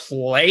we don't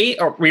play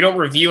or we don't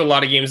review a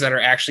lot of games that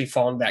are actually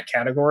fall in that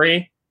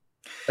category.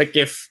 Like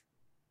if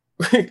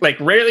like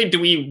rarely do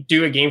we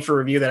do a game for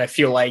review that I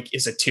feel like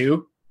is a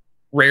 2.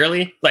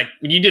 Rarely. Like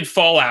when you did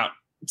Fallout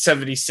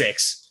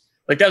 76,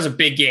 Like that was a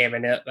big game,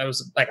 and that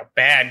was like a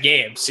bad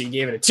game, so you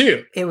gave it a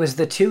 2. It was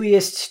the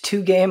 2-iest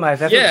 2 game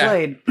I've ever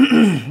played.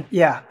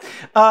 Yeah.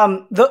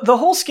 The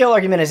whole scale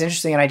argument is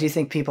interesting, and I do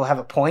think people have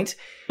a point.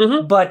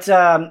 Mm-hmm. But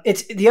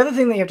it's the other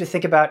thing that you have to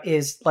think about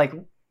is like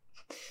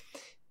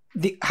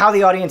how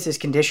the audience is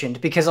conditioned,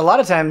 because a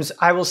lot of times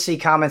I will see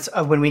comments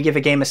of when we give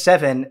a game a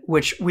 7,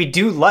 which we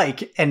do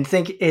like and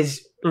think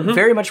is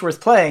very much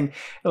worth playing.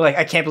 They're like,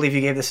 I can't believe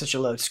you gave this such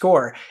a low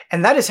score.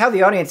 And that is how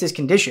the audience is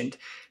conditioned.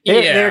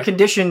 They're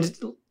conditioned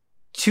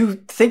to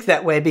think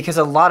that way because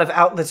a lot of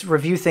outlets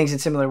review things in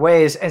similar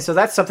ways. And so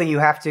that's something you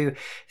have to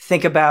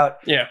think about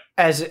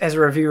as a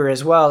reviewer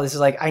as well. Is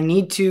like, I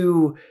need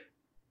to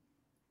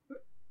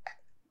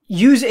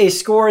use a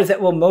score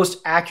that will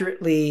most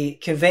accurately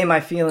convey my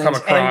feelings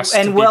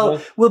and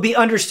will be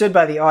understood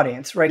by the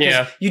audience, right?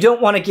 Because you don't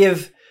want to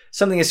give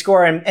something a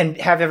score and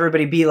have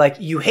everybody be like,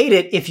 you hate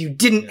it if you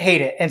didn't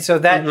hate it. And so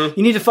that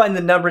you need to find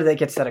the number that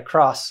gets that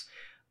across.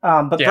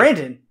 But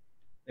Brandon,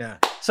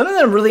 something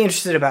that I'm really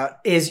interested about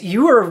is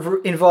you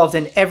are involved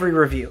in every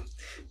review,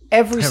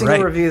 every single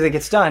review that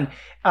gets done.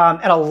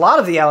 And a lot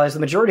of the allies, the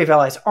majority of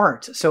allies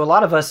aren't. So a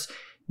lot of us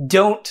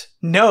don't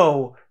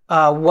know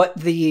what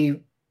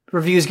the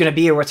review is going to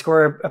be or what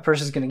score a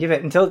person is going to give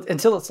it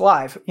until it's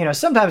live. You know,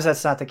 sometimes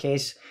that's not the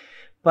case,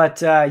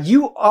 but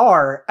you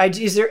are.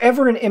 Is there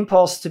ever an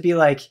impulse to be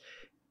like,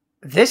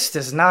 this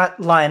does not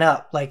line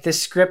up, like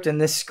this script and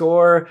this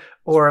score,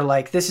 or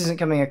like this isn't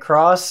coming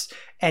across,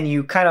 and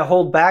you kind of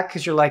hold back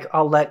because you're like,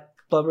 I'll let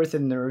Bloodworth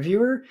and the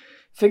reviewer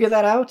figure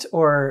that out?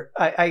 Or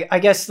I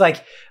guess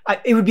like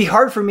it would be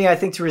hard for me, I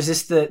think, to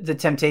resist the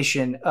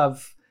temptation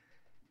of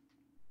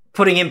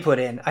putting input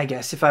in, I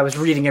guess, if I was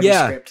reading every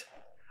script.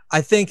 I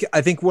think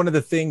two of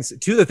the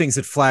things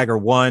that flag are,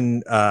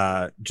 one,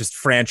 just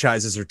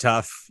franchises are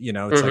tough. You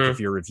know, it's like if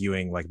you're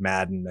reviewing like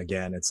Madden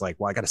again, it's like,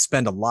 well, I got to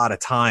spend a lot of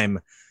time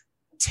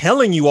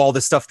telling you all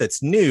the stuff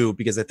that's new,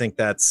 because I think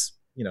that's,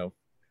 you know,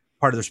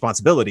 part of the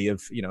responsibility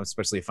of, you know,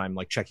 especially if I'm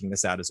like checking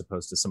this out as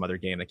opposed to some other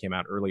game that came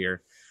out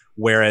earlier.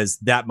 Whereas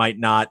that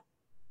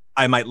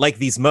I might like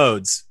these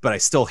modes, but I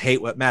still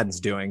hate what Madden's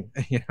doing,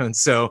 you know? And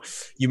so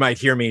you might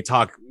hear me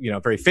talk, you know,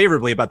 very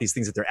favorably about these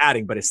things that they're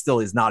adding, but it still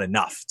is not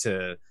enough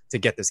to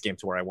get this game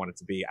to where I want it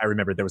to be. I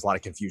remember there was a lot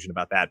of confusion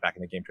about that back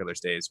in the Game Trailers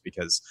days,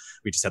 because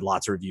we just had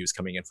lots of reviews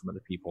coming in from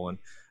other people.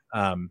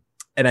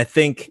 And I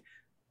think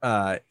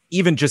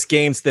even just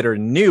games that are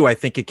new, I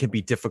think it can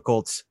be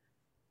difficult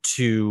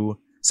to,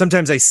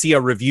 sometimes I see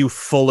a review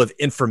full of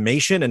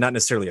information and not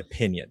necessarily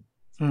opinion.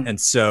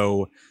 And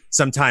so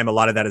sometime a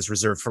lot of that is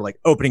reserved for like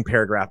opening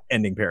paragraph,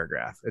 ending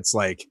paragraph. It's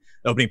like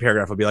the opening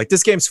paragraph will be like,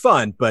 this game's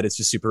fun, but it's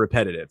just super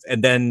repetitive.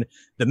 And then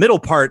the middle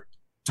part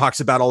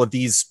talks about all of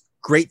these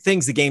great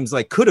things the game's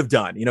like could have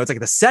done. You know, it's like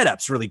the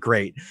setup's really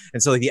great.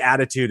 And so like the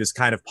attitude is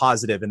kind of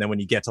positive. And then when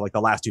you get to like the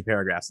last 2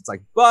 paragraphs, it's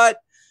like, but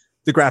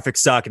the graphics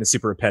suck and it's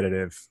super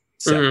repetitive.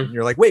 So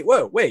you're like, wait.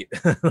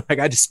 Like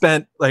I just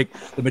spent like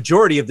the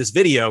majority of this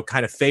video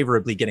kind of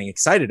favorably getting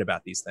excited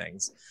about these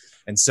things.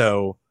 And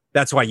so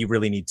that's why you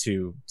really need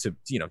to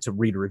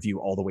read a review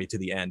all the way to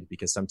the end,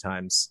 because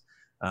sometimes,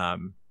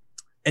 and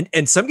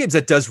some games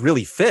that does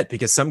really fit,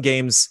 because some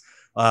games,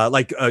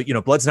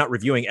 Blood's not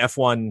reviewing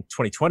F1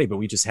 2020, but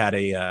we just had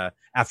a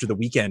after the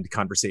weekend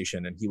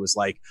conversation, and he was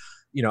like,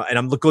 you know, and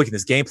I'm looking at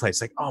this gameplay.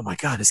 It's like, oh my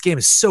God, this game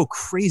is so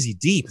crazy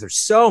deep. There's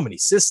so many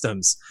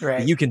systems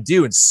that you can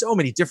do and so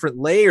many different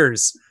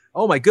layers.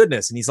 Oh my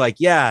goodness. And he's like,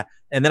 yeah.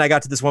 And then I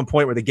got to this one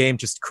point where the game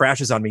just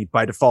crashes on me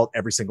by default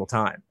every single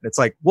time. And it's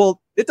like,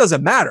 well, it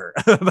doesn't matter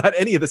about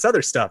any of this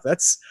other stuff.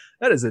 That's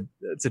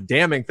a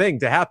damning thing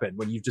to happen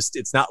when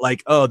it's not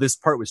like, oh, this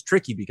part was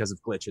tricky because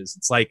of glitches.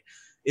 It's like,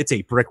 it's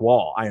a brick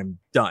wall. I am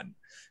done.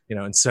 You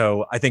know, and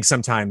so I think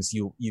sometimes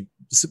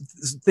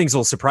things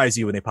will surprise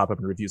you when they pop up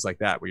in reviews like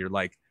that, where you're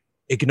like,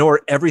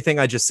 ignore everything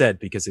I just said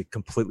because it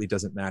completely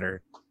doesn't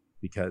matter.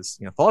 Because,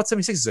 you know, Fallout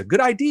 76 is a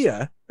good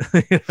idea.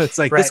 It's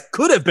like, this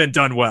could have been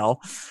done well,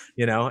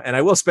 you know, and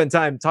I will spend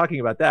time talking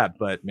about that.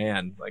 But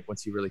man, like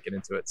once you really get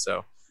into it.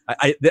 So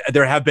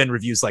there have been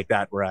reviews like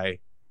that where I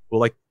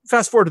will like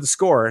fast forward to the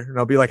score and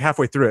I'll be like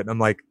halfway through it. And I'm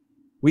like,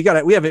 we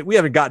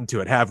haven't gotten to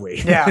it, have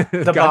we? Yeah.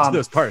 Gotten to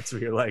those parts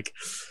where you're like,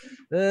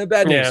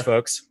 bad news,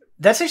 folks.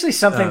 That's actually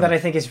something that I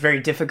think is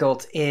very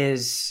difficult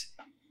is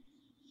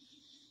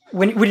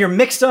when you're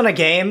mixed on a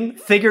game,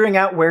 figuring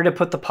out where to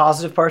put the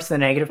positive parts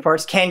and the negative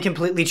parts can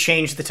completely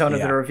change the tone of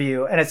the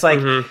review. And it's like,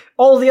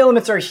 all the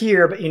elements are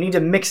here, but you need to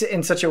mix it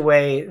in such a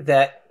way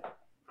that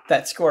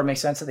that score makes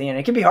sense at the end.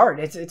 It can be hard.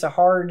 It's a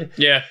hard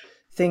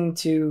thing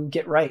to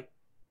get right.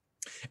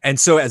 And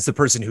so as the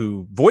person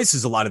who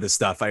voices a lot of this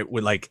stuff, I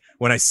would like,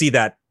 when I see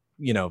that,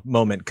 you know,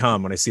 moment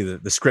come, when I see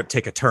the script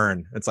take a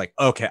turn, it's like,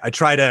 okay, I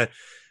try to,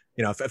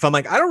 you know, if I'm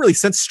like, I don't really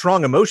sense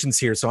strong emotions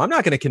here, so I'm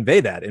not going to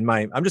convey that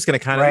I'm just going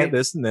to kind of hit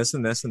this and this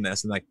and this and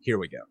this. And like, here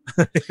we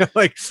go.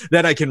 Like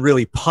then I can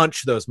really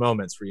punch those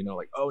moments where, you know,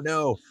 like, oh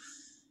no,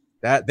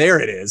 there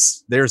it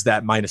is. There's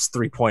that minus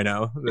 3.0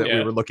 that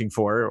we were looking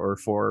for, or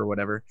 4 or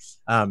whatever.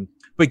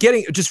 But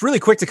getting just really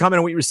quick to comment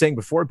on what you were saying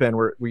before, Ben,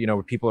 where you know,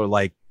 where people are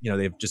like, you know,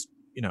 they've just,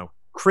 you know,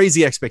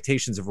 crazy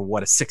expectations of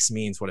what a 6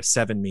 means, what a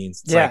 7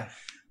 means. It's like,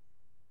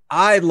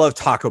 I love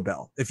Taco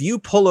Bell. If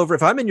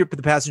I'm in the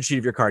passenger seat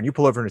of your car and you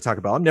pull over into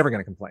Taco Bell, I'm never going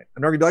to complain.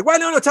 I'm never going to be like, why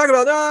no, Taco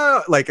Bell,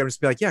 no. Like, I'm just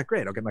be like, yeah,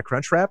 great. I'll get my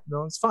crunch wrap.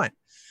 No, it's fine.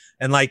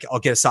 And like, I'll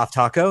get a soft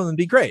taco and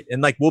be great.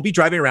 And like, we'll be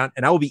driving around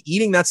and I will be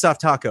eating that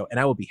soft taco and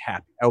I will be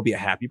happy. I will be a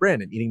happy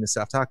Brandon eating the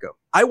soft taco.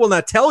 I will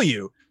not tell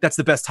you that's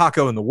the best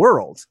taco in the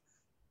world,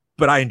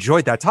 but I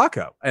enjoyed that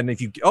taco. And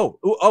if you,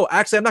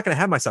 actually, I'm not going to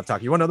have my soft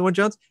taco. You want another one,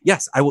 Jones?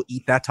 Yes, I will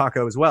eat that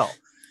taco as well.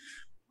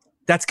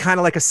 That's kind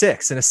of like a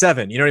 6 and a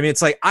 7. You know what I mean?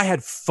 It's like, I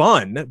had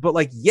fun, but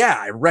like, yeah,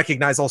 I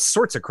recognize all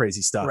sorts of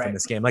crazy stuff in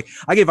this game. Like,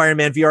 I gave Iron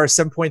Man VR a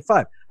 7.5.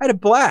 I had a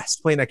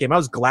blast playing that game. I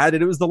was glad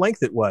that it was the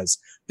length it was.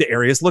 The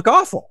areas look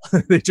awful.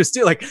 They just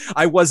do. Like,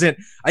 I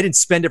didn't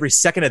spend every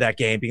second of that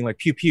game being like,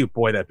 pew, pew,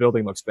 boy, that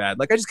building looks bad.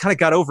 Like, I just kind of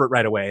got over it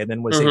right away and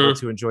then was able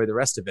to enjoy the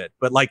rest of it.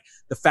 But like,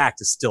 the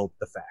fact is still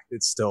the fact.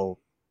 It still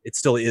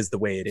is the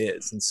way it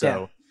is. And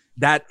so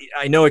that,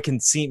 I know it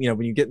can seem,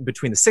 when you get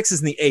between the 6s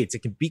and the 8s,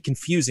 it can be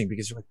confusing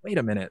because you're like, wait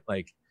a minute,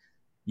 like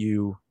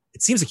it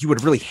seems like you would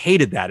have really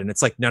hated that. And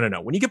it's like, no.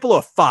 When you get below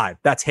a 5,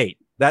 that's hate.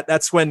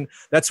 That's when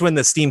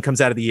the steam comes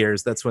out of the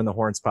ears. That's when the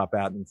horns pop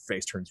out and the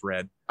face turns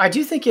red. I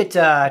do think it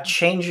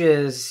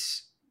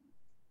changes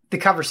the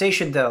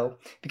conversation though,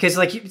 because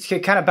like you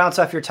could kind of bounce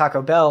off your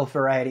Taco Bell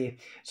variety.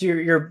 So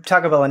your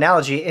Taco Bell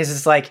analogy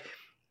is like,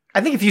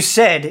 I think if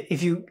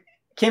you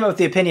came up with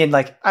the opinion,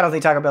 like, I don't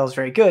think Taco Bell is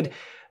very good,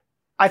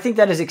 I think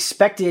that is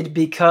expected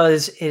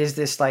because it is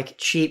this like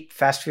cheap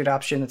fast food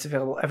option that's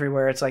available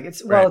everywhere. It's like,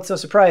 it's no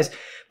surprise.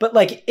 But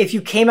like, if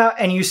you came out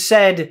and you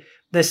said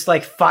this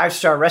like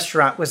 5-star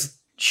restaurant was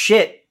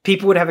shit,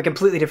 people would have a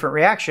completely different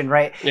reaction,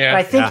 right? Yeah. And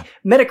I think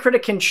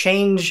Metacritic can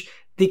change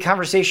the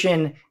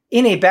conversation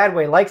in a bad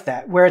way like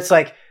that, where it's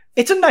like,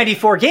 it's a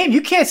 94 game.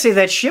 You can't say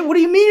that shit. What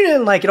do you mean you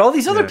didn't like it? All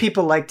these other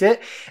people liked it.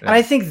 Yeah. And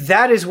I think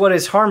that is what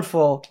is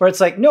harmful, where it's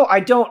like, no,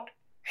 I don't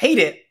hate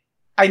it.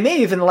 I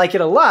may even like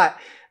it a lot.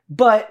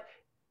 But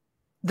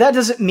that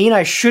doesn't mean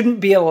I shouldn't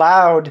be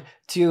allowed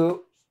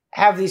to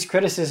have these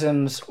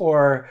criticisms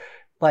or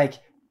like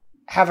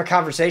have a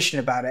conversation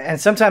about it.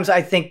 And sometimes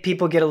I think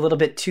people get a little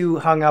bit too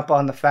hung up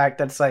on the fact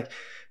that it's like,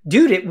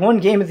 dude, it won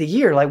Game of the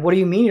Year. Like, what do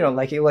you mean you don't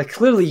like it? Like,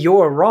 clearly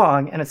you're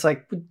wrong. And it's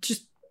like,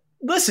 just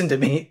listen to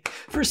me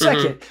for a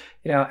second,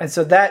 And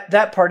so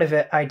that part of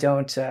it, I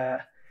don't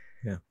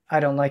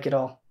like at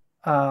all.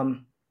 Well,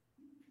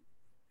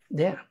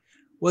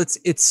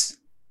 it's.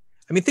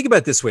 I mean, think about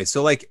it this way.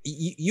 So like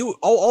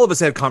all of us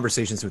have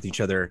conversations with each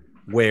other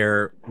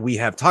where we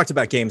have talked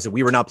about games that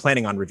we were not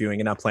planning on reviewing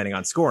and not planning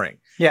on scoring.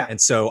 Yeah.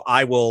 And so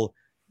I will,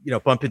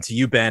 bump into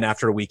you, Ben,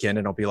 after a weekend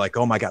and I'll be like,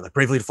 oh my God, like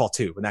Bravely Default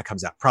 2 when that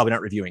comes out, probably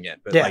not reviewing it.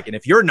 But and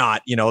if you're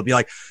not, it'll be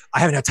like, I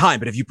haven't had time,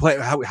 but if you play,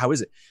 how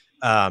is it?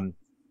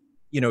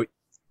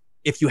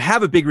 If you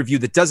have a big review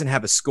that doesn't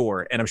have a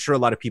score, and I'm sure a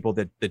lot of people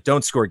that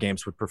don't score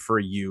games would prefer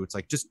you, it's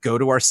like, just go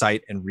to our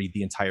site and read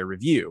the entire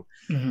review.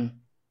 Mm-hmm.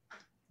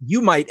 You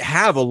might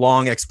have a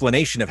long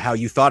explanation of how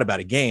you thought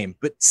about a game,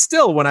 but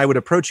still when I would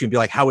approach you and be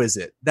like, how is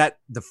it? That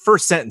the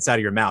first sentence out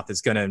of your mouth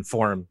is going to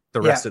inform the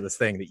rest of the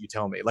thing that you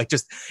tell me. Like,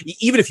 just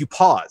even if you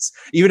pause,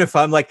 even if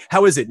I'm like,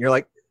 how is it? And you're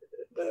like,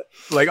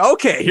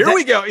 okay, here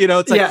we go.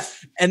 It's like,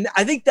 and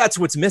I think that's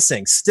what's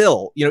missing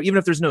still, even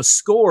if there's no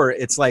score,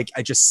 it's like,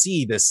 I just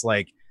see this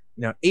like,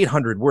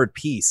 800 word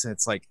piece and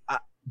it's like,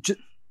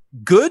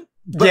 good.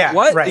 But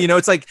what? Right.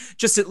 It's like,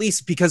 just at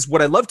least, because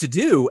what I love to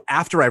do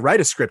after I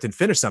write a script and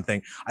finish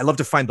something, I love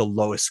to find the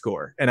lowest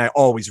score. And I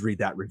always read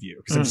that review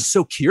because I'm just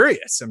so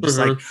curious. I'm just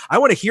like, I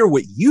want to hear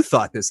what you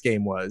thought this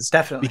game was.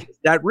 Definitely. Because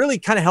that really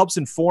kind of helps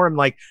inform,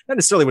 like, not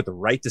necessarily what the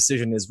right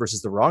decision is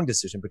versus the wrong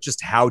decision, but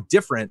just how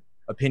different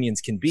opinions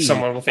can be.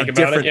 Someone will think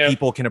about different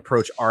people can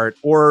approach art,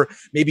 or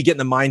maybe get in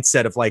the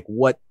mindset of like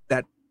what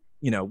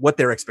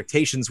their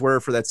expectations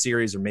were for that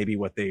series, or maybe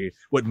what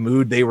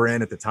mood they were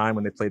in at the time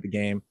when they played the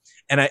game.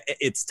 And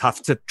it's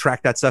tough to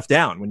track that stuff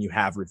down when you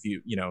have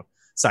review,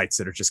 sites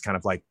that are just kind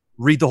of like,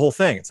 read the whole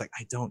thing. It's like,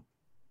 I don't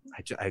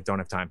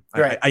have time.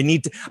 Right. I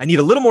need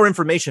a little more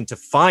information to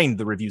find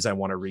the reviews I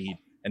want to read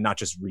and not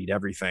just read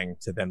everything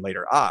to then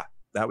later,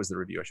 that was the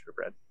review I should have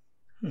read.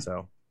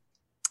 So,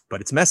 but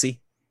it's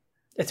messy.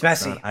 It's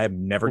messy. I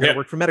am never going to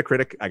work for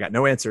Metacritic. I got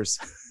no answers.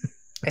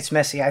 It's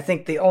messy. I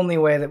think the only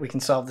way that we can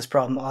solve this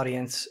problem,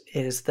 audience,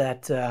 is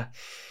that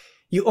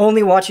you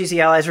only watch Easy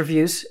Allies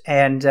reviews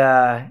and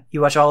you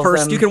watch all of them.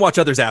 First, you can watch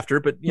others after,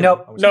 but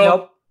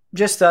nope.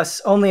 Just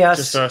us. Only us.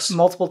 Just us.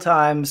 Multiple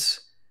times.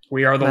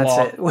 We are the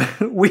law.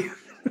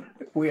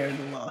 We are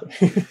the law.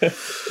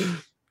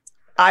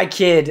 I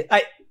kid.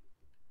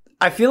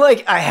 I feel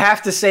like I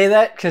have to say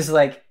that because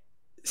like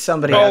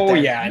somebody out there.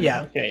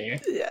 Yeah.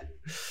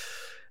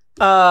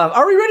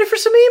 Are we ready for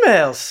some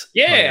emails?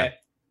 Yeah.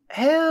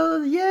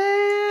 Hell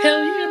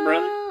yeah,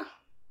 brother.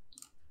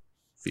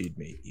 Feed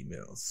me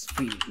emails.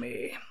 Feed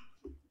me.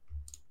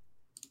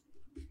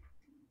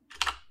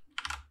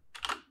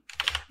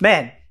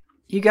 Man,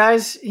 you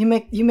guys, you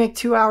make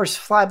 2 hours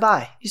fly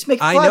by. You just make it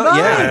fly by.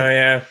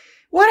 Yeah.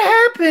 What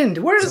happened?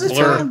 Where does the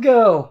time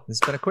go? This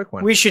has been a quick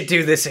one. We should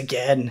do this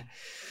again.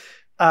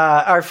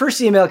 Our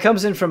first email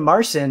comes in from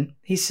Marcin.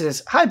 He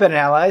says, "Hi, Ben and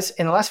Allies.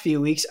 In the last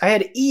few weeks, I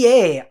had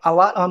EA a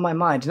lot on my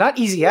mind. Not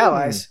Easy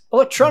Allies,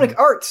 Electronic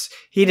Arts."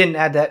 He didn't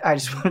add that. I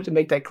just wanted to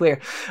make that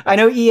clear. I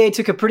know EA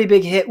took a pretty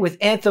big hit with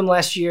Anthem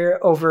last year,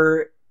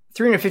 over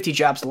 350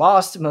 jobs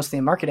lost, mostly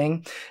in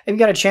marketing. And we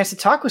got a chance to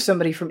talk with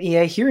somebody from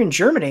EA here in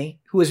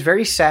Germany who was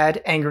very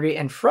sad, angry,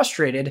 and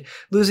frustrated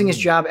losing his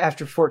job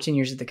after 14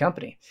 years at the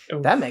company.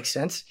 Oof. That makes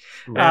sense.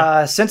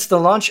 Since the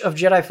launch of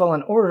Jedi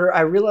Fallen Order,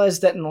 I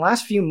realized that in the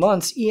last few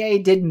months, EA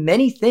did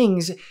many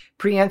things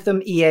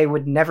pre-Anthem EA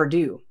would never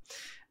do.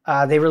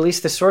 They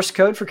released the source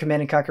code for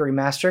Command & Conquer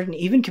Remastered and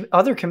even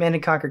other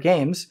Command & Conquer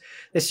games.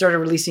 They started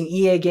releasing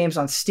EA games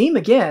on Steam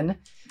again.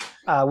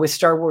 With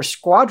Star Wars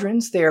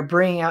Squadrons, they are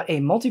bringing out a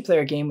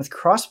multiplayer game with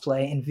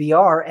crossplay and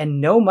VR and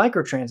no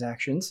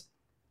microtransactions.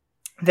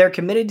 They're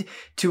committed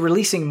to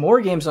releasing more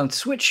games on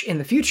Switch in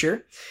the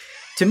future.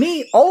 To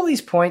me, all of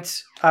these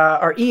points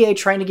are EA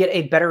trying to get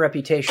a better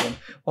reputation.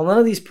 While none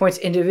of these points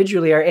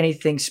individually are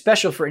anything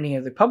special for any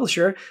other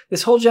publisher,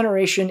 this whole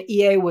generation,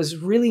 EA was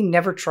really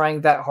never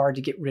trying that hard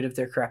to get rid of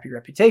their crappy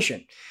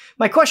reputation.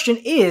 My question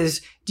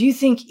is, do you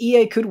think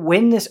EA could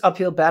win this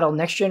uphill battle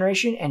next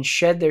generation and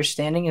shed their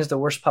standing as the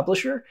worst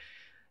publisher?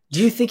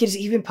 Do you think it is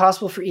even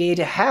possible for EA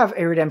to have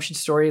a redemption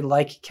story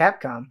like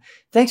Capcom?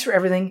 Thanks for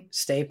everything.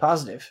 Stay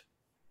positive.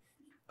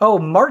 Oh,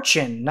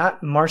 Marcin,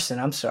 not Marcin.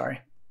 I'm sorry.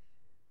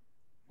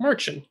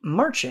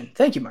 Marcin.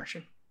 Thank you,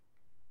 Marcin.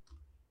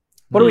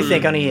 What do we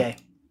think on EA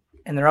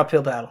and their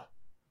uphill battle?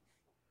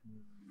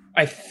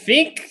 I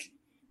think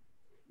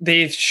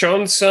they've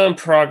shown some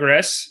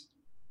progress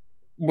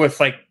with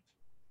like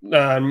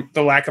the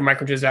lack of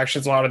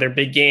microtransactions, a lot of their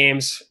big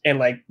games, and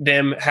like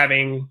them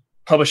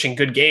publishing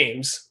good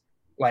games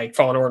like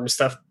Fallen Order and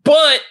stuff.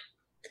 But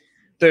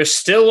there's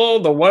still all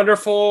the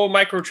wonderful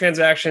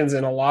microtransactions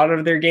in a lot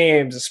of their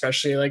games,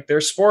 especially like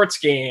their sports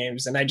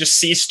games. And I just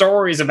see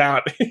stories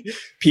about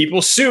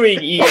people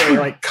suing EA,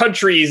 like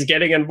countries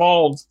getting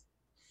involved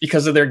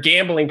because of their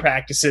gambling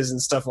practices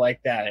and stuff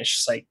like that. It's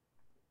just like,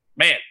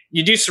 man,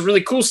 you do some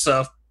really cool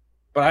stuff,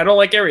 but I don't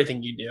like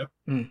everything you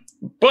do.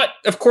 But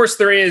of course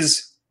there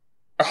is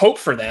a hope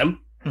for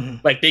them.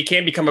 Like they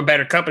can become a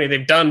better company.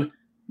 They've done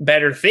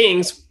better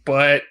things,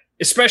 but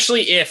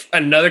especially if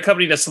another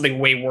company does something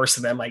way worse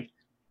than them, like,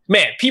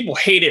 man, people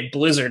hated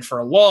Blizzard for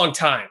a long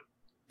time.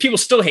 People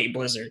still hate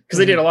Blizzard because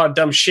they did a lot of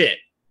dumb shit.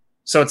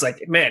 So it's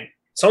like, man,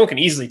 someone can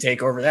easily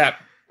take over that.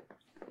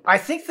 I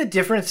think the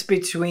difference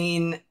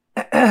between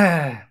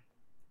EA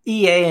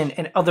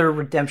and other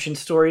redemption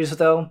stories,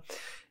 though,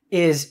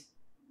 is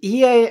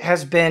EA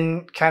has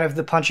been kind of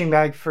the punching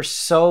bag for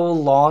so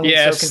long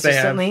and so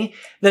consistently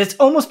that it's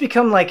almost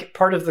become like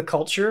part of the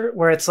culture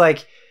where it's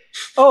like,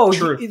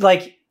 oh,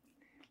 like...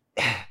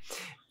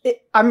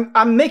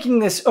 I'm making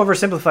this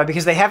oversimplified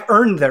because they have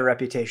earned their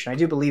reputation. I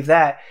do believe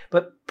that.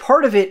 But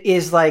part of it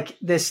is like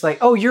this, like,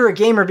 oh, you're a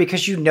gamer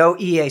because you know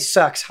EA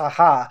sucks.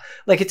 Haha.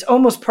 Like it's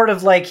almost part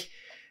of like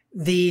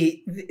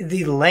the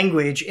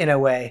language in a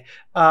way.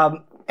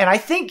 And I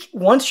think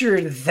once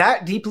you're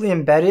that deeply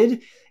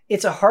embedded,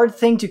 it's a hard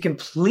thing to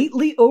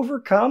completely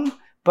overcome.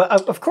 But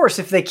of course,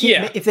 if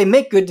they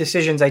make good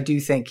decisions, I do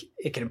think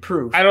it can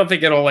improve. I don't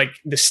think it'll like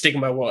the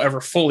stigma will ever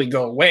fully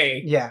go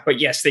away. Yeah. But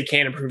yes, they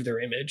can improve their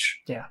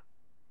image. Yeah.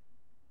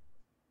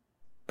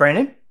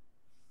 Brandon?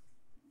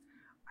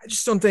 I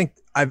just don't think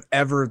I've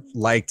ever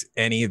liked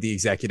any of the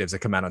executives that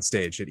come out on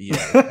stage at EA. I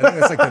think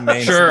that's like the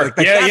main. Sure.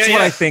 That's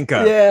what I think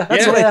of. Yeah.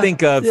 That's what I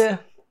think of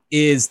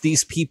is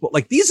these people.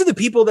 Like these are the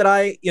people that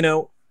I,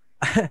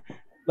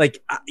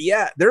 like,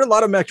 there are a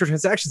lot of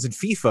microtransactions in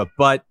FIFA,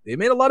 but they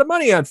made a lot of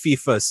money on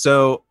FIFA.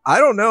 So I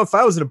don't know if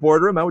I was in a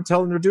boardroom, I would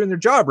tell them they're doing their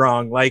job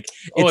wrong. Like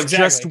it's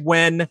just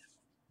when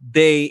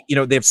they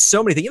have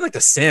so many things, even like The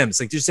Sims,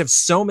 like they just have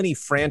so many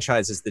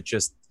franchises that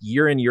just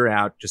year in, year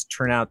out, just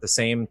turn out the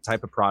same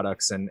type of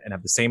products and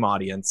have the same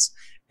audience.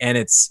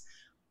 And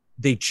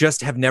they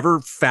just have never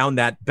found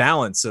that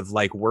balance of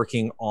like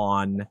working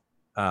on,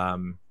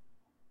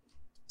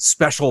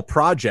 special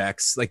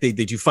projects. Like they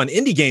do fun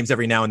indie games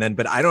every now and then,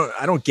 but I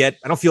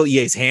don't feel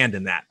EA's hand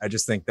in that. I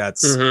just think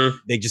that's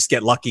they just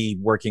get lucky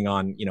working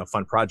on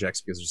fun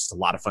projects because there's just a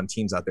lot of fun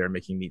teams out there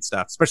making neat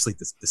stuff. Especially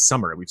this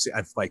summer,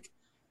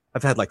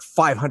 I've had like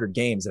 500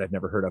 games that I've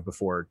never heard of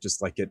before, just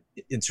like get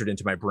inserted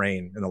into my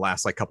brain in the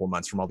last like couple of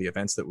months from all the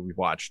events that we've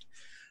watched.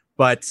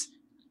 But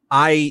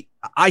I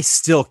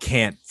still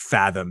can't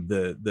fathom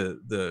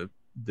the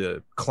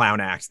clown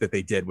act that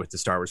they did with the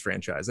Star Wars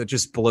franchise. It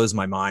just blows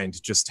my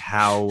mind just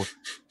how,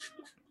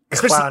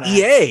 especially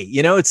EA,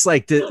 it's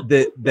like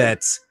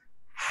that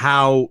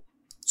how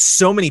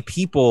so many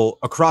people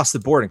across the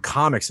board in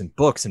comics and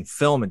books and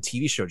film and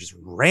TV show just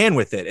ran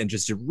with it and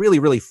just did really,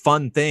 really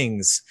fun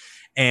things.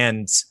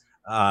 And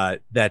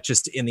that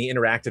just in the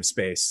interactive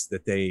space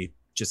that they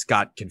just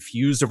got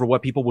confused over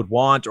what people would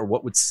want or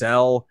what would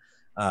sell.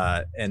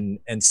 And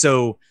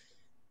so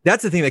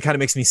that's the thing that kind of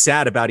makes me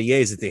sad about EA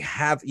is that they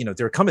have,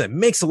 they're a company that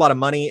makes a lot of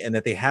money and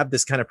that they have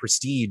this kind of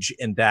prestige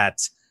in that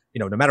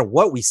no matter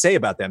what we say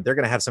about them, they're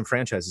going to have some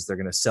franchises they're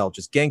going to sell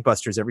just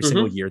gangbusters every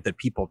single year that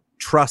people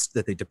trust,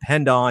 that they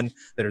depend on,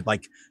 that are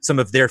like some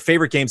of their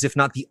favorite games, if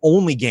not the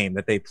only game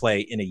that they play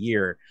in a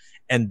year.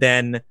 And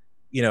then,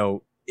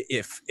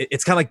 if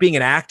it's kind of like being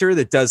an actor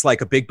that does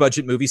like a big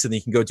budget movie so then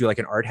you can go do like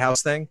an art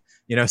house thing,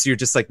 so you're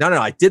just like, no,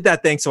 I did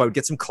that thing so I would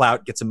get some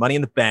clout, get some money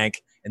in the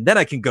bank, and then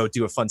I can go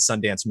do a fun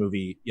Sundance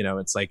movie.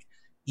 It's like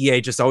EA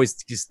just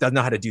doesn't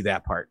know how to do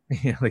that part.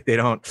 Like they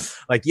don't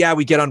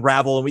we get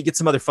Unravel and we get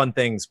some other fun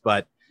things,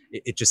 but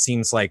it just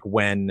seems like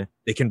when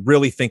they can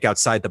really think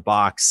outside the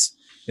box,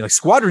 like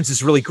Squadrons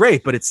is really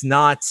great, but it's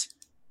not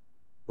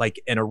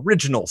like an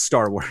original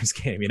Star Wars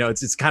game.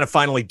 It's kind of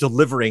finally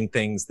delivering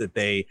things that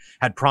they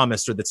had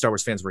promised or that Star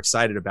Wars fans were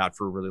excited about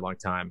for a really long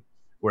time.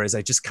 Whereas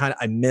I just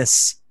I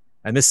miss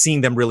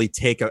seeing them really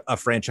take a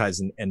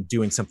franchise and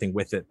doing something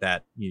with it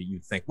that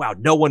you'd think, wow,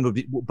 no one would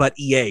be, but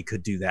EA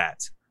could do that.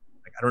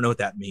 Like, I don't know what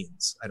that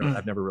means.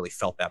 I've never really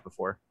felt that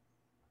before.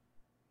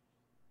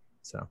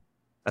 So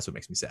that's what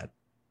makes me sad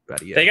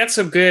about EA. They got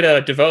some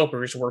good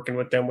developers working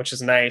with them, which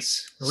is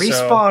nice.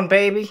 Respawn,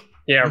 baby.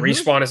 Yeah,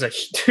 Respawn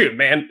is dude,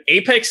 man.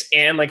 Apex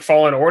and like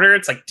Fallen Order,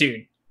 it's like,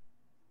 dude,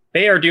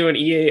 they are doing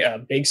EA a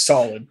big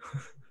solid.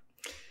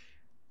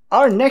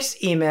 Our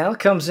next email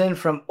comes in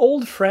from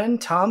old friend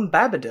Tom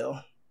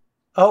Babadil.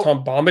 Oh,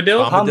 Tom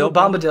Bombadil?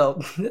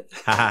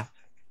 Bombadil.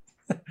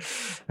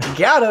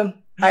 Got him.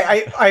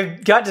 I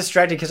got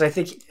distracted because I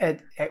think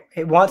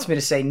it wants me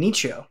to say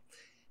Nicho.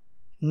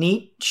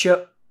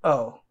 Nicho.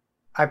 Oh,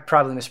 I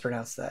probably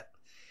mispronounced that.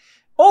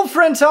 Old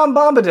friend Tom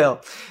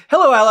Bombadil.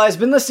 Hello, allies.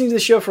 Been listening to the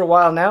show for a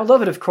while now.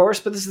 Love it, of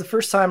course, but this is the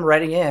first time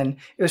writing in.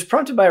 It was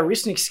prompted by a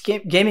recent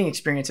gaming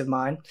experience of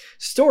mine.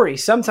 Story.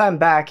 Sometime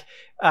back,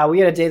 we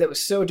had a day that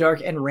was so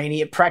dark and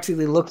rainy, it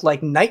practically looked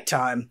like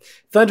nighttime.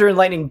 Thunder and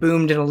lightning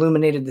boomed and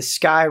illuminated the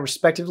sky,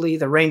 respectively.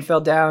 The rain fell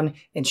down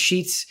in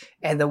sheets,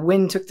 and the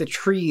wind took the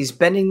trees,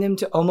 bending them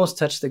to almost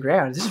touch the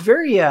ground. This is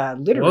very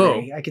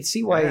literary. Whoa. I could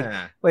see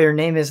why your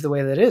name is the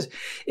way that it is.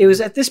 It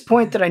was at this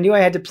point that I knew I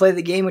had to play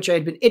the game, which I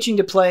had been itching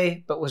to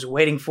play, but was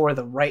waiting for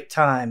the right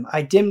time.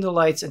 I dimmed the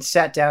lights and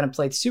sat down and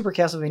played Super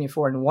Castlevania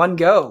 4 in one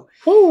go.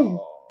 Woo!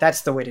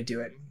 That's the way to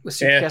do it with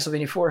Super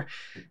Castlevania 4.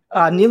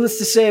 Needless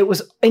to say, it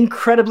was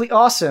incredibly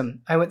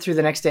awesome. I went through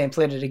the next day and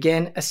played it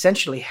again,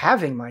 essentially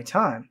having my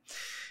time.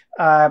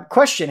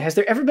 Question, has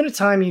there ever been a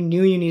time you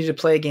knew you needed to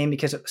play a game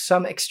because of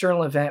some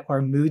external event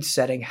or mood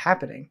setting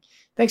happening?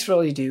 Thanks for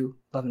all you do.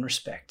 Love and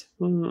respect.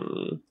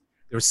 There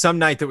was some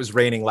night that was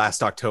raining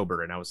last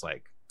October, and I was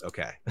like,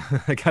 okay,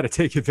 I got to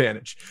take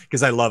advantage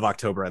because I love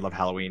October. I love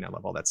Halloween. I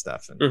love all that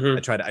stuff. And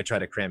I try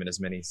to cram in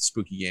as many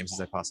spooky games as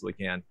I possibly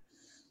can.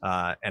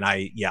 And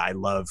I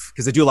love,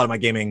 because I do a lot of my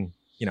gaming,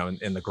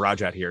 in the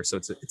garage out here. So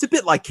it's a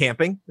bit like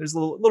camping. There's a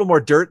little more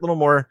dirt, a little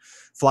more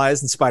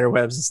flies and spider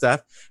webs and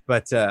stuff.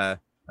 But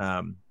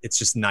it's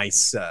just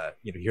nice, to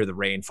hear the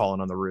rain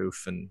falling on the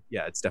roof. And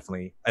yeah, it's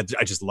definitely,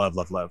 I just love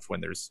when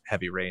there's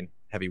heavy rain,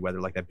 heavy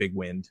weather, like that big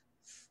wind.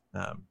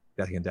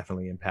 That can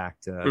definitely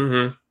impact,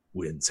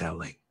 winds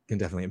howling can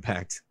definitely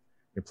impact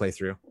your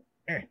playthrough.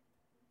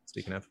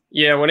 Speaking of.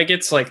 Yeah, when it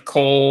gets like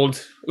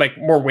cold, like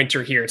more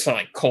winter here, it's not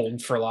like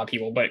cold for a lot of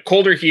people, but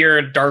colder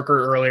here,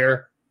 darker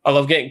earlier. I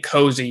love getting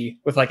cozy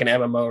with like an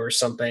MMO or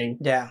something.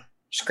 Yeah.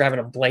 Just grabbing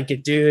a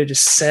blanket, dude,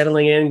 just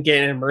settling in,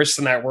 getting immersed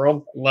in that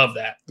world. Love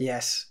that.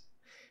 Yes.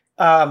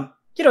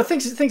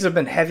 Things have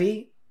been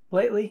heavy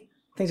lately.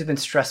 Things have been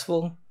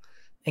stressful,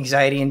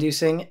 anxiety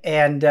inducing.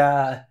 And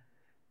a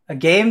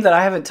game that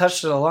I haven't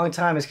touched in a long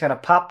time has kind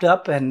of popped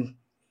up and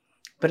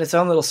but its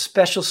own little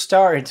special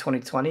star in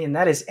 2020, and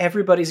that is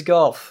Everybody's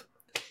Golf.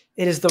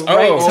 It is the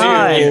right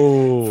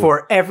time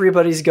for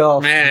Everybody's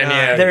Golf. Man,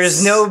 yeah. There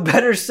is no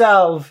better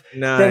salve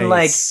than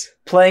like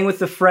playing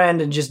with a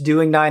friend and just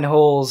doing 9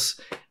 holes.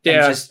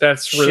 Yeah,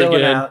 that's really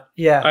good. Out.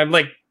 Yeah, I'm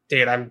like,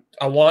 dude,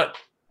 I want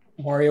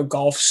Mario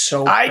Golf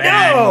so bad.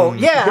 I know.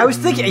 Yeah, I was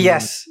thinking.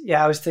 Yes,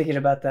 yeah, I was thinking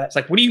about that. It's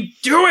like, what are you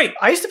doing?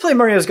 I used to play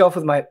Mario Golf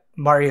with my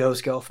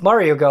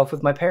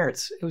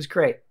parents. It was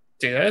great.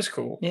 Dude, that is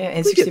cool. Yeah,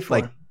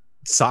 N64.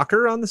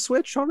 Soccer on the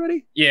Switch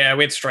already? Yeah,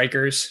 we had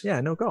strikers.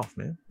 Yeah, no golf,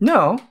 man.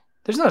 No,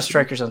 there's no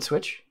strikers on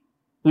Switch.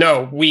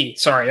 No, Wii.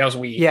 Sorry, that was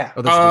Wii. Yeah.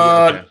 Oh,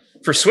 Wii. Okay.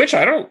 For Switch,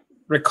 I don't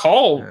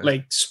recall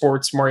like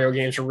sports Mario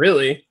games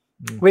really.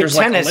 There's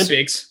tennis. Like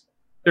Olympics.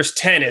 There's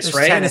tennis,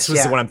 right? Tennis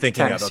was the one I'm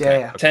thinking of.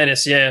 Okay. Yeah.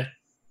 Tennis, yeah.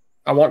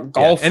 I want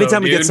golf. Yeah.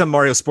 Anytime we get some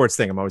Mario sports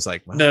thing, I'm always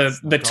like, wow,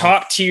 the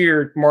top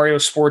tier Mario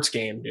sports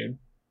game, dude.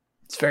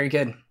 It's very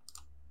good.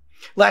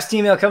 Last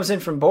email comes in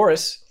from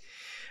Boris.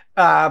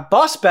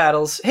 Boss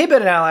battles. Hey,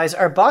 Ben and Allies,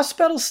 are boss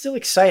battles still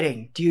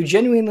exciting? Do you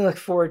genuinely look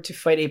forward to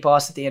fight a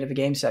boss at the end of a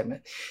game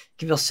segment? It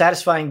can feel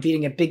satisfying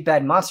beating a big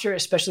bad monster,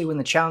 especially when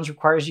the challenge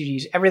requires you to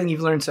use everything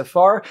you've learned so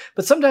far.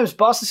 But sometimes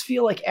bosses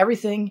feel like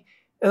everything,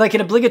 like an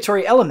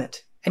obligatory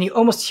element. And you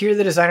almost hear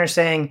the designer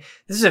saying,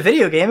 this is a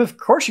video game. Of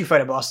course you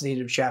fight a boss at the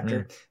end of a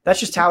chapter. That's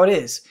just how it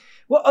is.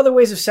 What other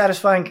ways of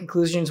satisfying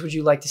conclusions would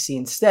you like to see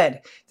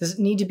instead? Does it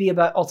need to be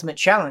about ultimate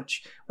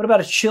challenge? What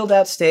about a chilled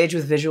out stage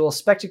with visual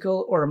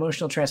spectacle or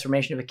emotional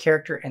transformation of a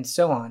character and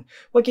so on?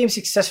 What games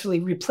successfully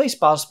replace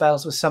boss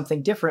battles with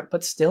something different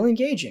but still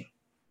engaging?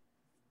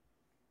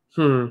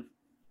 Yeah,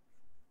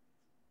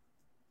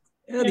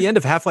 the end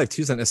of Half-Life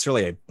 2 is not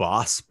necessarily a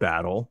boss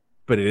battle,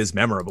 but it is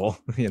memorable.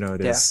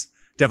 It is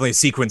definitely a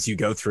sequence you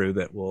go through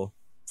that will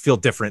feel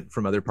different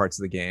from other parts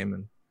of the game,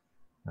 and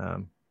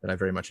that I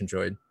very much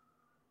enjoyed.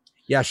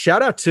 Yeah,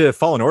 shout out to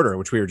Fallen Order,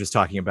 which we were just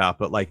talking about.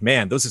 But like,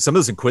 man, some of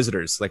those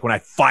Inquisitors, like when I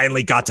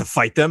finally got to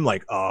fight them,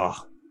 like, oh,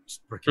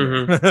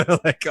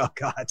 like, oh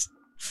God,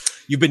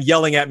 you've been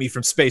yelling at me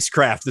from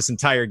spacecraft this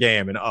entire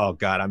game, and oh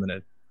God, I'm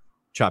gonna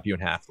chop you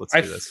in half. Let's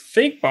do this. I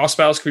think boss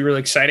battles could be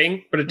really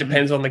exciting, but it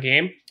depends on the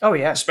game. Oh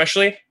yeah,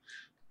 especially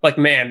like,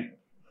 man,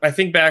 I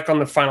think back on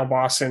the final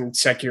boss in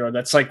Sekiro.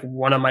 That's like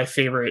one of my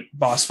favorite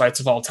boss fights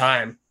of all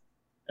time,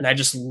 and I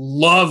just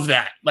love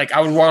that. Like,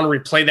 I would want to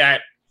replay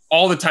that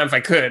all the time if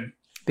I could.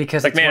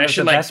 Because like, man, I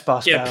should like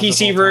get a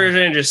PC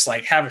version and just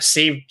like have a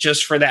save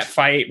just for that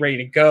fight ready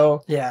to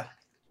go. Yeah.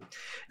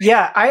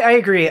 Yeah, I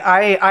agree.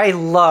 I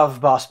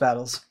love boss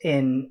battles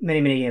in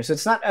many, many games. So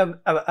it's not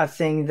a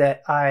thing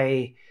that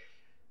I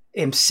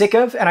am sick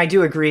of. And I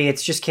do agree.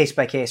 It's just case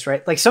by case,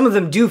 right? Like some of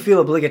them do feel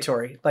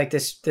obligatory, like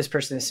this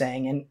person is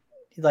saying. And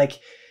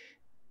like,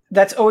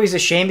 that's always a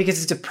shame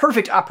because it's a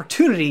perfect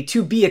opportunity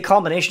to be a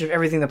culmination of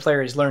everything the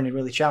player has learned and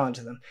really challenge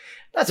them.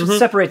 That's what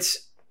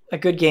separates a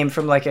good game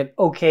from like an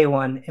okay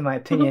one, in my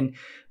opinion.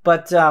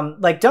 But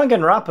like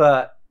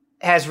Danganronpa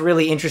has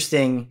really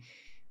interesting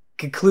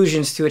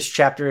conclusions to its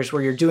chapters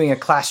where you're doing a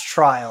class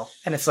trial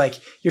and it's like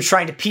you're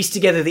trying to piece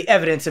together the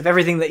evidence of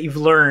everything that you've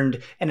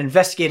learned and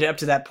investigate it up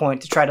to that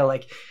point to try to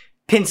like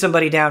pin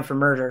somebody down for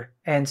murder.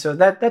 And so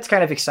that's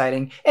kind of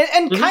exciting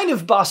and kind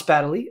of boss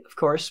battle-y, of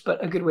course,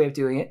 but a good way of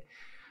doing it.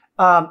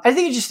 I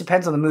think it just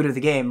depends on the mood of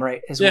the game,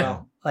 right? As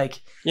well. Like,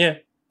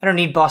 I don't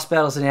need boss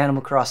battles in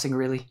Animal Crossing,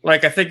 really.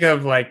 Like, I think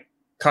of, like,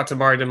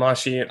 Katamari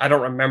Damacy. I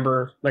don't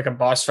remember, like, a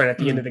boss fight at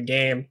the end of the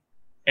game,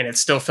 and it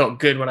still felt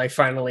good when I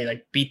finally,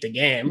 like, beat the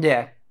game.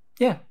 Yeah.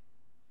 Yeah.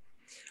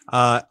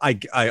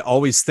 I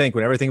always think,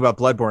 whenever I think about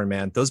Bloodborne,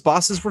 man, those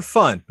bosses were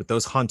fun, but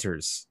those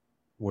hunters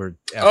were...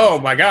 Oh,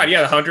 my God.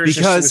 Yeah, the hunters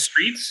just in the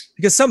streets.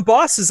 Because some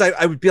bosses,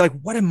 I would be like,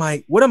 what am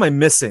I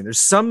missing? There's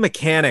some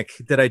mechanic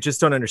that I just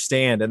don't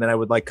understand. And then I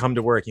would like come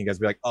to work and you guys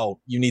would be like, oh,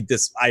 you need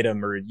this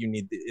item or you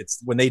need, it's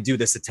when they do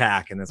this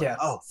attack. And it's like,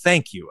 oh,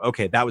 thank you.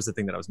 Okay, that was the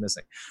thing that I was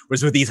missing.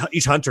 Whereas with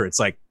each hunter, it's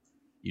like,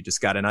 you just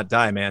got to not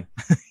die, man.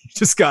 You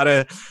just got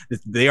to,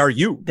 they are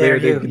you. They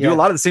do a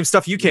lot of the same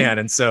stuff you can.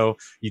 And so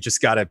you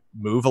just got to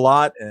move a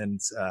lot. And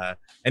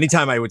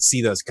anytime I would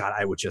see those, God,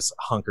 I would just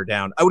hunker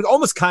down. I would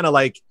almost kind of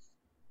like,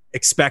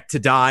 expect to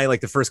die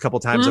like the first couple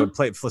times I would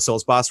play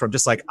Souls boss where I'm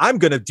just like, I'm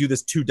gonna do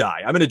this to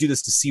die. I'm gonna do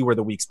this to see where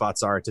the weak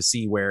spots are, to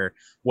see where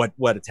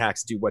what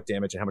attacks do what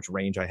damage and how much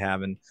range I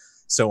have and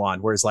so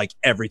on. Whereas like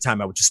every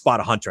time I would just spot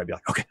a hunter, I'd be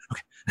like, okay,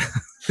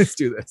 let's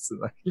do this.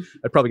 And like,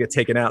 I'd probably get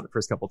taken out the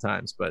first couple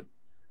times, but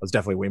I was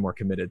definitely way more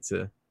committed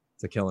to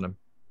killing him.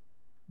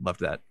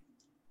 Loved that.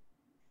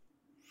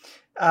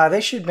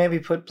 They should maybe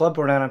put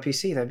Bloodborne out on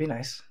PC. That'd be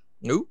nice.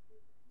 Nope.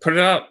 Put it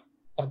out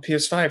on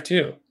PS5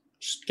 too.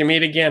 Just give me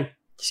it again.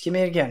 Just give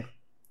me it again.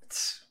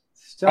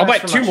 I'll buy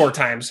it 2 more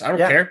times. I don't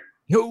care.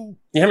 No. You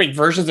know how many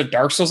versions of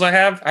Dark Souls I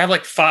have? I have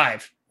like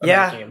 5.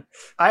 That game.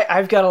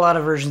 I've got a lot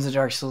of versions of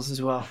Dark Souls as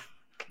well.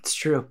 It's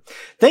true.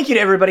 Thank you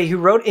to everybody who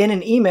wrote in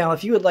an email.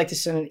 If you would like to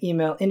send an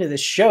email into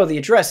this show, the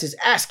address is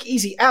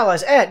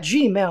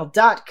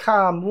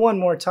askeasyallies@gmail.com. One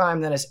more time,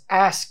 that is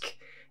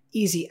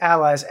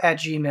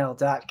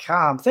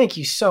askeasyallies@gmail.com. Thank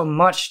you so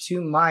much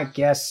to my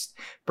guests,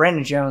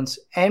 Brandon Jones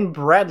and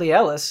Bradley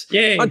Ellis.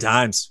 Yay. Fun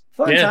times.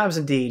 Fun times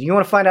indeed. You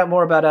want to find out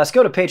more about us,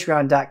 go to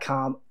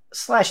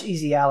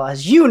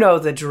patreon.com/easyallies. You know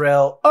the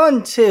drill.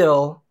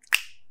 Until